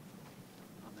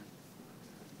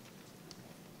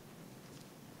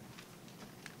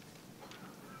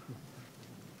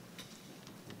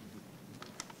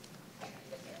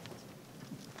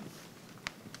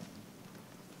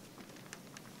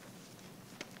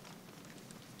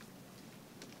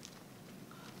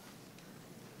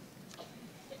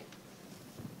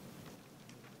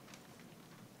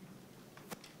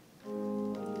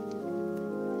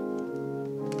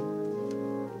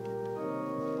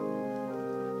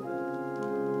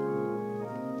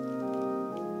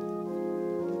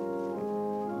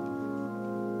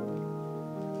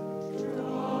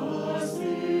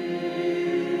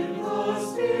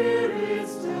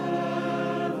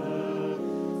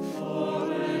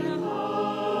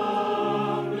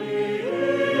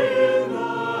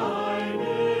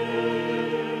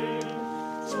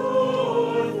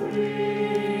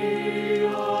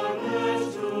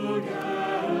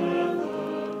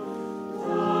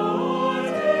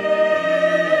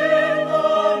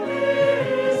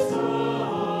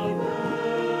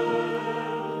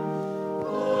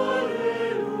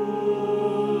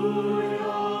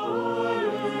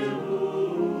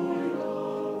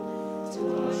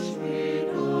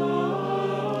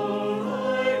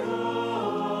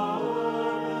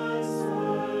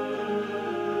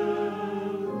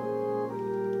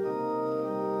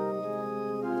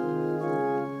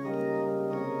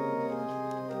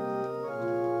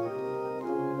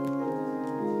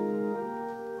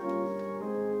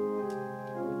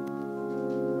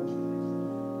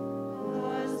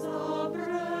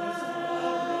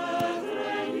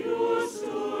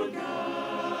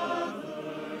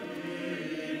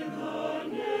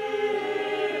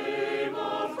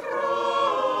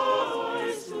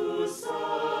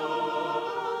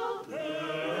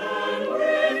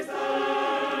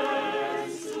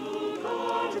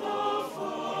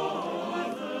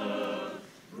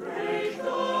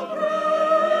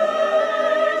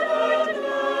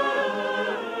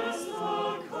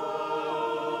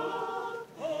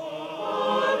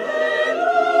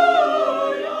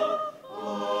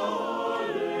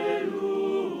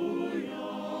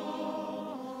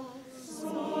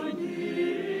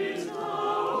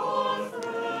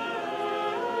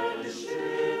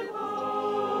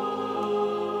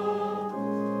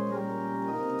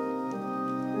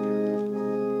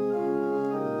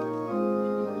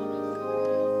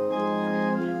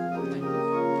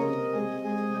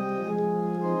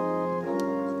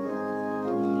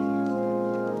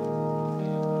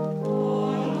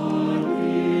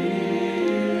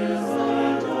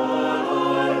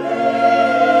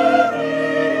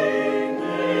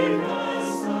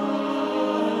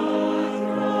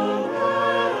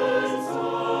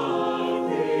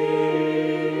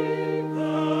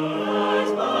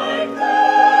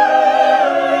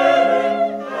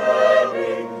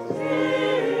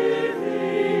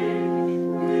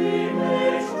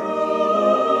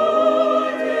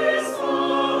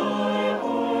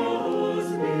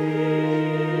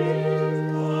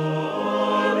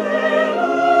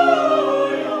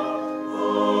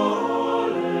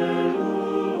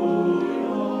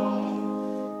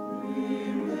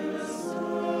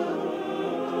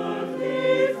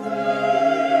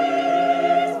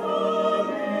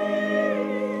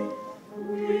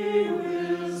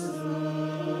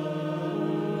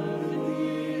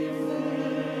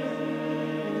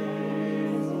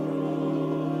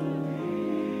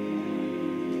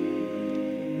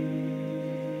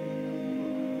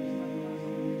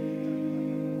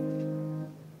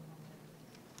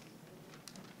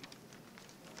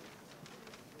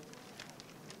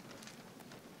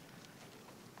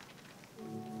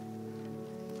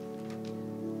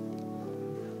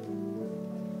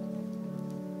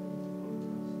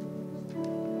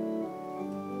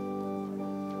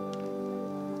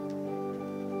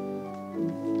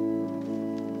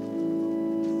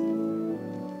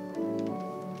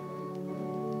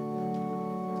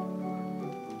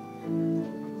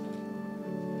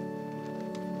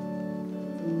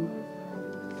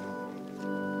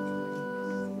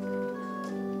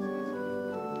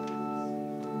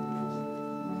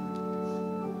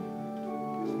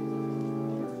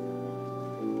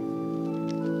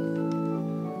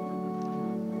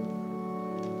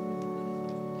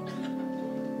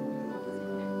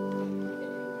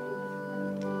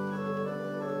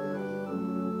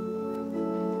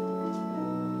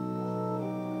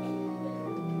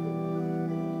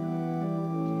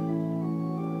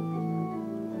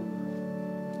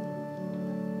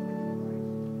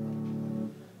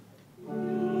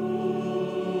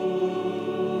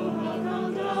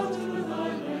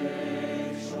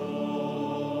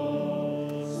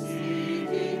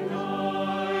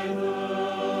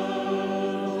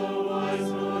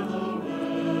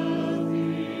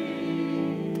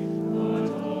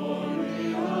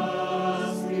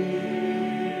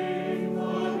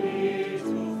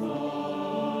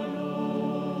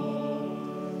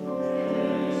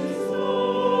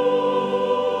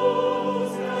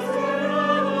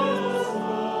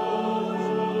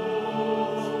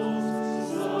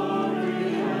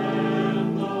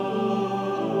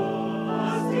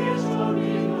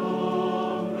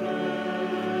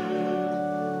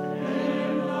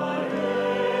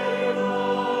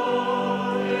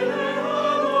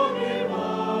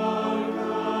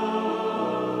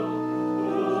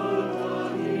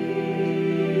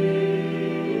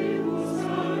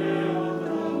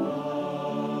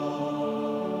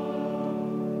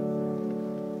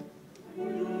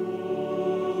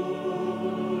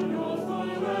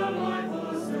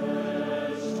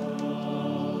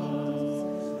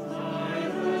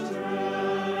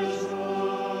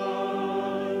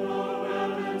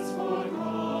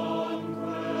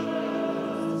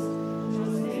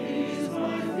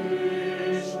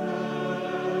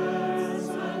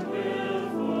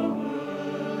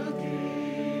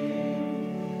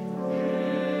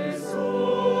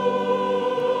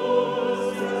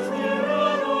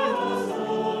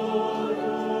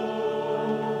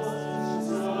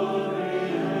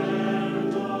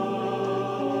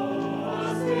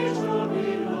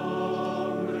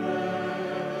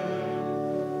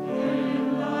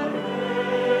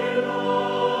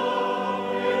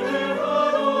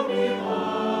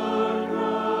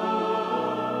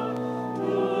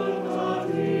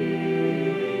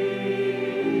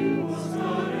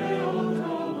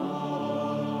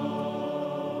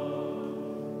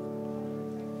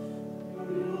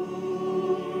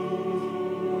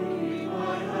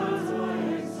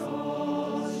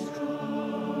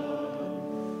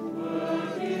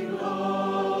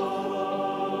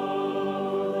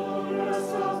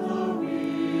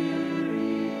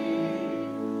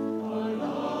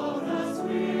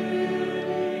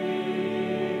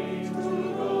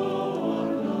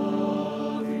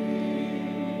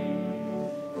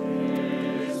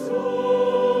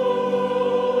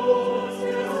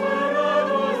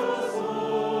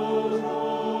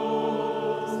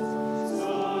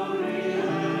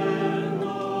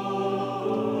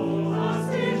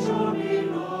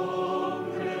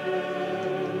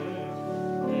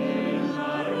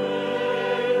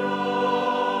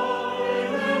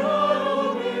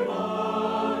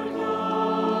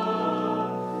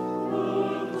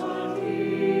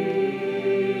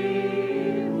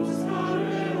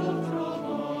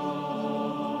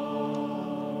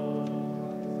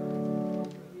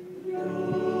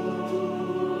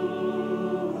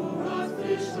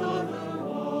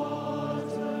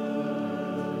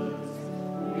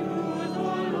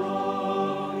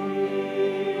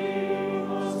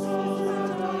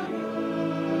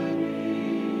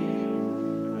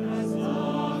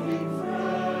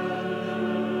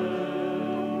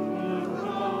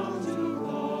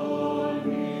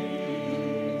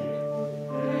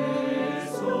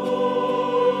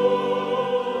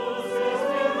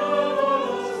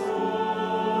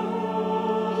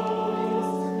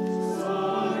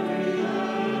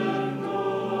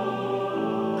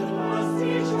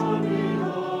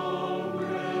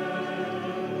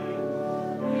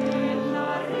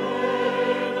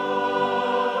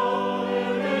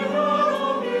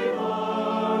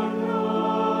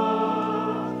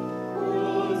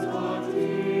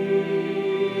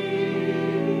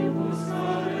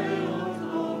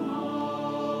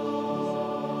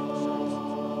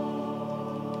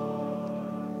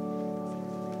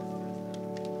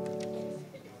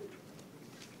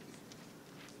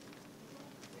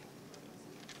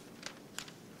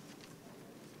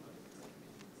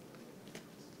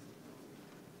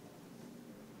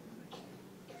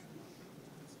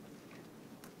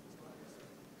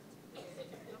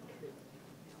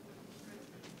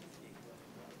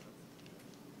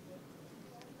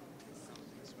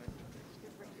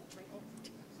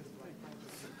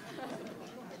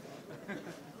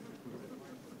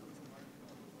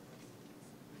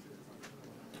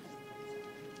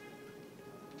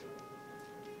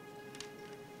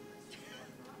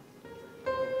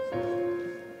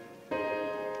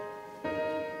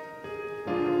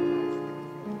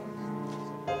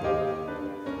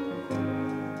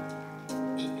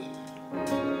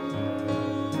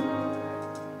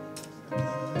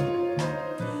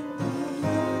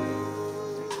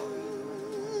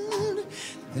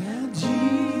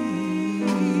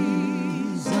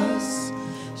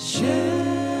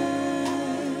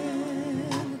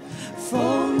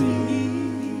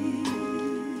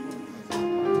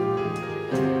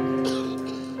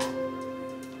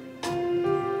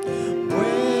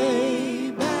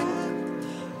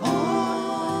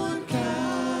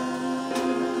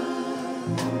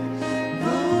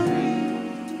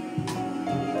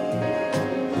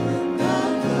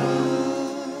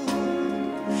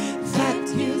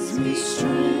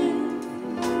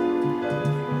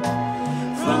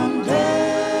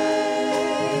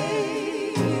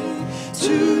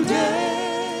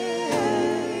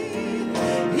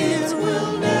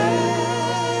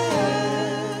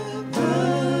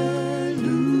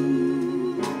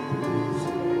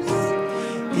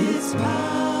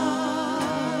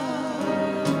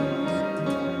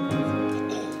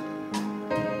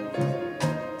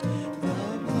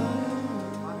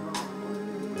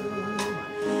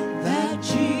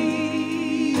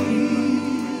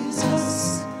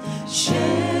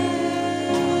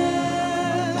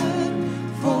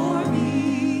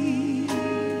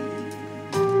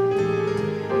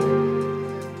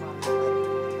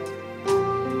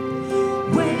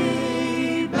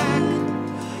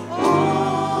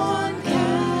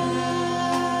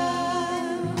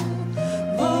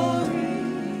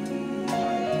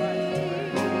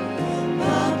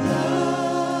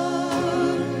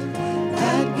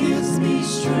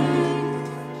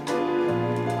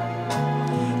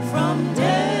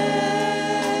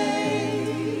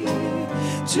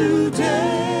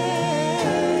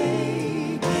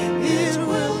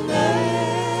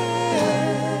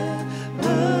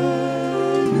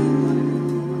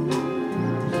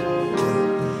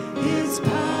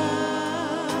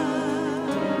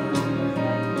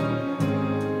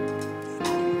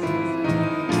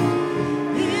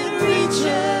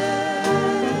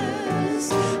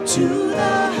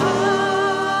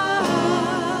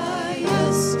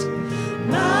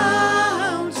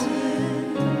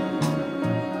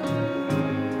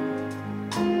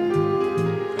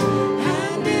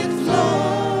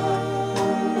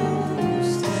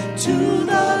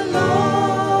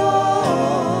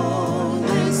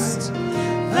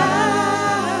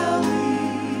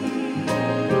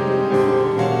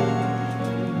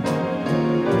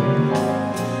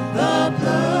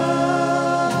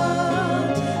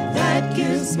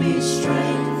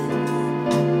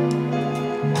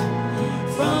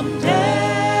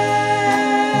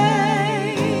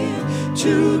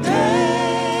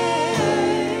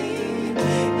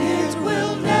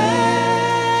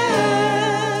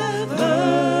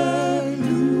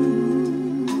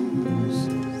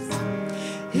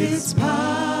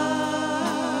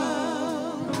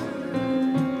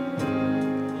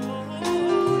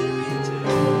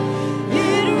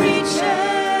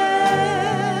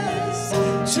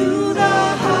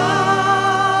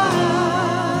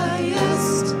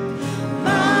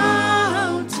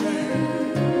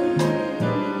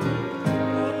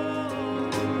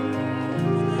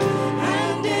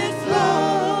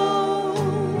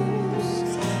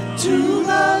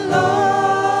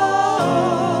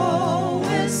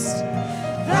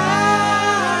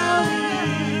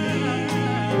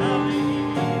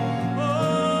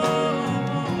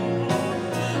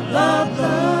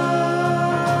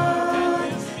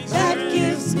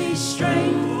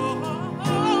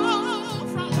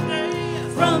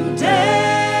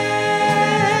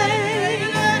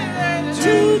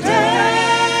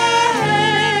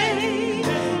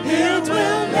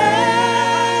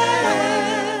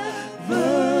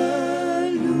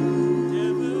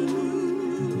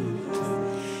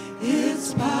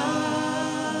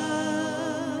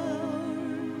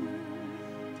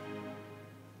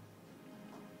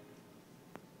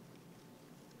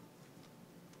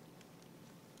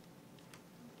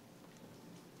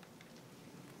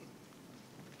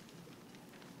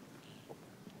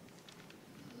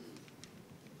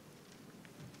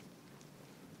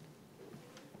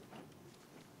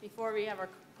 Before we have our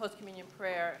post-communion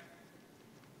prayer,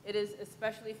 it is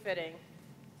especially fitting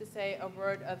to say a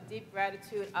word of deep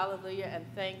gratitude, alleluia, and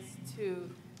thanks to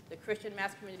the Christian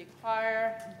Mass Community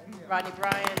Choir, Rodney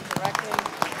Bryan directing.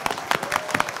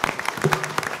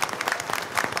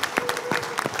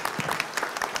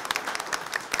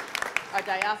 Our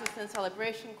Diocesan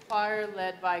Celebration Choir,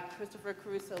 led by Christopher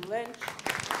Caruso Lynch.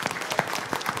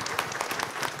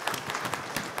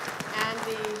 And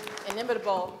the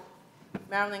inimitable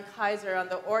Marilyn Kaiser on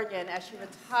the organ as she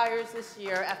retires this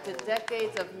year after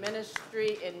decades of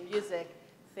ministry in music.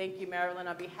 Thank you, Marilyn,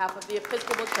 on behalf of the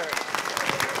Episcopal Church.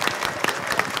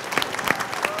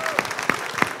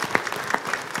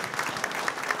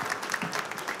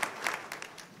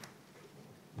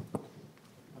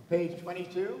 On page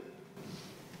 22,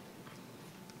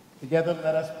 together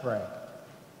let us pray.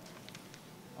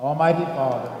 Almighty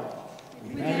Father,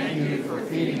 we thank you for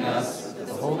feeding us with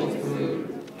the holy food,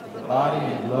 the body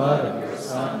and blood of your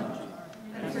Son,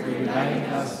 and for uniting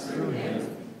us through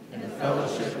him in the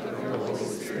fellowship of your Holy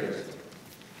Spirit.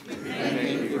 We thank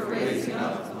you for raising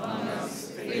up among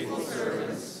us faithful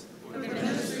servants for the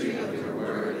ministry of your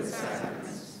word and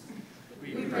sacraments.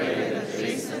 We pray that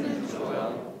Jason and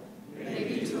Joel may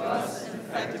be to us an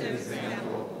effective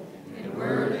example in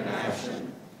word and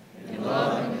action, in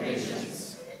love and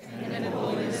patience,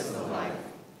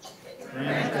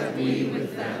 we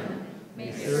with them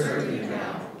may serve you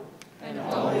now and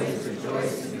always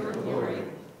rejoice in your glory.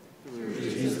 Through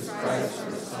Jesus Christ,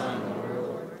 your Son, our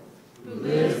Lord, who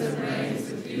lives and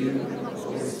reigns with you in the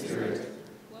Holy Spirit,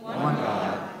 one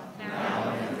God, now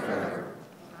and forever.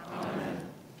 Amen.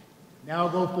 Now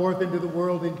go forth into the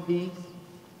world in peace.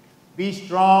 Be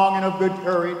strong and of good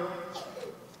courage.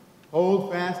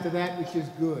 Hold fast to that which is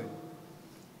good.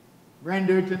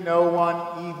 Render to no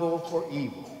one evil for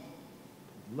evil.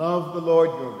 Love the Lord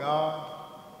your God.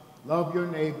 Love your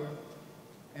neighbor.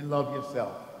 And love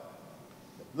yourself.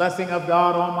 The blessing of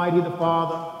God Almighty, the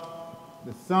Father,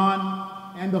 the Son,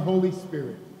 and the Holy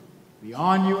Spirit be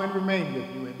on you and remain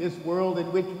with you in this world in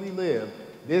which we live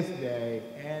this day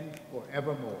and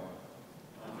forevermore.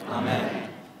 Amén.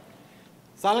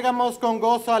 Salgamos con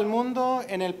gozo al mundo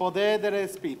en el poder del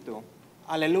Espíritu.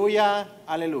 Aleluya,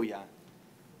 aleluya.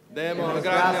 Demos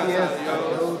gracias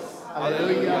a Dios.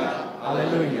 Aleluya,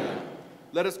 aleluya.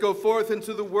 Let us go forth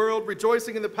into the world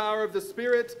rejoicing in the power of the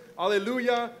Spirit.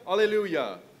 Alleluia,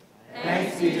 alleluia.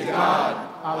 Thanks be to God.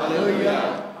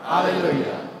 Alleluia,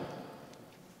 alleluia.